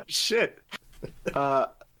 it's like, oh, shit.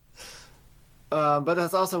 But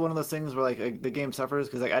that's also one of those things where like the game suffers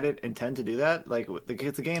because like I didn't intend to do that. Like the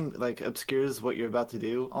game like obscures what you're about to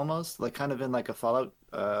do almost, like kind of in like a Fallout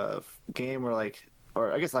game or like,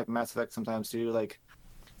 or I guess like Mass Effect sometimes too. Like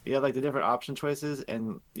you have like the different option choices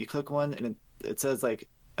and you click one and it says like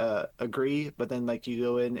agree, but then like you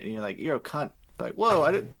go in and you're like, you're a cunt. Like, whoa,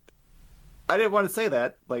 I didn't want to say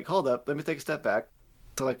that. Like, hold up, let me take a step back.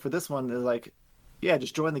 So like for this one, they're like, yeah,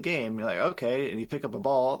 just join the game. You're like, okay, and you pick up a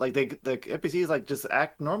ball. Like the NPCs like just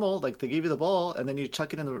act normal. Like they give you the ball and then you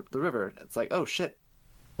chuck it in the river. It's like, oh shit,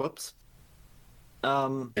 whoops.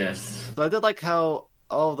 Yes. So I did like how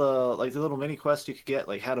all the like the little mini quests you could get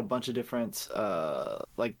like had a bunch of different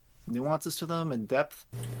like nuances to them and depth,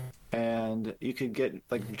 and you could get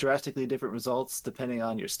like drastically different results depending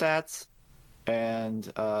on your stats and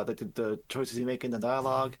the choices you make in the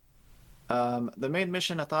dialogue. The main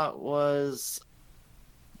mission I thought was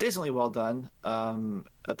decently well done.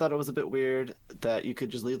 I thought it was a bit weird that you could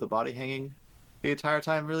just leave the body hanging the entire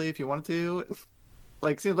time, really, if you wanted to.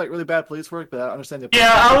 Like, seems like really bad police work, but I don't understand the.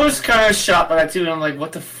 Yeah, I was kind of shocked by that too. And I'm like,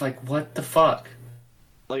 what the fuck?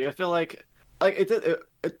 Like, I feel like it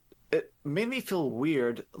made me feel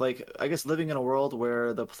weird. Like, I guess living in a world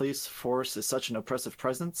where the police force is such an oppressive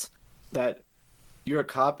presence that you're a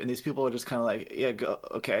cop and these people are just kind of like, yeah, go,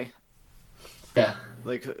 okay. Yeah.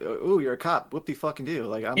 Like, ooh, you're a cop. Whoop de fucking do.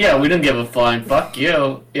 Like, we didn't give a flying fuck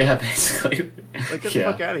you. Yeah, basically. Like, get the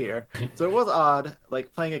fuck out of here. So it was odd,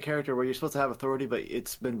 like playing a character where you're supposed to have authority, but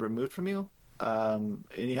it's been removed from you, and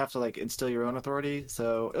you have to like instill your own authority.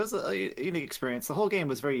 So it was a unique experience. The whole game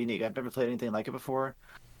was very unique. I've never played anything like it before,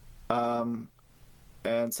 and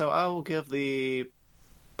so I will give the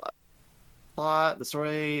plot, the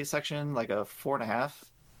story section, like a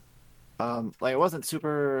 4.5. Like, I wasn't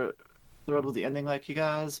super thrilled with the ending like you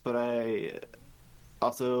guys, but I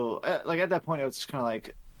also like at that point I was just kind of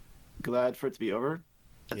like glad for it to be over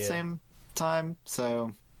at the same time.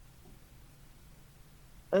 So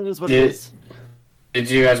that is what it is.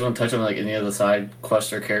 Did you guys want to touch on like any of the side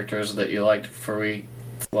quests or characters that you liked before we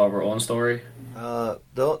follow our own story?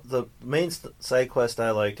 The main side quest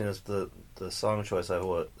I liked, and it's the song choice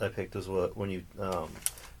I picked was when you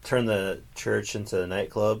turn the church into a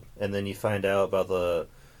nightclub, and then you find out about the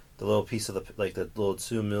little piece of the little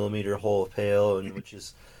 2mm hole of pale, and which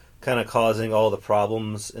is kind of causing all the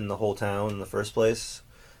problems in the whole town in the first place.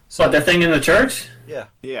 So that thing in the church? Yeah.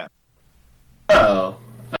 Oh,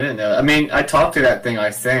 I didn't know. I mean, I talked to that thing,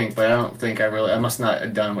 I think, but I don't think I must not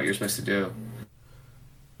have done what you're supposed to do.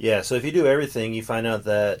 Yeah, so if you do everything, you find out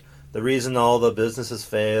that the reason all the businesses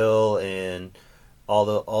fail and all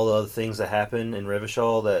the other things that happen in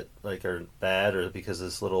Revachol that like are bad are because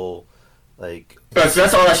this little like. So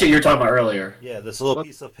that's all that shit you were talking about earlier. Yeah, this little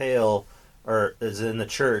piece of pale is in the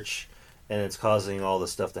church, and it's causing all the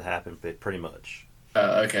stuff to happen pretty much.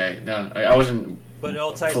 Okay, no, I wasn't. But it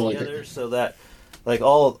all ties together so that like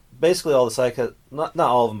basically all the side not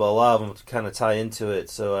all of them, but a lot of them kind of tie into it.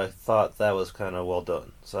 So I thought that was kind of well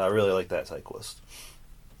done. So I really like that side quest.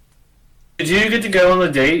 Did you get to go on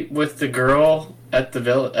a date with the girl at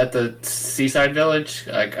the seaside village?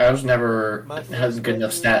 Like, I was never hasn't good enough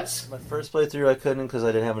stats. My first playthrough I couldn't because I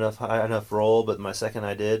didn't have enough roll, but my second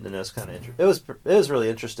I did, and it was kind of it was really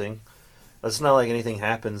interesting. It's not like anything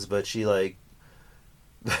happens, but she like.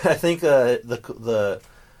 I think the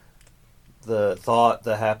thought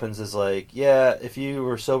that happens is like, yeah, if you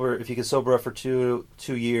could sober up for 2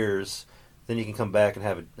 years, then you can come back and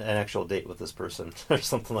have an actual date with this person or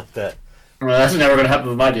something like that. Well, that's never gonna happen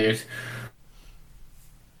with my dude.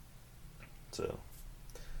 So,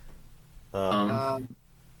 I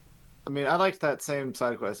mean, I liked that same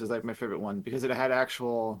side quest. It was like my favorite one because it had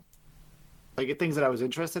actual, like, things that I was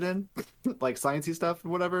interested in, like sciencey stuff or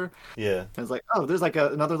whatever. yeah. And it's like, oh, there's like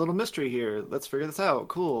another little mystery here. Let's figure this out.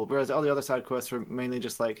 Cool. Whereas all the other side quests were mainly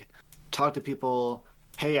just like talk to people.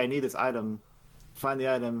 Hey, I need this item. Find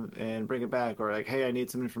the item and bring it back. Or like, hey, I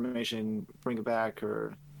need some information. Bring it back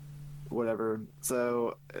or whatever.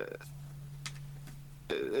 So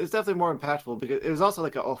it's definitely more impactful because it was also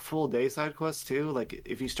like a full day side quest too. Like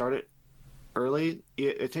if you start it early,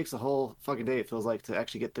 it takes a whole fucking day. It feels like to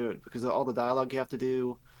actually get through it because of all the dialogue you have to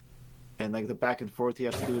do, and like the back and forth you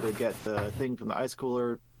have to do to get the thing from the ice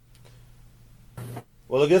cooler.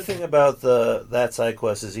 Well, the good thing about that side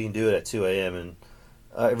quest is you can do it at 2 a.m. and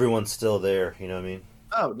everyone's still there. You know what I mean?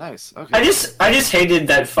 Oh, nice. Okay. I just hated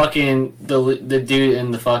that fucking the dude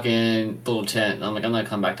in the fucking little tent. I'm like, I'm not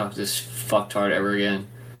coming back to talk to this fucktard ever again.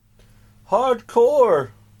 Hardcore.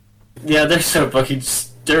 Yeah, they're so fucking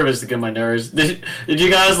disturbing to get my nerves. Did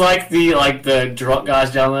you guys like the drunk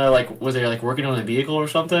guys down there? Like, was they like working on a vehicle or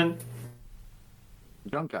something?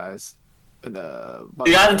 Drunk guys. The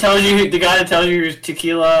guy that tells you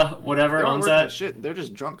tequila whatever owns that shit. They're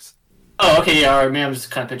just drunks. Oh, okay, yeah, alright, man, I'm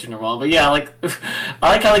just kind of picturing it wrong. But yeah, like,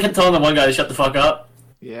 I like how they kept telling the one guy to shut the fuck up.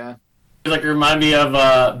 Yeah. It like remind me of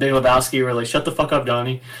Big Lebowski, where like, shut the fuck up,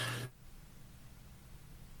 Donnie.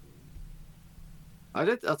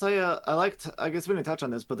 I'll tell you, I guess we didn't touch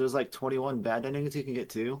on this, but there's like 21 bad endings you can get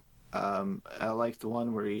too. I liked the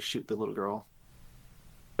one where you shoot the little girl.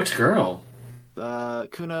 Which girl?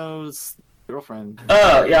 Kuno's girlfriend.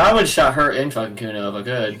 Oh, yeah, I would have shot her in fucking Kuno if I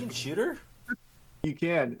could. You can shoot her? You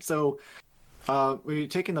can. So, when you're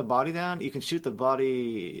taking the body down, you can shoot the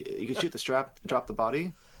body. You can shoot the strap, drop the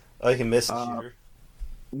body. Oh, you can miss and shoot her?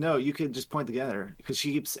 No, you can just point the gun at her because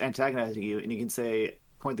she keeps antagonizing you, and you can say,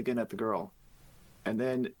 point the gun at the girl. And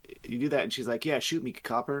then you do that, and she's like, yeah, shoot me,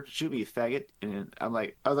 copper. Shoot me, you faggot. And I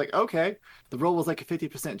was like, okay. The roll was like a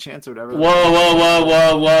 50% chance or whatever.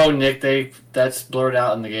 Whoa, Nick, that's blurred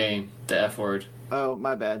out in the game, the F word. Oh,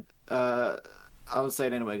 my bad. I would say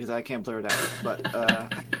it anyway because I can't blur it out. But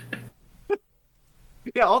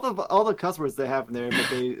yeah, all the cuss words they have in there, but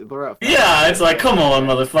they blur out. Yeah, it's like, come on,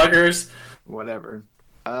 motherfuckers. Whatever.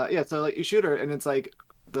 Yeah, so like you shoot her, and it's like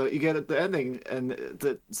you get at the ending, and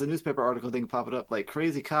it's a newspaper article thing popping up like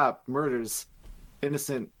crazy cop murders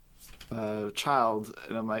innocent child,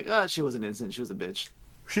 and I'm like, she wasn't innocent, she was a bitch.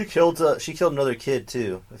 She killed another kid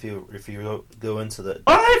too. If you go into the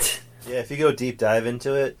what? Yeah, if you go deep dive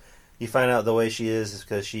into it. You find out the way she is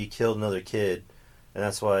because she killed another kid, and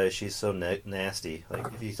that's why she's so nasty. Like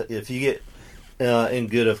if you get in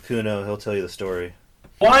good of Kuno, he'll tell you the story.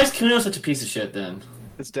 Why is Kuno such a piece of shit then?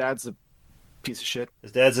 His dad's a piece of shit.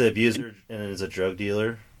 His dad's an abuser and is a drug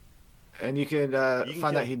dealer. And you can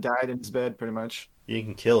find out he died in his bed, pretty much. You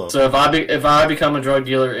can kill him. So if I become a drug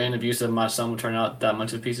dealer and abusive, my son will turn out that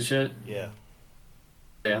much of a piece of shit. Yeah.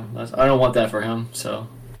 Yeah, I don't want that for him. So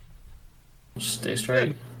stay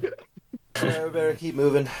straight. Yeah, we better keep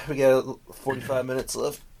moving. We got 45 minutes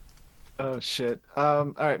left. Oh shit.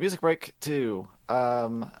 All right, music break 2.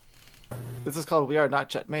 This is called We Are Not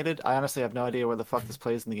Checkmated. I honestly have no idea where the fuck this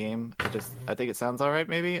plays in the game. I think it sounds alright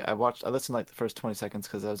maybe. I listened like the first 20 seconds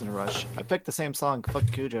because I was in a rush. I picked the same song fuck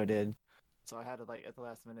Cujo did. So I had to like at the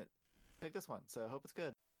last minute pick this one. So I hope it's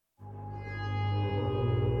good.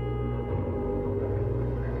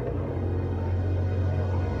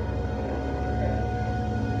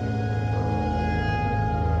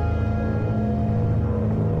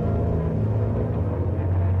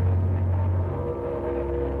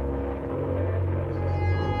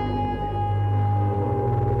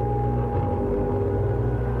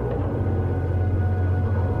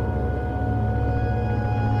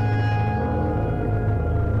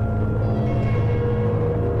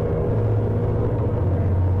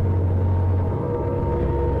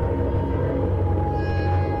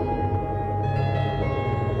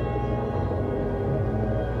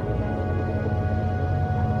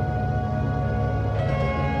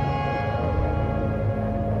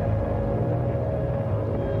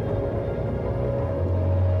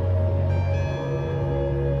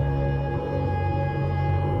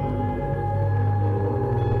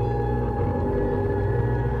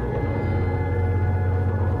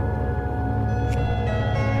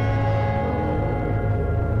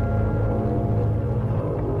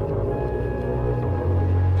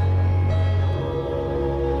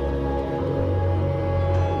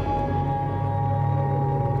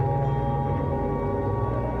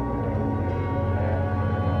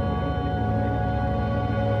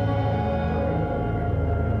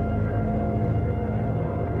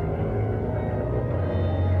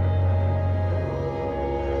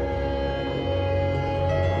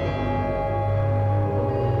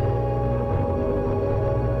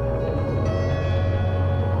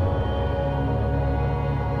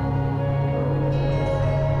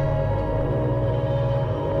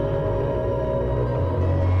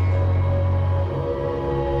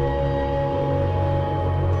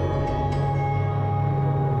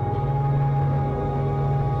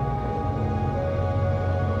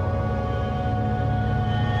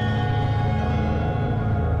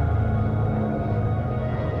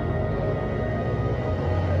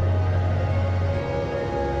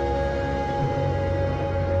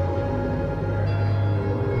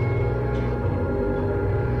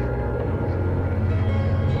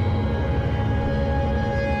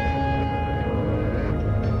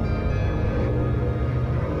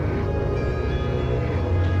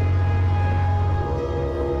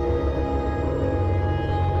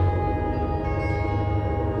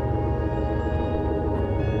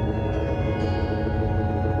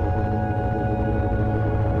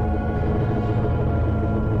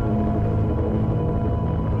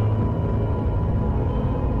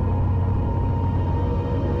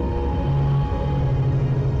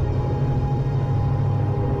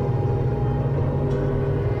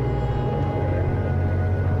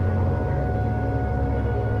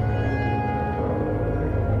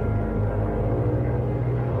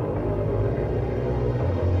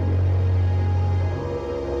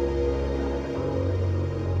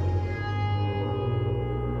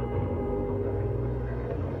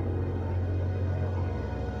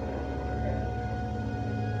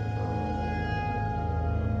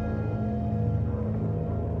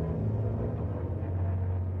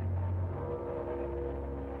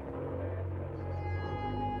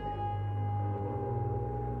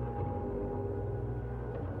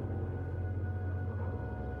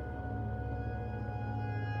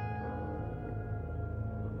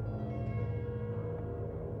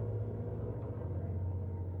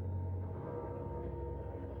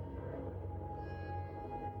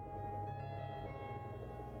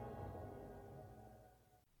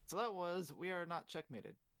 So that was We Are Not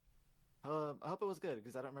Checkmated. I hope it was good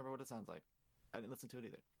because I don't remember what it sounds like. I didn't listen to it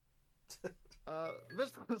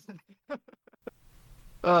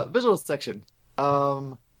either. Visual section.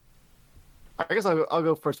 I guess I'll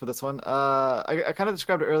go first with this one. I kind of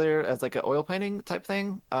described it earlier as like an oil painting type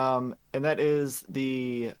thing. And that is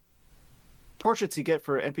the portraits you get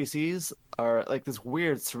for NPCs are like this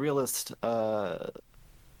weird surrealist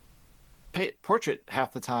portrait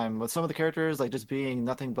half the time, with some of the characters like just being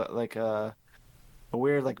nothing but like a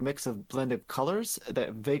weird like mix of blended colors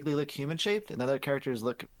that vaguely look human shaped, and other characters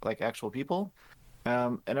look like actual people.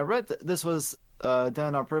 And I read that this was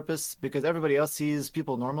done on purpose because everybody else sees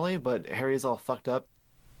people normally, but Harry's all fucked up,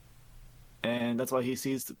 and that's why he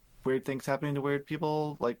sees weird things happening to weird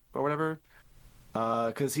people, like or whatever.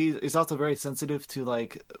 Because he's also very sensitive to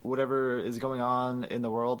like whatever is going on in the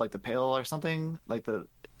world, like the Pale or something. Like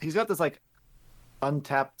he's got this like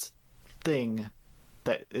untapped thing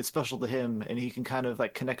that is special to him, and he can kind of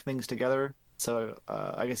like connect things together. So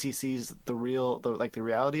I guess he sees the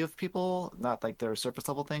reality of people, not like their surface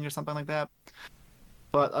level thing or something like that.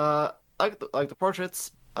 But like the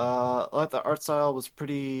portraits, like the art style was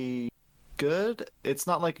pretty good. It's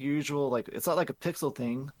not like usual, like it's not like a pixel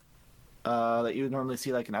thing that you would normally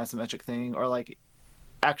see like an isometric thing or like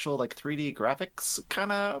actual like 3D graphics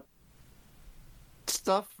kind of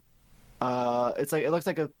stuff. It's like it looks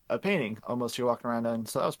like a painting almost you're walking around in,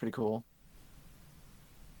 so that was pretty cool.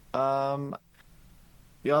 Um,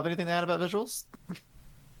 you have anything to add about visuals?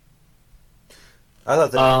 I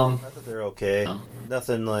thought they were okay. No.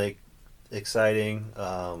 Nothing like exciting.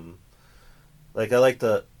 Like I like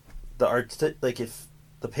the art, like if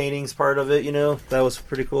the paintings part of it, that was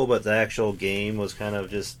pretty cool. But the actual game was kind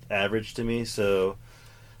of just average to me. So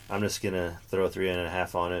I'm just gonna throw a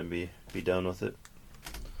 3.5 on it and be done with it.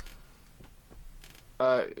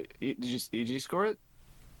 Did you score it?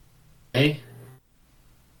 Hey,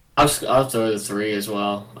 I'll throw it a 3 as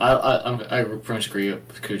well. I pretty much agree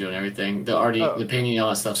with Cujo and everything. The painting, and all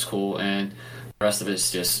that stuff's cool, and the rest of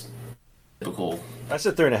it's just typical. I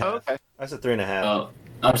said 3.5. Oh, okay. I said 3.5. Oh,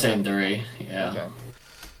 I'm saying 3. Yeah. Okay.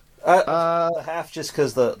 A half just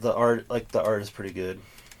because the art is pretty good.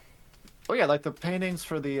 Oh yeah, like the paintings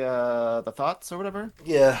for the thoughts or whatever.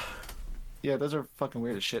 Yeah. Yeah, those are fucking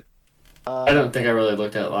weird as shit. I don't think I really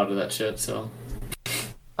looked at a lot of that shit, so.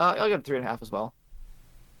 I'll give it 3.5 as well.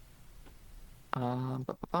 All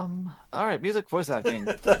right, music, voice acting.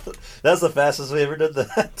 That's the fastest we ever did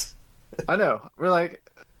that. I know. We're like,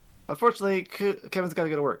 unfortunately, Kevin's got to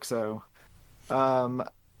go to work, so. I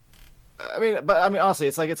mean, honestly,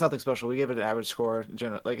 it's like it's nothing special. We gave it an average score.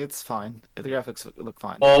 Like it's fine. The graphics look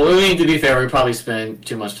fine. Well, we need to be fair. We probably spent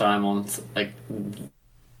too much time on like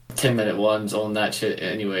 10-minute ones on that shit,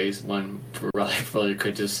 anyways. When we really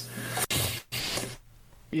could just.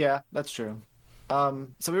 Yeah, that's true.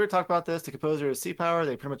 So we were talking about this. The composer is C Power.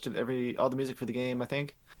 They pretty much did all the music for the game, I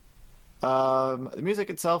think. The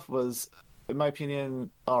music itself was, in my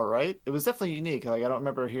opinion, all right. It was definitely unique. Like I don't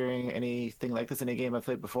remember hearing anything like this in a game I've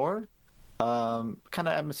played before. Kind of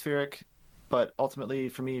atmospheric, but ultimately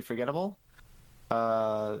for me forgettable.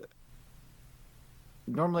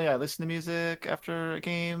 Normally I listen to music after a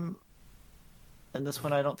game, and this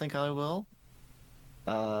one I don't think I will.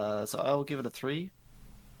 So I will give it a 3.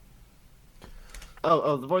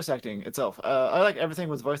 Oh, the voice acting itself. I like everything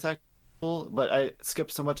was voice actable, but I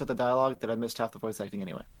skipped so much of the dialogue that I missed half the voice acting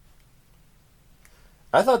anyway.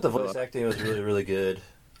 I thought the voice acting was really, really good.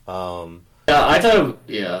 Yeah, I thought.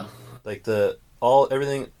 Yeah. Like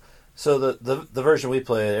everything. So the version we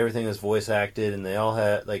played, everything was voice acted, and they all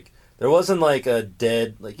had like there wasn't like a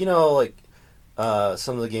dead like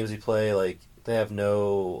some of the games we play like they have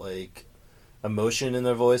no like emotion in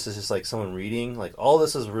their voice. It's just like someone reading. Like all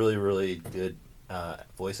this is really, really good.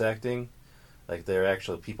 Voice acting, like they're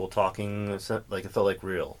actually people talking, like it felt like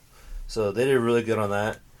real. So they did really good on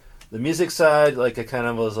that. The music side, like I kind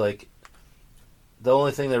of was like, the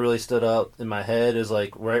only thing that really stood out in my head is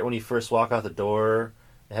like right when you first walk out the door,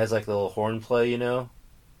 it has like the little horn play,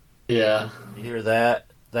 Yeah. You hear that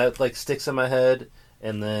like sticks in my head,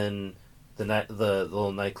 and then the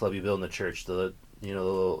little nightclub you build in the church, the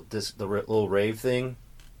little rave thing,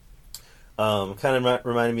 kind of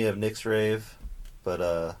reminded me of Nick's rave. But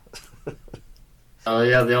Oh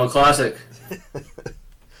yeah, the old classic.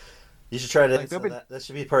 You should try to. Like, that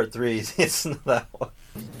should be part 3. It's not that one.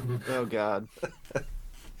 Oh God.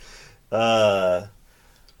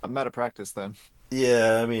 I'm out of practice then.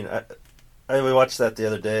 Yeah, I mean, we watched that the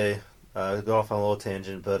other day. Go off on a little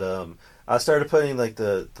tangent, but I started putting like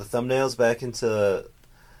the thumbnails back into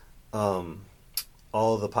all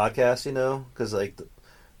of the podcasts, because like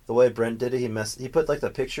the the way Brent did it, he put like the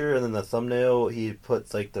picture and then the thumbnail. He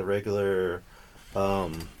put like the regular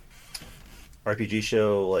RPG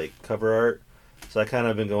show like cover art. So I kind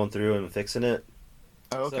of been going through and fixing it.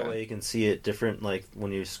 Oh, okay. So that way you can see it different, like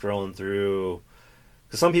when you're scrolling through.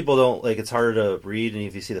 Because some people don't like it's harder to read, and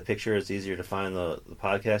if you see the picture, it's easier to find the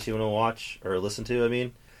podcast you want to watch or listen to. I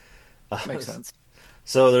mean, Makes sense.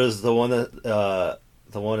 So there's the one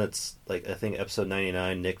that's like I think episode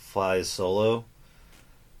 99. Nick flies solo.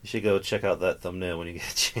 You should go check out that thumbnail when you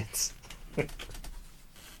get a chance.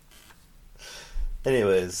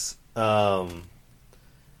 Anyways, I'm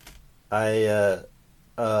gonna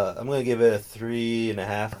give it a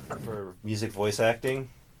 3.5 for music voice acting.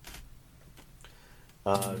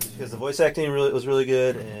 Because the voice acting was really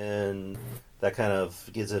good, and that kind of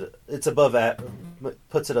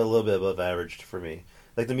puts it a little bit above average for me.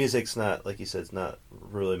 Like the music's not, like you said, it's not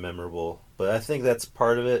really memorable, but I think that's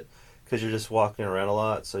part of it because you're just walking around a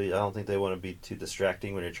lot, so I don't think they want to be too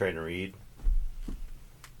distracting when you're trying to read.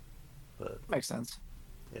 But Makes sense.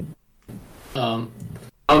 yeah.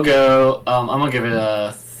 I'll go. I'm gonna give it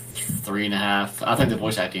a 3.5. I think the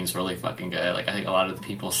voice acting is really fucking good. Like I think a lot of the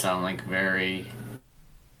people sound like very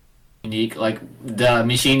unique. Like the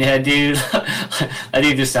machine head dude, I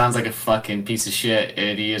think just sounds like a fucking piece of shit,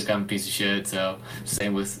 and he is kind of a piece of shit. So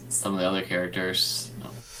same with some of the other characters.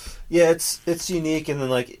 Yeah, it's unique, and then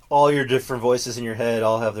like all your different voices in your head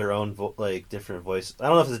all have their own different voice. I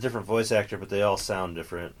don't know if it's a different voice actor, but they all sound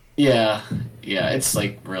different. Yeah, it's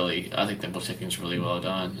like really. I think the voice acting is really well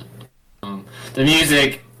done. The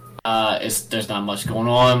music, there's not much going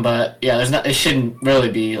on, but yeah, there's not. It shouldn't really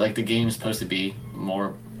be like the game's supposed to be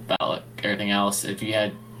more about like, everything else. If you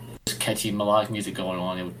had just catchy melodic music going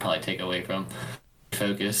on, it would probably take away from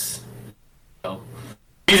focus. So,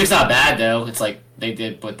 music's not bad though. It's like they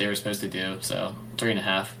did what they were supposed to do. So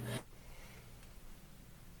 3.5.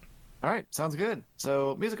 All right, sounds good.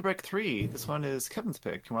 So, Music Break 3. This one is Kevin's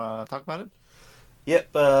pick. You want to talk about it? Yep,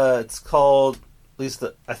 it's called. At least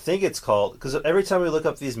I think it's called because every time we look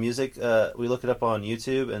up these music, we look it up on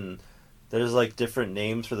YouTube and. There's like different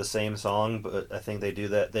names for the same song, but I think they do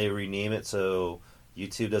that. They rename it so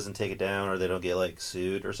YouTube doesn't take it down or they don't get like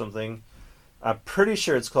sued or something. I'm pretty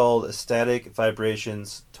sure it's called Ecstatic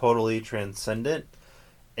Vibrations Totally Transcendent.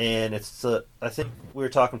 And it's, I think we were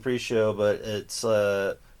talking pre-show, but it's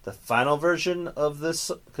the final version of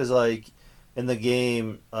this. Because like in the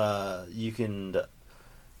game, you can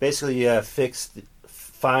basically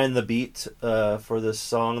find the beat for this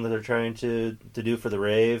song that they're trying to do for the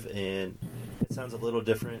rave, and it sounds a little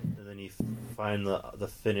different, and then you find the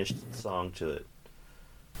finished song to it.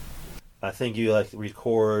 I think you like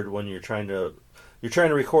record when you're trying to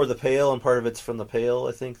record the Pale, and part of it's from the Pale.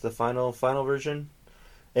 I think the final version.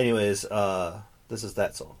 Anyways, this is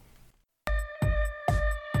that song.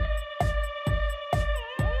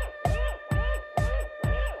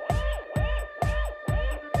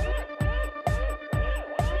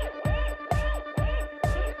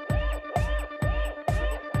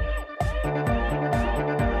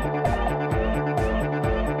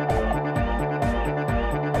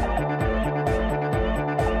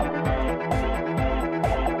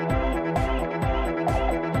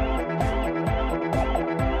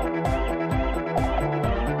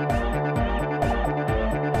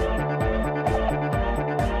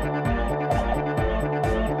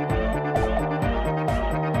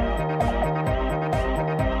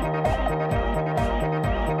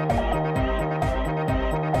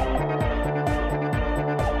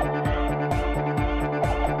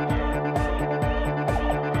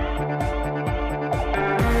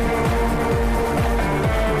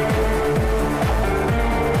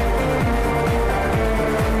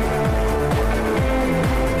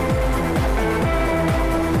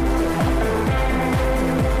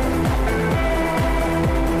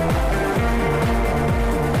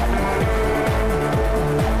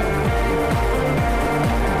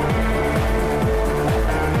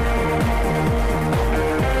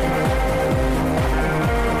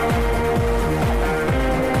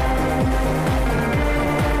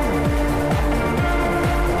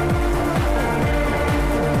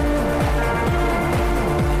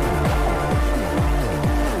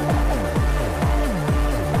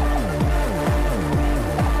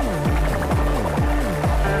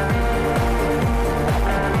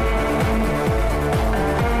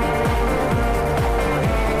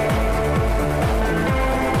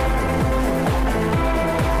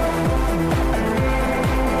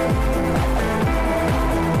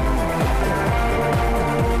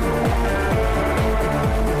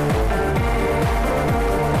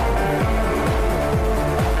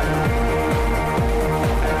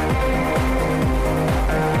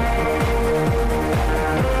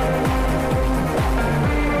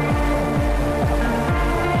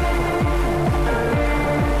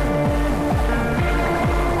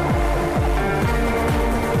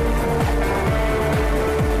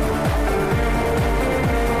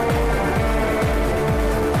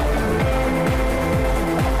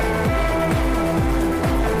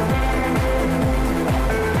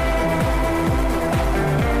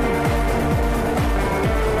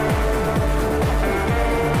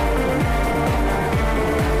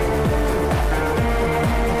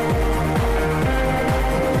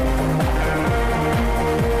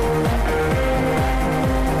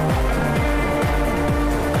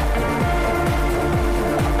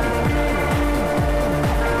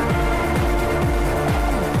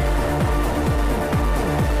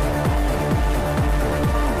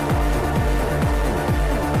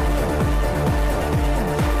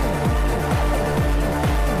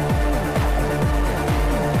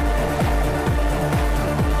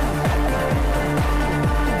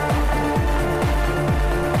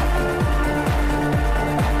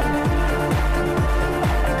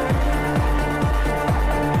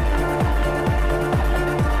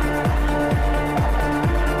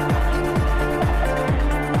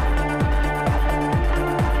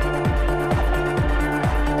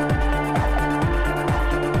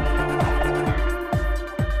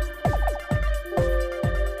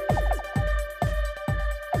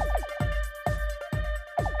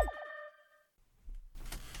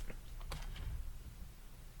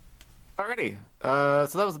 Alrighty.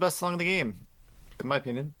 So that was the best song in the game, in my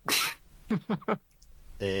opinion.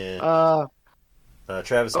 And Uh,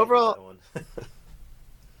 Travis gave me overall- that one.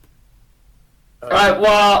 Alright,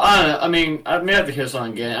 well, I don't know. I mean, I may have to hear the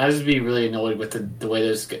song again. I'd just be really annoyed with the way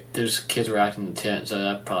those kids were acting in the tent, so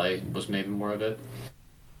that probably was maybe more of it.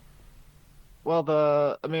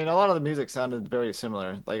 well, I mean, a lot of the music sounded very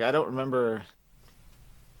similar. Like, I don't remember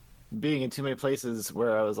being in too many places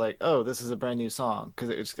where I was like, "Oh, this is a brand new song," because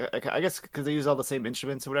it's, I guess, because they use all the same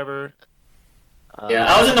instruments or whatever.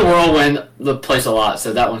 Yeah, I was in the whirlwind the place a lot,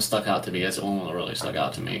 so that one stuck out to me. That's the one that really stuck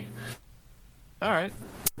out to me. All right.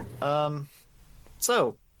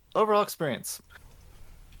 So overall experience.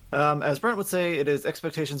 As Brent would say, it is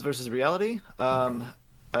expectations versus reality.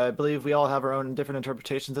 I believe we all have our own different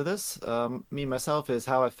interpretations of this. Me myself is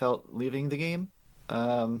how I felt leaving the game.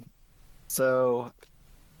 So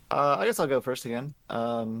I guess I'll go first again.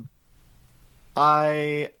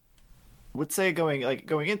 I would say going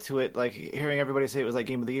into it, like hearing everybody say it was like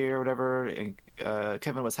game of the year or whatever, and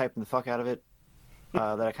Kevin was hyping the fuck out of it.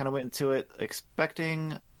 That I kind of went into it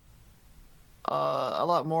expecting a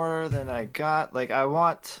lot more than I got. Like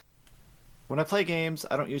when I play games,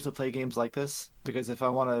 I don't usually play games like this because if I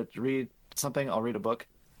want to read something, I'll read a book.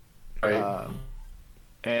 Right.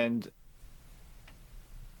 And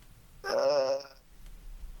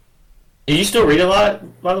Do you still read a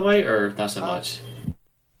lot, by the way, or not so much?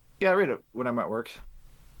 yeah, I read it when I'm at work.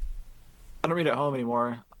 I don't read at home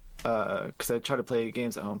anymore because I try to play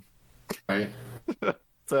games at home. Right.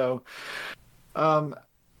 So,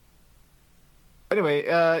 anyway,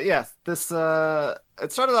 yeah, this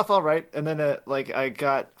it started off all right, and then I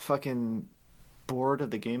got fucking bored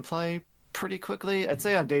of the gameplay pretty quickly. I'd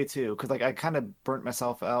say on day two, because like I kind of burnt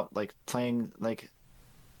myself out like playing like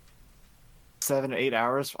 7 or 8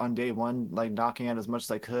 hours on day one, like knocking out as much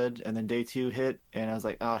as I could, and then day two hit, and I was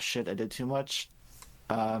like, oh shit, I did too much.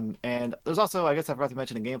 And there's also, I guess I forgot to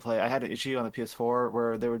mention in gameplay, I had an issue on the PS4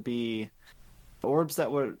 where there would be orbs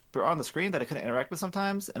that were on the screen that I couldn't interact with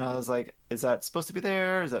sometimes, and I was like, is that supposed to be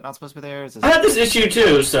there? Is that not supposed to be there? I had this issue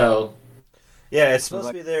too, so Yeah, it's supposed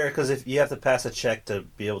to be there because if you have to pass a check to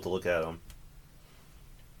be able to look at them.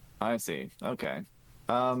 I see. Okay.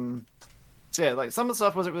 So yeah, like some of the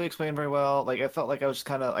stuff wasn't really explained very well. Like I felt like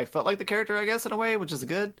I felt like the character, I guess, in a way, which is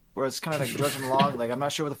good. Where it's kind of like drudging along, like I'm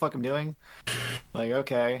not sure what the fuck I'm doing. Like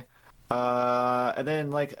okay. And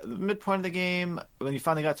then like the midpoint of the game, when you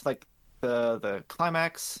finally got to like the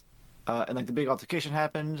climax, and like the big altercation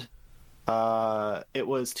happened, it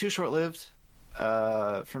was too short-lived,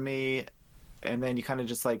 for me. And then you kind of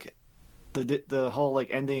just like the whole like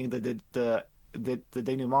ending, the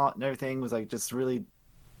denouement and everything was like just really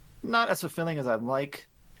not as fulfilling as I'd like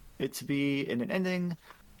it to be in an ending.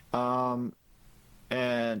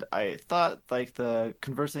 And I thought like the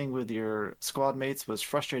conversing with your squad mates was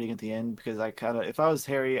frustrating at the end because I kind of, if I was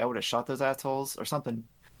Harry, I would have shot those assholes or something.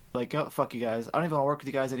 Like, oh, fuck you guys. I don't even want to work with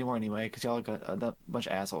you guys anymore anyway because y'all got a bunch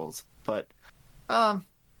of assholes. But,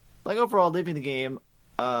 like overall, leaving the game,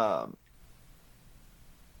 I'm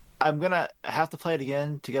gonna have to play it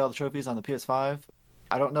again to get all the trophies on the PS5.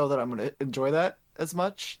 I don't know that I'm gonna enjoy that as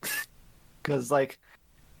much because like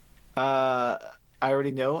I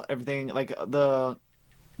already know everything, like the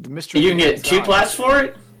mystery. you can get two plats for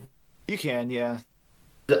it. You can, yeah.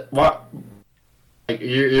 What? Like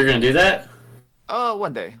you're gonna do that? Oh,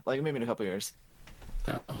 one day, like maybe in a couple years.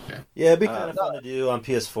 Oh, okay. Yeah, it'd be kind of fun to do on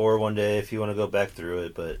PS4 one day if you want to go back through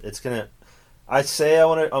it, but it's gonna. I say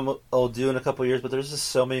I'll do in a couple years, but there's just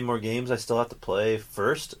so many more games I still have to play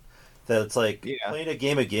first that it's like playing a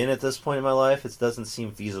game again at this point in my life. It doesn't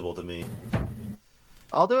seem feasible to me.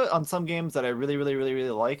 I'll do it on some games that I really, really, really,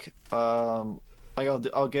 really like. Like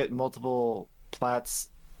I'll get multiple plats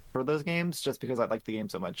for those games just because I like the game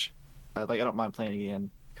so much. I don't mind playing again,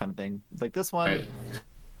 kind of thing. Like this one,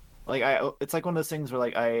 Right. like it's like one of those things where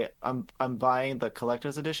like I'm buying the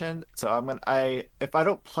collector's edition, so if I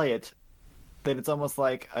don't play it, then it's almost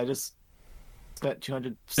like I just spent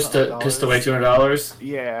 $200. Just to away $200.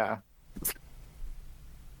 Yeah.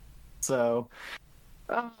 So,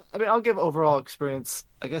 I mean, I'll give overall experience,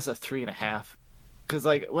 I guess, a 3.5, because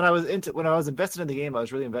like when I was invested in the game, I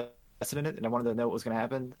was really invested in it, and I wanted to know what was going to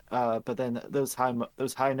happen. But then those high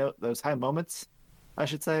moments, I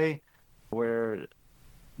should say, were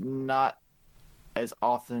not as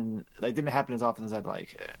often. They didn't happen as often as I'd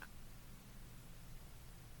like.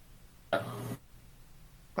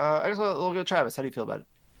 I guess we'll go Travis. How do you feel about it?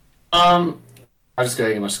 I'll just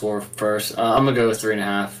go get my score first. I'm gonna go with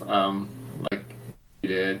 3.5. Like you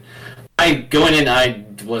did. Going in, I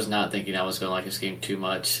was not thinking I was gonna like this game too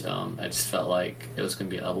much. I just felt like it was gonna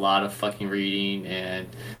be a lot of fucking reading, and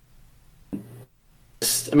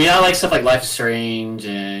I mean, I like stuff like Life is Strange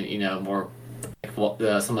and more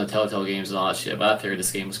like some of the Telltale games and all that shit. But I figured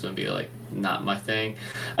this game was going to be like not my thing.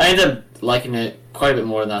 I ended up liking it quite a bit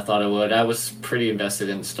more than I thought I would. I was pretty invested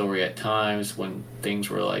in the story at times when things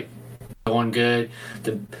were like going good.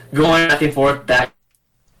 Going back and forth, back.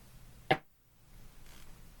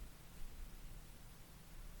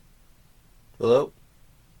 Hello?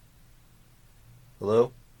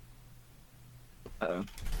 Hello? Uh-oh.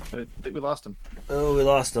 I think we lost him. Oh, we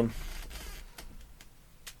lost him.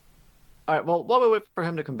 All right. Well, while we wait for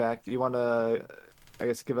him to come back, do you want to, I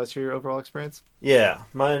guess, give us your overall experience? Yeah,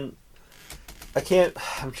 mine.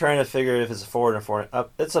 I'm trying to figure if it's a 4 and a 4.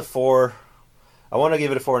 It's a 4. I want to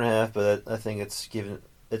give it a 4.5, but I think it's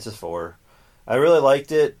a 4. I really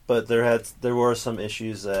liked it, but there were some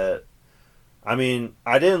issues that. I mean,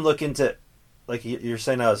 I didn't look into, like you're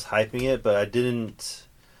saying, I was hyping it, but I didn't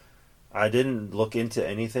look into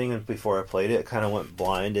anything before I played it. I kind of went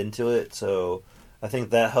blind into it, so I think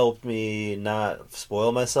that helped me not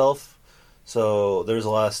spoil myself. So there's a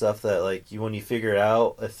lot of stuff that, like, when you figure it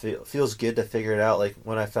out, it feels good to figure it out. Like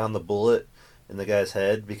when I found the bullet in the guy's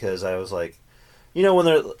head, because I was like,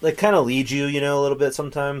 when they kind of lead you, a little bit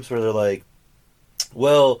sometimes, where they're like,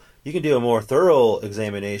 well, you can do a more thorough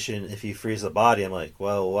examination if you freeze the body. I'm like,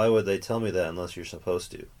 well, why would they tell me that unless you're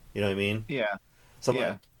supposed to? You know what I mean? Yeah. So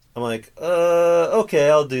Yeah. I'm like, okay,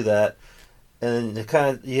 I'll do that. And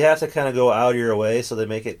you have to kind of go out of your way, so they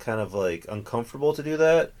make it kind of like uncomfortable to do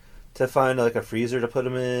that, to find like a freezer to put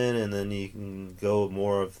them in, and then you can go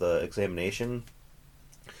more of the examination.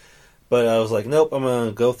 But I was like, nope, I'm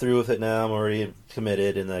gonna go through with it now. I'm already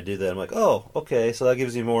committed, and I do that. I'm like, oh, okay, so that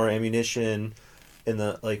gives you more ammunition. In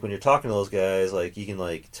the when you're talking to those guys, like you can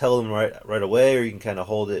like tell them right away, or you can kind of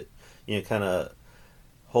hold it, kind of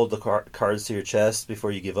hold the cards to your chest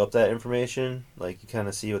before you give up that information. Like you kind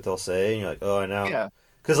of see what they'll say, and you're like, oh, I know. Yeah.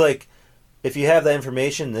 Because like if you have that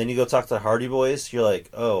information, then you go talk to the Hardy Boys, you're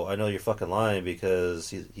like, oh, I know you're fucking lying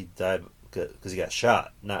because he died because he got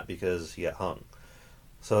shot, not because he got hung.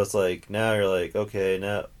 So it's like now you're like, okay,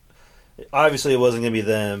 now obviously it wasn't gonna be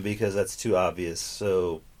them because that's too obvious.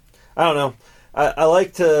 So I don't know. I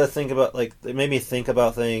like to think about, like, it made me think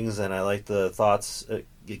about things, and I like the thoughts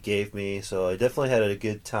it gave me, so I definitely had a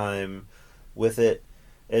good time with it.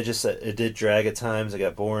 It did drag at times. It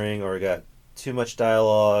got boring, or it got too much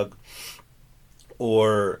dialogue,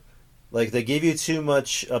 or like they give you too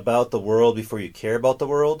much about the world before you care about the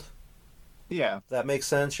world. Yeah. If that makes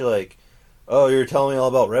sense. You're like, oh, you're telling me all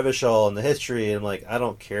about Revachol and the history, and I'm like, I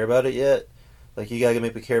don't care about it yet. Like, you gotta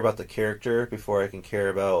make me care about the character before I can care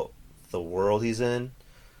about the world he's in.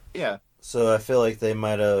 Yeah. So I feel like they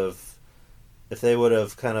might have, if they would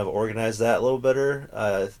have kind of organized that a little better,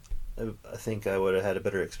 I think I would have had a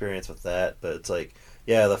better experience with that. But it's like,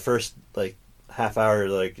 yeah, the first like half hour,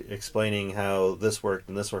 like explaining how this worked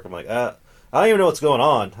and this worked, I'm like, I don't even know what's going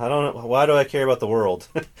on. I don't know, why do I care about the world?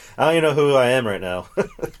 I don't even know who I am right now.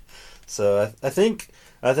 So I think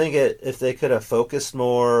if they could have focused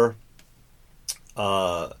more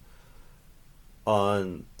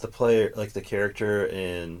on the player, like the character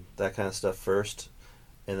and that kind of stuff first,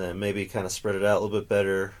 and then maybe kind of spread it out a little bit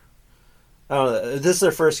better. I don't know. This is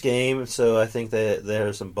their first game, so I think that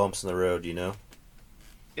there's some bumps in the road,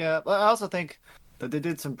 Yeah, but I also think that they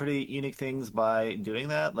did some pretty unique things by doing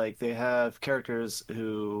that. Like, they have characters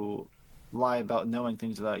who lie about knowing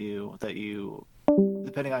things about you that you,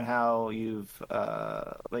 depending on how you've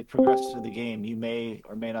progressed through the game, you may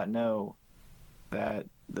or may not know that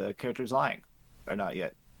the character's lying or not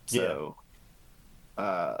yet. So,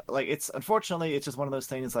 it's unfortunately it's just one of those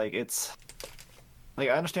things. Like, it's like,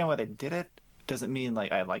 I understand why they did it. Doesn't mean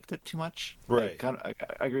like I liked it too much. Right. I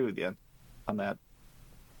agree with you on that.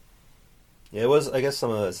 Yeah, it was. I guess some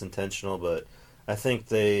of it's intentional, but I think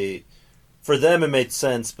for them, it made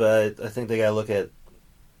sense. But I think they gotta look at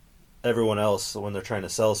everyone else when they're trying to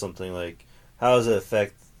sell something. Like, how does it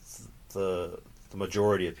affect the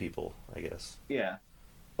majority of people? I guess. Yeah.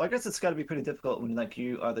 Well, I guess it's got to be pretty difficult when like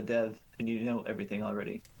you are the dev and you know everything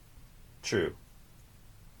already. True.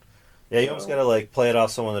 Yeah, you almost gotta like play it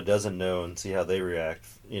off someone that doesn't know and see how they react.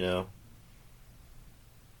 So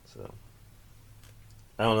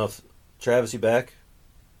I don't know if Travis, you back?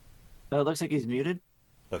 It looks like he's muted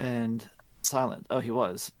Okay. and silent. Oh, he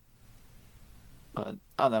was. But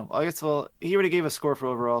I don't know. I guess he already gave a score for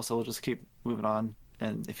overall, so we'll just keep moving on.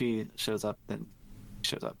 And if he shows up, then he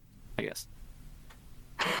shows up, I guess.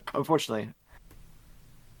 Unfortunately,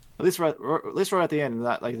 at least we're at the end,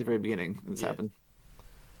 not like the very beginning. This happened.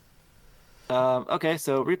 Okay,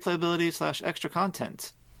 so replayability / extra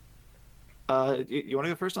content. You want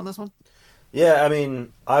to go first on this one? Yeah, I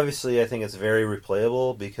mean, obviously, I think it's very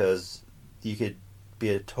replayable because you could be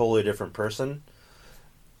a totally different person.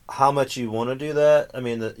 How much you want to do that? I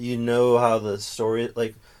mean, you know how the story.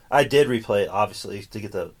 Like, I did replay it obviously to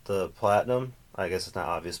get the platinum. I guess it's not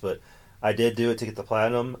obvious, but I did do it to get the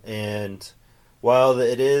platinum. And while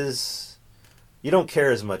it is, you don't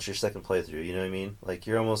care as much your second playthrough. You know what I mean? Like,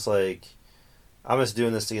 you're almost like, I'm just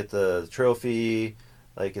doing this to get the trophy.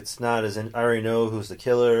 Like, it's not as I already know who's the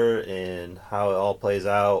killer and how it all plays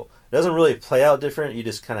out. It doesn't really play out different. You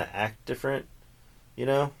just kind of act different, you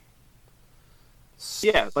know.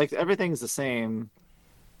 Yeah, like everything's the same.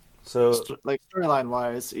 So Like storyline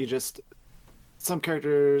wise, you just some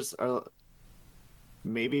characters are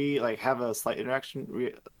maybe like have a slight interaction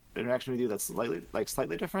with you that's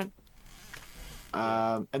slightly different.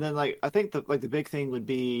 And then like I think the big thing would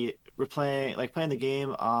be playing the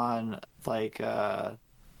game on like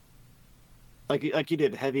you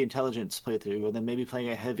did heavy intelligence playthrough, and then maybe playing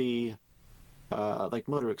a heavy like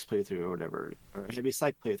motorics playthrough or whatever, or a heavy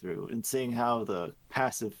psych playthrough, and seeing how the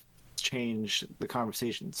passive change the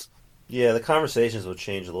conversations. yeah, the conversations will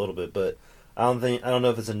change a little bit, but I don't know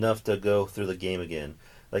if it's enough to go through the game again.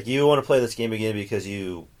 Like, you want to play this game again because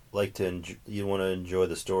you like to you want to enjoy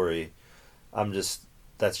the story.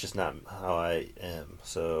 That's just not how I am.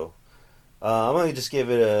 So I'm gonna just give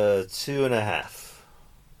it a 2.5.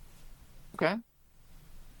 Okay.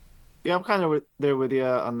 Yeah, I'm kind of there with you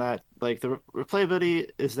on that. Like the replayability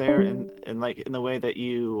is there in like in the way that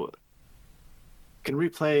you can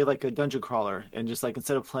replay like a dungeon crawler and just like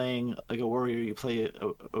instead of playing like a warrior, you play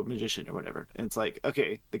a magician or whatever. And it's like,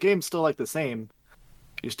 okay, the game's still like the same.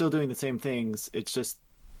 You're still doing the same things. It's just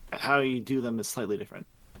how you do them is slightly different.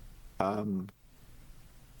 Um,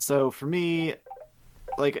 so for me,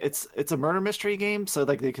 like it's a murder mystery game, so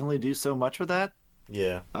like they can only do so much with that.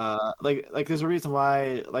 Yeah, Like there's a reason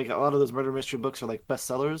why like a lot of those murder mystery books are like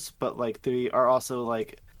bestsellers, but like they are also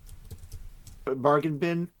like a bargain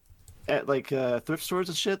bin at like thrift stores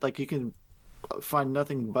and shit. Like you can find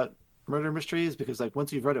nothing but murder mysteries because like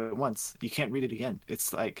once you've read it once, you can't read it again.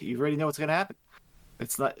 It's like you already know what's gonna happen.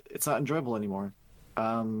 It's not enjoyable anymore.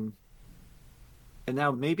 Um, and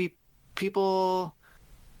now maybe people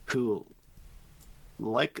who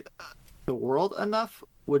like the world enough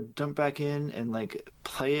would jump back in and like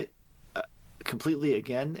play it completely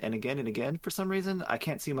again and again and again. For some reason, I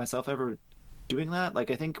can't see myself ever doing that.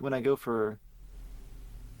 Like I think when I go for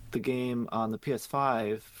the game on the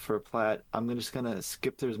PS5 for Plat, just gonna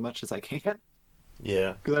skip through as much as I can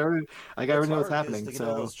yeah. because I already know what's hard, 'cause happening. to get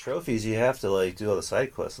all So those trophies, you have to like do all the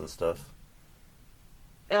side quests and stuff.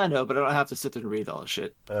 yeah, I know, but I don't have to sit there and read all the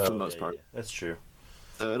shit for the Oh, most yeah, part. yeah. That's true.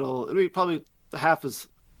 So it'll be probably half as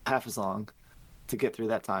long to get through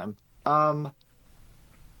that time. Um,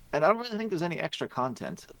 and I don't really think there's any extra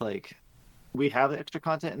content. Like we have the extra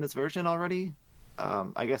content in this version already.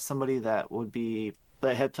 I guess somebody that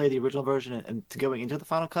had played the original version and to going into the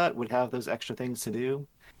final cut would have those extra things to do.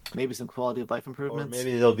 Maybe some quality of life Or improvements.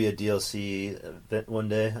 maybe there'll be a DLC event one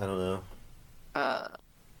day. I don't know. Uh,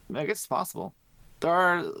 I guess it's possible. There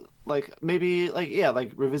are like maybe like yeah,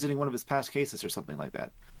 like revisiting one of his past cases or something like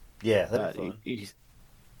that. Yeah, Uh, that'd be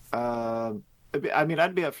fun. I mean,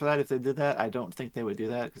 I'd be up for that if they did that. I don't think they would do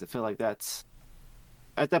that because I feel like that's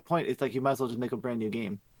at that point it's like you might as well just make a brand new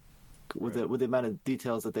game with Right. the amount of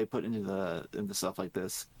details that they put into stuff like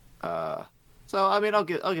this. So I mean, I'll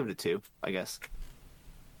give it a 2, I guess.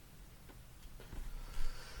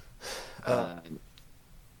 Uh, Uh,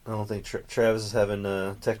 I don't think Travis is having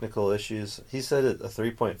technical issues. He said it a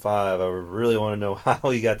 3.5. I would really want to know how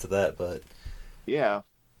he got to that, but yeah,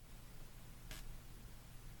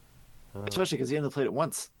 uh, especially because he only played it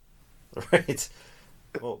once. right.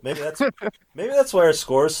 Well, maybe that's why our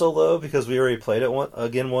score is so low because we already played it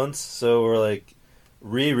again once. So we're like,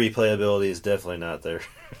 replayability is definitely not there.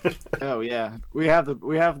 Oh yeah, we have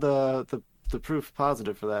the proof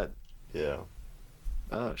positive for that. Yeah.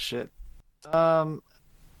 Oh shit. Um.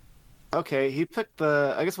 Okay, he picked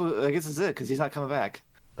the. I guess it's it because he's not coming back.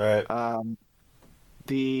 All right.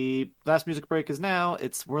 The last music break is now.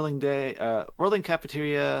 It's whirling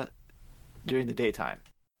cafeteria during the daytime.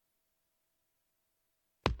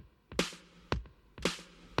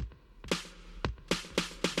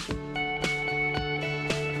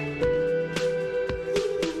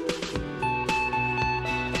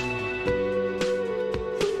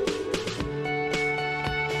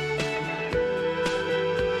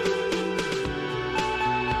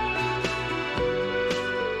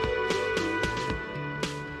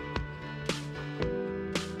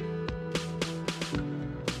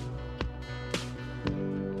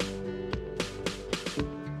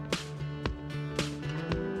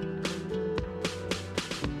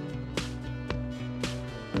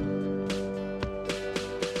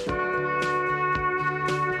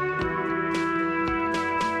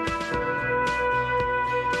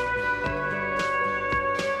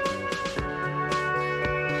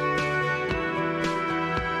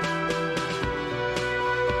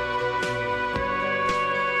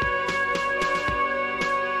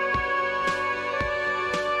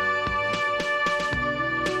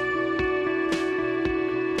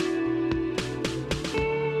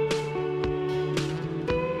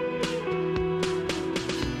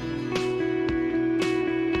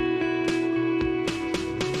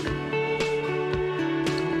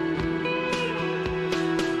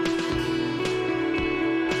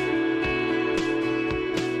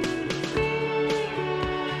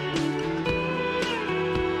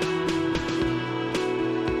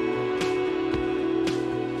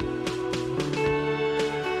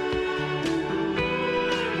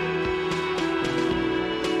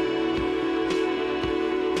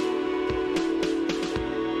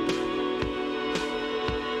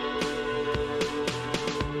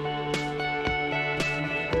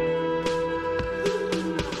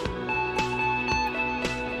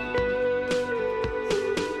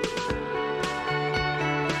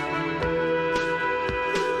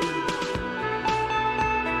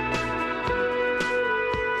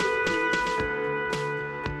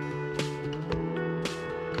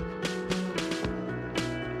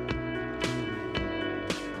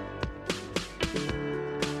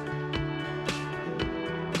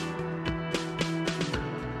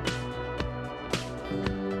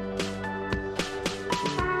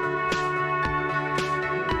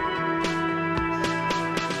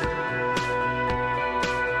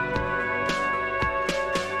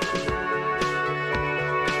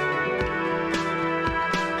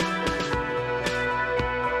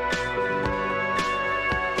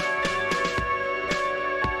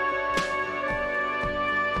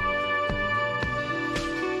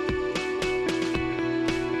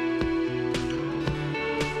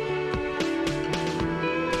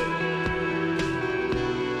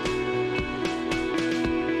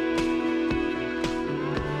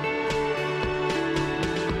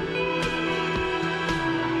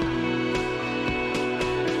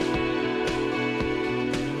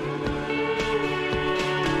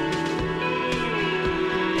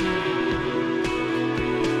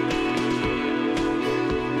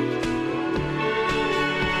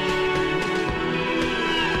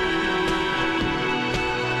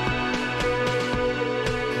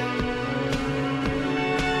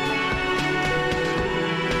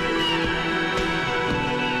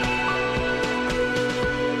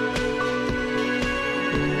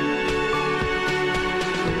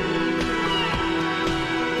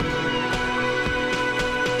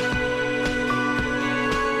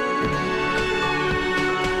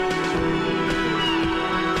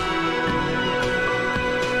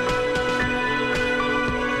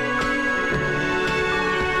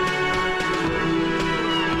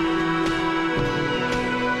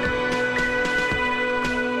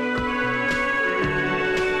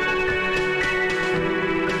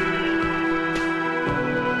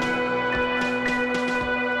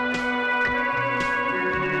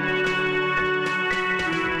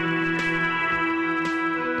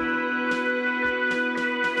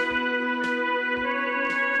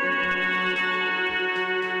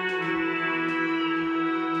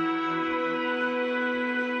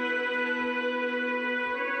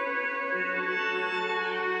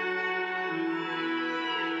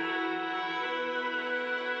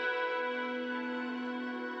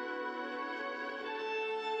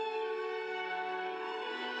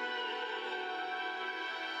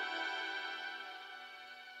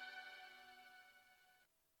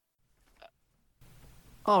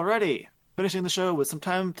 Alrighty, finishing the show with some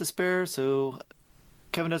time to spare, so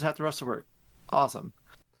Kevin doesn't have to rush to work. Awesome.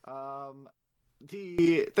 Um,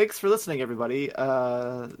 thanks for listening, everybody.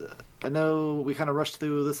 I know we kind of rushed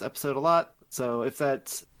through this episode a lot, so if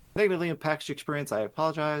that negatively impacts your experience, I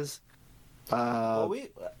apologize. Well,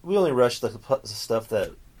 we only rushed the stuff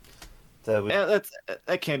that we. Yeah,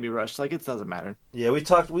 that can be rushed. Like it doesn't matter. Yeah, we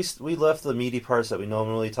left the meaty parts that we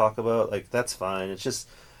normally talk about. Like that's fine. It's just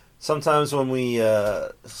sometimes when we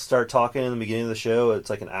start talking in the beginning of the show, it's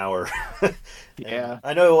like an hour. Yeah,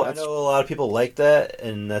 I know a lot of people like that,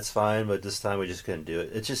 and that's fine. But this time we just couldn't do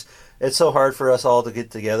it. It's so hard for us all to get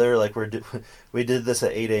together. Like we did this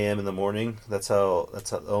at 8 a.m. in the morning. That's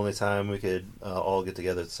the only time we could all get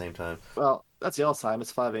together at the same time. well, that's y'all's time.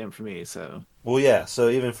 It's 5 a.m. for me, so. Well, yeah. So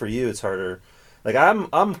even for you, it's harder. Like I'm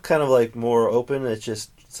kind of like more open. It's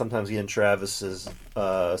just sometimes getting Travis's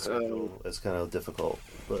schedule is kind of difficult.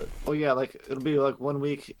 But Well, yeah, like it'll be like 1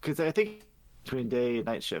 week because I think between day and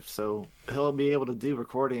night shift, so he'll be able to do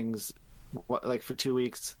recordings like for 2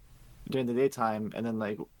 weeks during the daytime, and then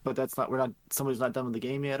like, but somebody's not done with the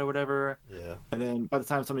game yet or whatever, yeah, and then by the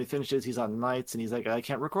time somebody finishes, he's on nights, and he's like, I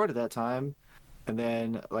can't record at that time, and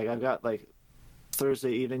then like I've got like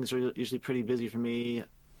Thursday evenings are usually pretty busy for me,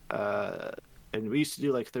 and we used to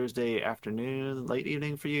do like Thursday afternoon, late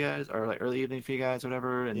evening for you guys, or like early evening for you guys, or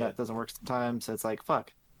whatever, and Yeah. that doesn't work sometimes, so it's like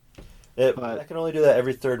fuck. I But can only do that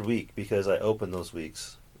every third week because I open those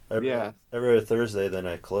weeks. Every other Thursday, then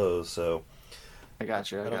I close. So I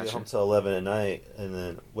got you. I I don't got get you. home till 11 at night, and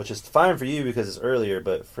then which is fine for you because it's earlier,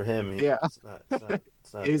 but for him, Yeah. it's not.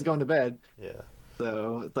 It's not. He's going to bed, Yeah.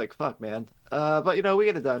 so it's like fuck, man. But we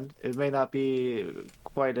get it done. It may not be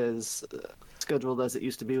quite as scheduled as it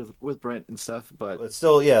used to be with Brent and stuff, but But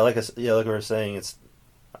still, yeah, like we were saying, it's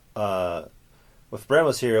if Brent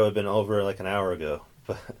was here, it would have been over like an hour ago,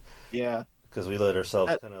 but yeah, because we let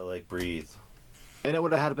ourselves That- kind of like breathe. and it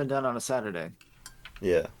would have had to been done on a Saturday.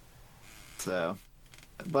 Yeah. So,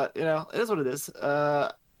 but it is what it is.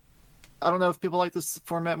 I don't know if people like this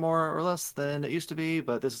format more or less than it used to be,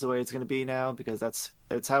 but this is the way it's going to be now because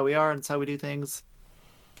it's how we are and it's how we do things.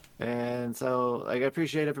 And so, like, I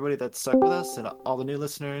appreciate everybody that stuck with us and all the new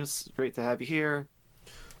listeners. Great to have you here.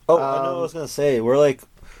 Oh, I know what I was gonna say. We're like,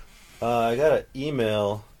 I got an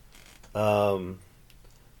email.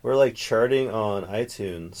 We're like charting on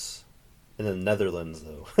iTunes in the Netherlands,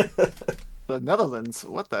 though. The Netherlands,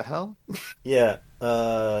 what the hell? Yeah,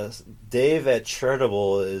 Dave at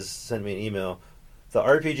Chartable is sent me an email. The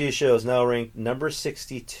RPG show is now ranked number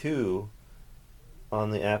 62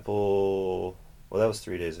 on the Apple. Well, that was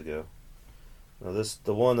 3 days ago. No,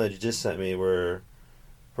 the one that you just sent me. We're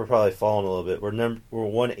probably falling a little bit. We're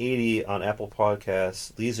 180 on Apple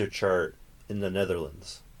Podcasts Leaser chart in the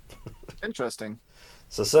Netherlands. Interesting.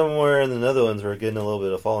 So somewhere in the Netherlands, we're getting a little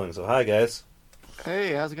bit of following. So hi guys,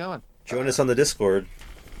 Hey, how's it going? join us on the Discord.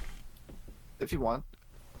 If you want.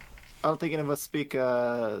 I don't think any of us speak,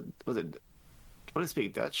 what do you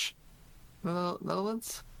speak, Dutch?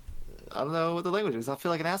 Netherlands? I don't know what the language is. I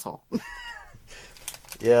feel like an asshole.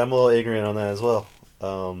 Yeah, I'm a little ignorant on that as well.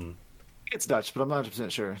 It's Dutch, but I'm not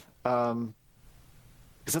 100% sure.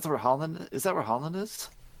 Is that where Holland? Is that where Holland is?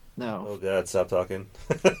 No. Oh god, stop talking.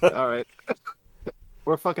 All right.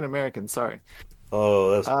 We're fucking Americans. Sorry.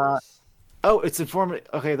 Oh, that's gross. Oh, it's informally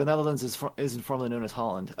okay. The Netherlands is informally known as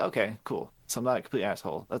Holland. Okay, cool. So I'm not a complete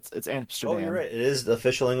asshole. It's Amsterdam. Oh, you're right. It is the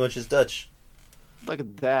official language is Dutch. Look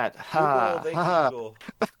at that. Ha Google, ha. Google.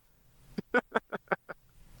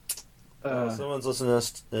 Uh, Someone's listening to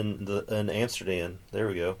us in Amsterdam. There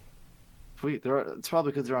we go. Sweet. It's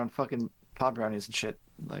probably because they're on fucking pot brownies and shit.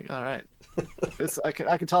 Like, all right. I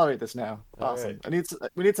can tolerate this now. All Awesome. right.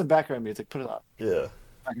 We need some background music. Put it on. Yeah.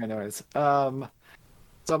 Background noise.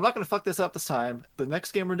 So I'm not gonna fuck this up this time. The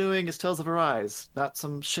next game we're doing is Tales of Arise, not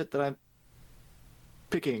some shit that I'm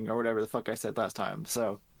picking or whatever the fuck I said last time.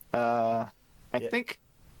 So, I Yeah. think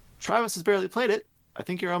Travis has barely played it. I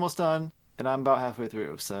think you're almost done, and I'm about halfway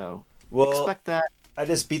through. So Well, expect that. I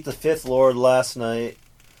just beat the fifth Lord last night,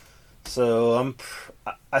 so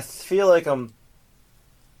I feel like I'm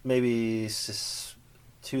maybe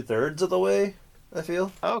 2/3 of the way. I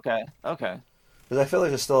feel Okay. Okay. because I feel like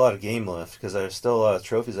there's still a lot of game left because there's still a lot of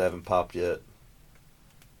trophies I haven't popped yet.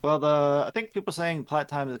 Well, I think people are saying plat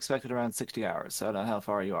time is expected around 60 hours. So I don't know how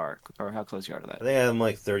far you are or how close you are to I that. think I'm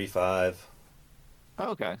like 35.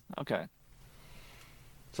 Okay. Okay.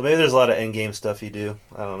 So maybe there's a lot of end game stuff you do.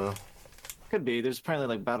 I don't know. Could be. There's apparently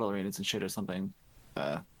like battle arenas and shit or something.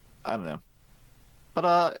 I don't know.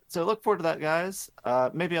 But so look forward to that, guys.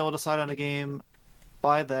 Maybe I will decide on a game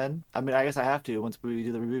by then. I mean, I guess I have to once we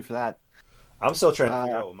do the review for that. I'm still trying to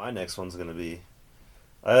figure out what my next one's gonna be.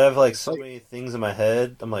 I have like so Like, many things in my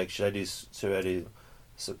head. I'm like, should I do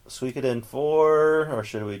Suikoden 4 or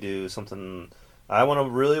should we do something I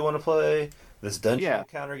really want to play? This Dungeon yeah.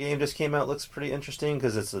 Encounter game just came out. Looks pretty interesting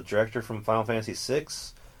because it's the director from Final Fantasy VI.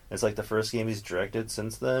 It's like the first game he's directed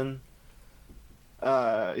since then.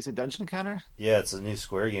 Is it Dungeon Encounter? Yeah, it's a new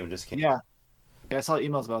Square game just came Yeah. Yeah, I saw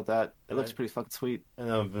emails about that. It looks out. pretty fucking sweet.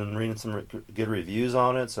 And I've been reading some good reviews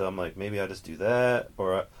on it, so I'm like, maybe I just do that.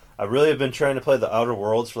 Or I really have been trying to play the Outer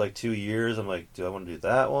Worlds for like 2 years. I'm like, do I want to do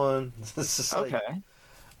that one? This is like, Okay.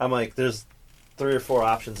 I'm like, there's 3 or 4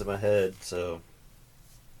 options in my head, so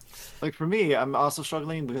Like for me, I'm also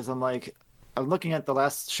struggling because I'm looking at the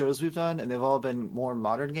last shows we've done and they've all been more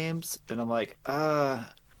modern games and I'm like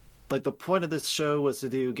the point of this show was to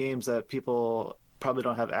do games that people probably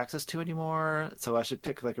don't have access to anymore, so I should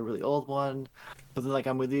pick like a really old one. But then like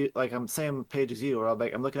I'm with you, like I'm same page as you, where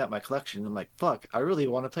I'm looking at my collection and I'm like, fuck, I really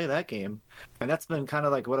want to play that game. And that's been kind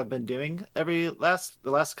of like what I've been doing. The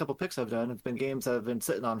last couple picks I've done have been games that I've been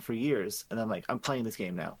sitting on for years, and I'm like, I'm playing this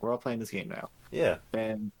game now. We're all playing this game now. yeah.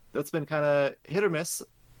 And that's been kind of hit or miss.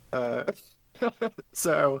 Uh,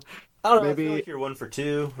 so I don't know. I feel maybe, like you're 1 for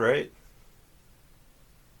 2, right?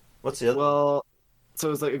 What's the other one? well, so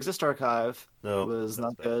it was like Exist Archive No, was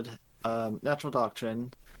not good. Natural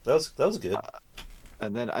Doctrine, that was good.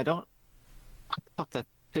 and then I don't fuck that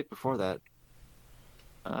pick before that.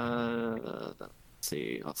 Let's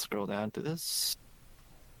see. Let's scroll down to this.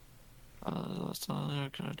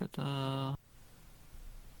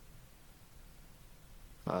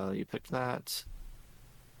 You picked that.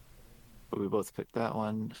 We both picked that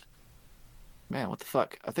one. Man, what the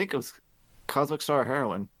fuck? I think it was Cosmic Star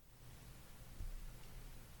Heroine.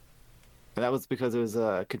 And that was because it was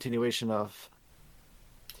a continuation of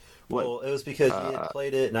what? Well, it was because you had Uh,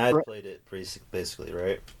 played it and I had Bre- played it, basically,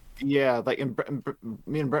 right? yeah, like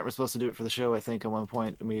me and Brent were supposed to do it for the show, I think, at one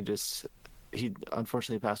point, and he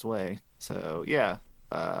unfortunately passed away. So yeah,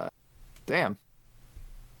 uh, damn.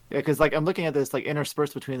 Yeah, because like I'm looking at this, like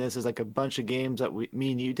interspersed between this is like a bunch of games that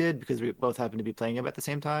me and you did because we both happened to be playing them at the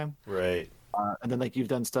same time. Right. And then like you've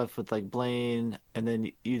done stuff with like Blaine, and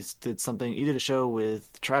then you did a show with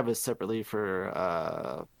Travis separately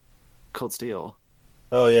for Cold Steel.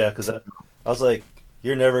 Oh yeah, because So I was like,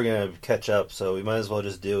 you're never gonna catch up, so we might as well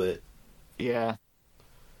just do it. yeah,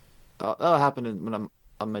 that'll happen when I'm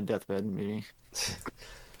on my deathbed, maybe.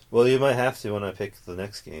 Well, you might have to when I pick the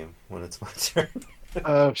next game when it's my turn.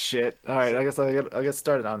 Oh shit! All right, I guess I'll get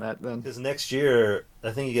started on that then. Because next year,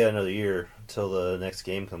 I think you got another year until the next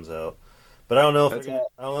game comes out. But I don't know if That's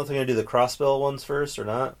I don't know if they're gonna do the crossbell ones first or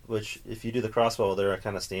not. Which, if you do the crossbell, they're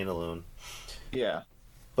kind of standalone. Yeah.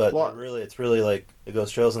 But Well, it's really like it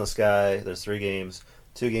goes Trails in the Sky. There's 3 games,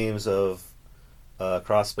 2 games of Cold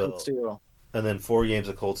crossbell, Steel. and then 4 games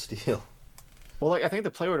of Cold Steel. Well, like I think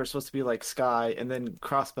the play order is supposed to be like Sky and then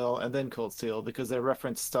Crossbell and then Cold Steel because they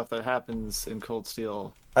reference stuff that happens in Cold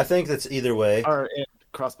Steel I think that's either way. or in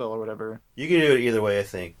Crossbell or whatever. You can do it either way. I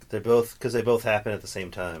think they're both because they both happen at the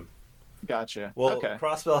same time. Gotcha. Well, Okay.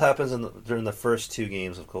 crossbell happens during the first 2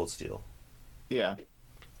 games of Cold Steel. Yeah.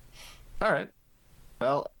 All right.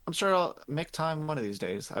 Well, I'm sure I'll make time one of these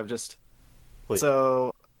days. Wait,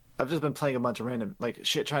 So I've just been playing a bunch of random like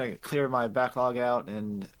shit trying to clear my backlog out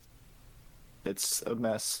and it's a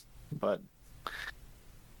mess, but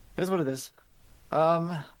it is what it is.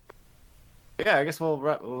 Um, yeah, I guess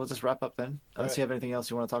we'll just wrap up then. all Unless right. you have anything else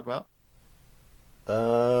you want to talk about.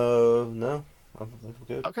 No, I'm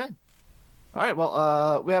good. Okay. All right.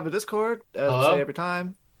 Well, we have a Discord, as we Hello? say every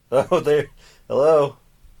time. Oh, there. Hello.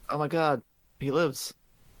 Oh my God, he lives.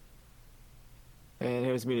 And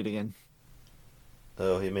here's muted again.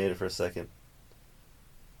 Oh, he made it for a second.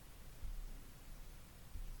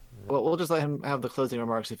 Well, we'll just let him have the closing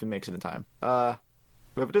remarks if he makes it in time. We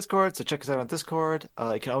have a Discord, so check us out on Discord.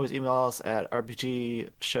 You can always email us at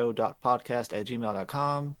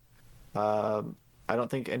rpgshow.podcast@gmail.com. I don't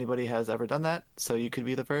think anybody has ever done that, so you could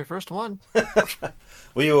be the very first one.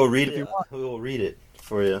 We will read If you it. We will read it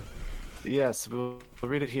for you. Yes, we'll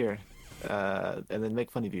read it here, and then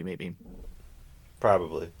make fun of you, maybe.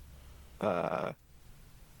 Probably. Uh,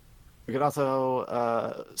 we can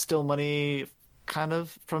also steal money, kind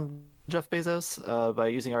of, from Jeff Bezos by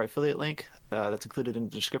using our affiliate link that's included in the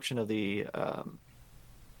description of the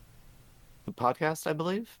podcast, I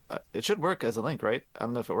believe. It should work as a link, right? I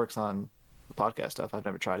don't know if it works on the podcast stuff. I've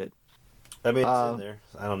never tried it. I mean, it's in Um, there.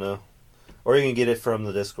 I don't know. Or you can get it from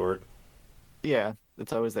the Discord. Yeah,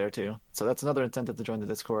 it's always there too. So that's another incentive to join the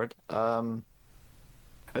Discord.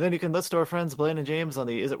 And then you can listen to our friends Blaine and James on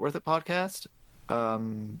the Is It Worth It podcast.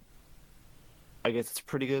 I guess it's a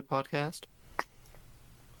pretty good podcast.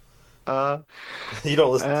 You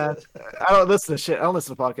don't listen to And it. I don't listen to shit. I don't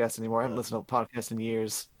listen to podcasts anymore. I haven't listened to podcasts in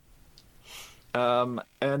years. And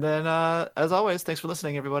then, as always, thanks for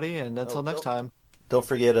listening, everybody. And until next time. Don't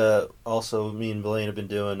forget, also, me and Blaine have been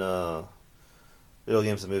doing video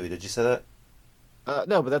games and movie. Did you say that?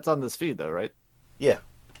 No, but that's on this feed, though, right? Yeah.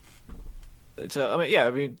 So, I mean, yeah,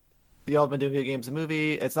 I mean, y'all have been doing video games and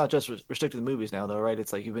movie. It's not just restricted to movies now, though, right?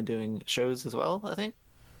 It's like you've been doing shows as well, I think.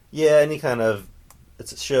 Yeah, any kind of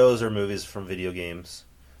it's shows or movies from video games,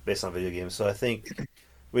 based on video games. So I think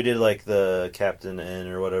we did like the Captain N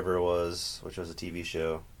or whatever it was, which was a TV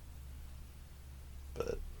show.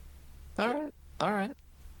 But All right.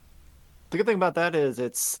 The good thing about that is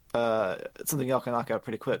it's something y'all can knock out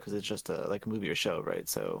pretty quick because it's just like a movie or show, right?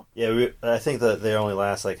 So yeah, I think that they only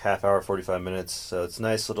last like half hour, 45 minutes. So it's a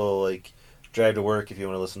nice little like drive to work if you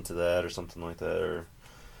want to listen to that or something like that. Or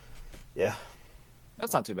yeah,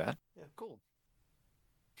 that's not too bad. Yeah. Cool.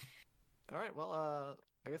 All right, well,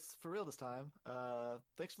 I guess for real this time.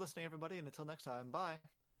 Thanks for listening, everybody, and until next time, bye.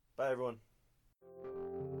 bye everyone.